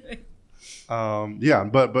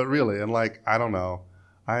 But really, and like I don't know.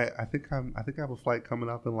 I think I have a flight coming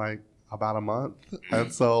up in like about a month,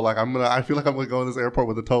 and so like I feel like I'm gonna go to this airport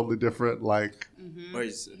with a totally different like. Or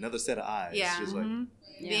it's another set of eyes. Yeah. Just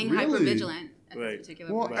being hyper vigilant. Right.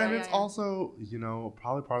 Particular well, point. and it's also,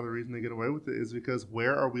 probably part of the reason they get away with it is because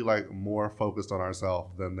where are we like more focused on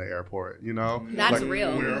ourselves than the airport? That's like,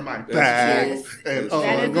 real. Where are my bags? Yes. And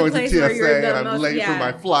I'm going to TSA and I'm late for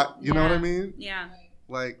my flight. You know what I mean? Yeah.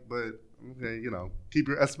 Like, but okay, keep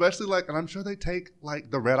your, especially like, and I'm sure they take like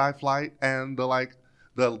the red eye flight and the like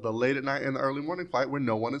the late at night and the early morning flight where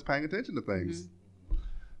no one is paying attention to things. Mm-hmm.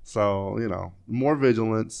 So, more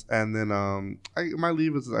vigilance. And then my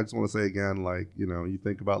leave is, I just want to say again, like, you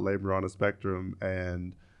think about labor on a spectrum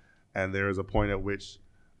and there is a point at which,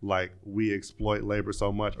 like, we exploit labor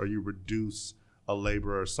so much, or you reduce a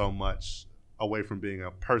laborer so much away from being a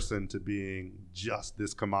person to being just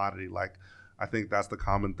this commodity. Like, I think that's the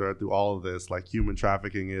common thread through all of this. Like, human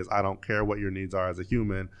trafficking is, I don't care what your needs are as a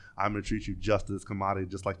human. I'm going to treat you just as commodity,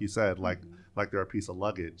 just like you said, like they're a piece of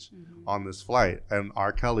luggage on this flight. And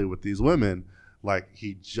R. Kelly with these women, like,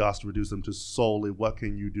 he just reduced them to solely, what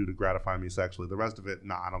can you do to gratify me sexually? The rest of it,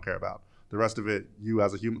 I don't care about. The rest of it, you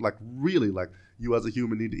as a human, like, really, like, you as a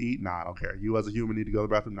human need to eat? I don't care. You as a human need to go to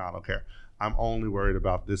the bathroom? I don't care. I'm only worried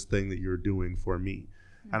about this thing that you're doing for me.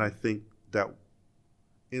 And I think that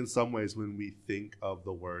in some ways, when we think of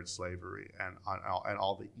the word slavery and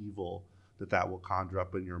all the evil that will conjure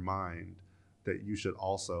up in your mind, that should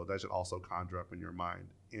also conjure up in your mind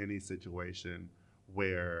any situation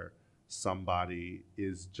where somebody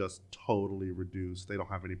is just totally reduced. They don't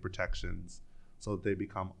have any protections, so they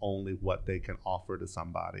become only what they can offer to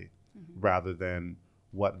somebody rather than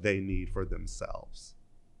what they need for themselves.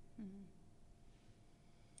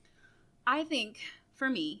 I think for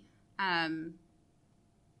me,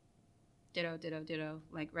 ditto,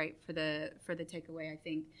 like right for the takeaway, I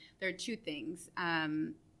think there are two things.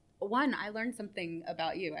 One, I learned something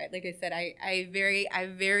about you. Like I said, I very,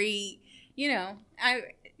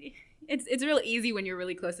 it's real easy when you're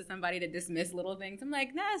really close to somebody to dismiss little things. I'm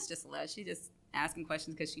like, nah, it's just Celeste. She just asking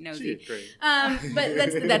questions because she knows you. But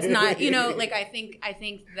that's not, like I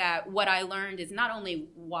think that what I learned is not only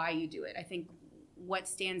why you do it. I think what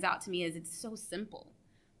stands out to me is it's so simple,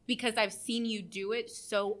 because I've seen you do it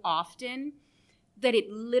so often that it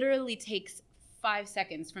literally takes 5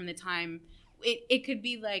 seconds from the time. It could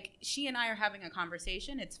be like she and I are having a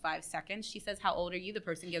conversation. It's 5 seconds. She says, "How old are you?" The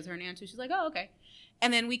person gives her an answer. She's like, "Oh, okay,"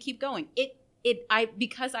 and then we keep going.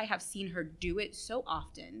 Because I have seen her do it so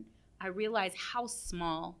often, I realize how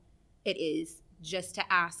small it is just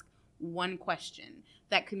to ask one question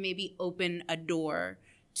that could maybe open a door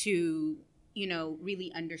to,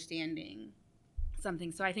 really understanding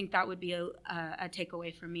something. So I think that would be a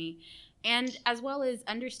takeaway for me. And as well as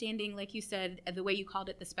understanding, like you said, the way you called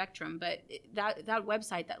it, the spectrum, but that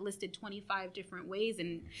website that listed 25 different ways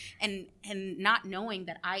and not knowing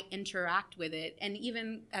that I interact with it. And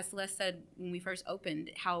even as Celeste said when we first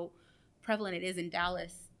opened, how prevalent it is in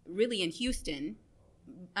Dallas, really in Houston.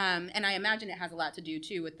 And I imagine it has a lot to do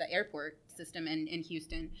too with the airport system in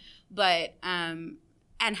Houston, but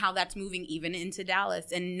and how that's moving even into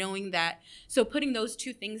Dallas, and knowing that. So putting those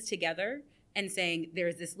two things together and saying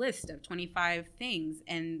there's this list of 25 things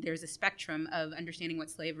and there's a spectrum of understanding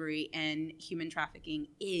what slavery and human trafficking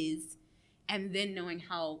is, and then knowing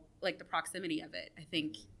how, like, the proximity of it, I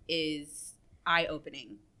think is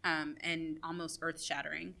eye-opening and almost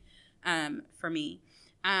earth-shattering for me.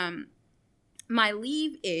 My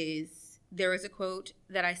leave is, there was a quote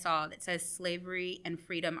that I saw that says slavery and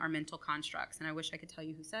freedom are mental constructs, and I wish I could tell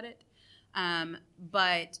you who said it,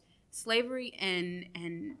 but slavery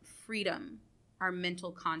and freedom are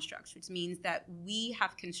mental constructs, which means that we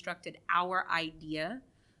have constructed our idea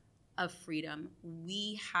of freedom.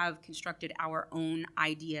 We have constructed our own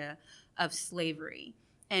idea of slavery.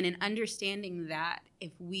 And in understanding that,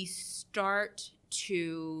 if we start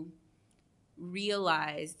to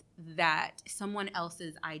realize that someone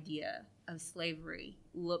else's idea of slavery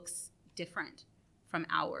looks different from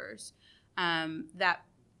ours, that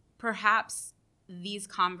perhaps these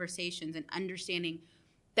conversations and understanding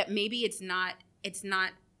that maybe it's not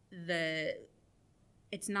the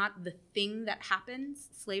thing that happens.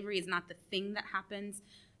 Slavery is not the thing that happens.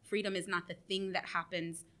 Freedom is not the thing that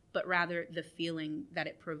happens, but rather the feeling that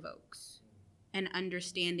it provokes. And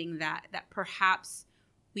understanding that perhaps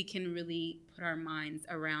we can really put our minds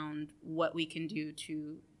around what we can do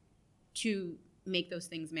to make those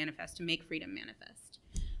things manifest, to make freedom manifest.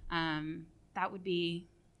 That would be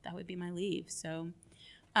my leave. So,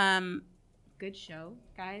 good show,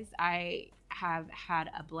 guys. I have had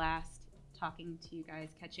a blast talking to you guys,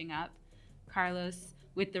 catching up. Carlos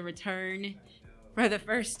with the return for the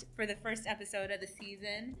first episode of the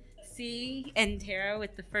season. C and Tara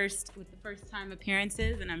with the first time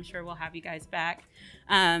appearances, and I'm sure we'll have you guys back.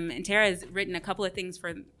 And Tara has written a couple of things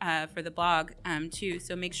for the blog too,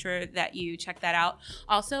 so make sure that you check that out.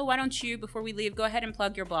 Also, why don't you, before we leave, go ahead and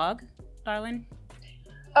plug your blog, darling?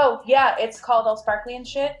 Oh yeah, it's called All Sparkly and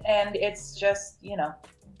Shit, and it's just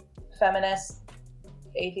feminist,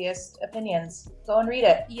 atheist opinions. Go and read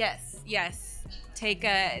it. Yes. Take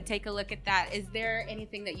a look at that. Is there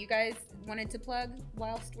anything that you guys wanted to plug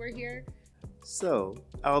whilst we're here? So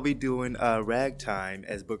I'll be doing Ragtime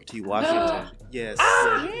as Booker T. Washington. Yes.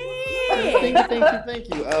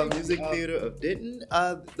 Thank you. Music Theater of Denton.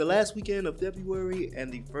 The last weekend of February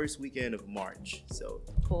and the first weekend of March. So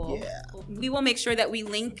cool. Yeah. We will make sure that we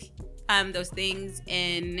link those things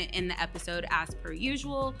in the episode as per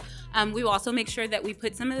usual. We will also make sure that we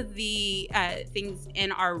put some of the things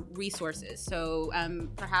in our resources. So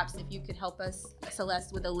perhaps if you could help us,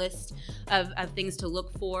 Celeste, with a list of things to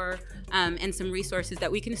look for and some resources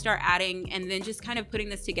that we can start adding, and then just kind of putting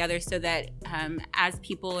this together so that as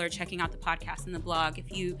people are checking out the podcast and the blog,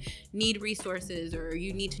 if you need resources or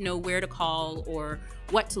you need to know where to call or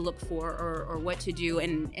what to look for or what to do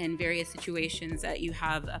in various situations, that you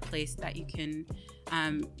have a place that you can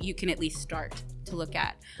at least start to look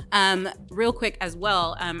at. Real quick as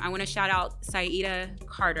well, I want to shout out Saida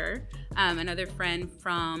Carter, another friend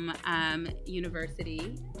from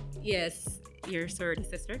university. Yes, your sorority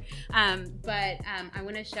sister. But I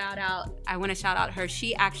want to shout out her.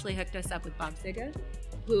 She actually hooked us up with Bob Siga,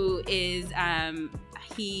 who is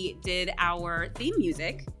he did our theme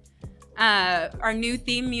music. Our new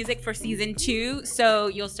theme music for season 2, so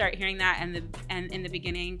you'll start hearing that in the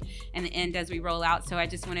beginning and the end as we roll out. So I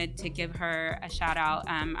just wanted to give her a shout out.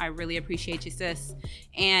 I really appreciate you, sis.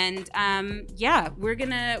 And we're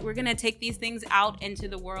gonna take these things out into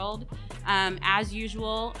the world as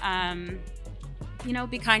usual.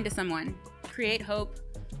 Be kind to someone, create hope,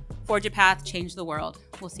 forge a path, change the world.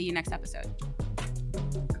 We'll see you next episode.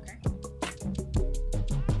 Okay.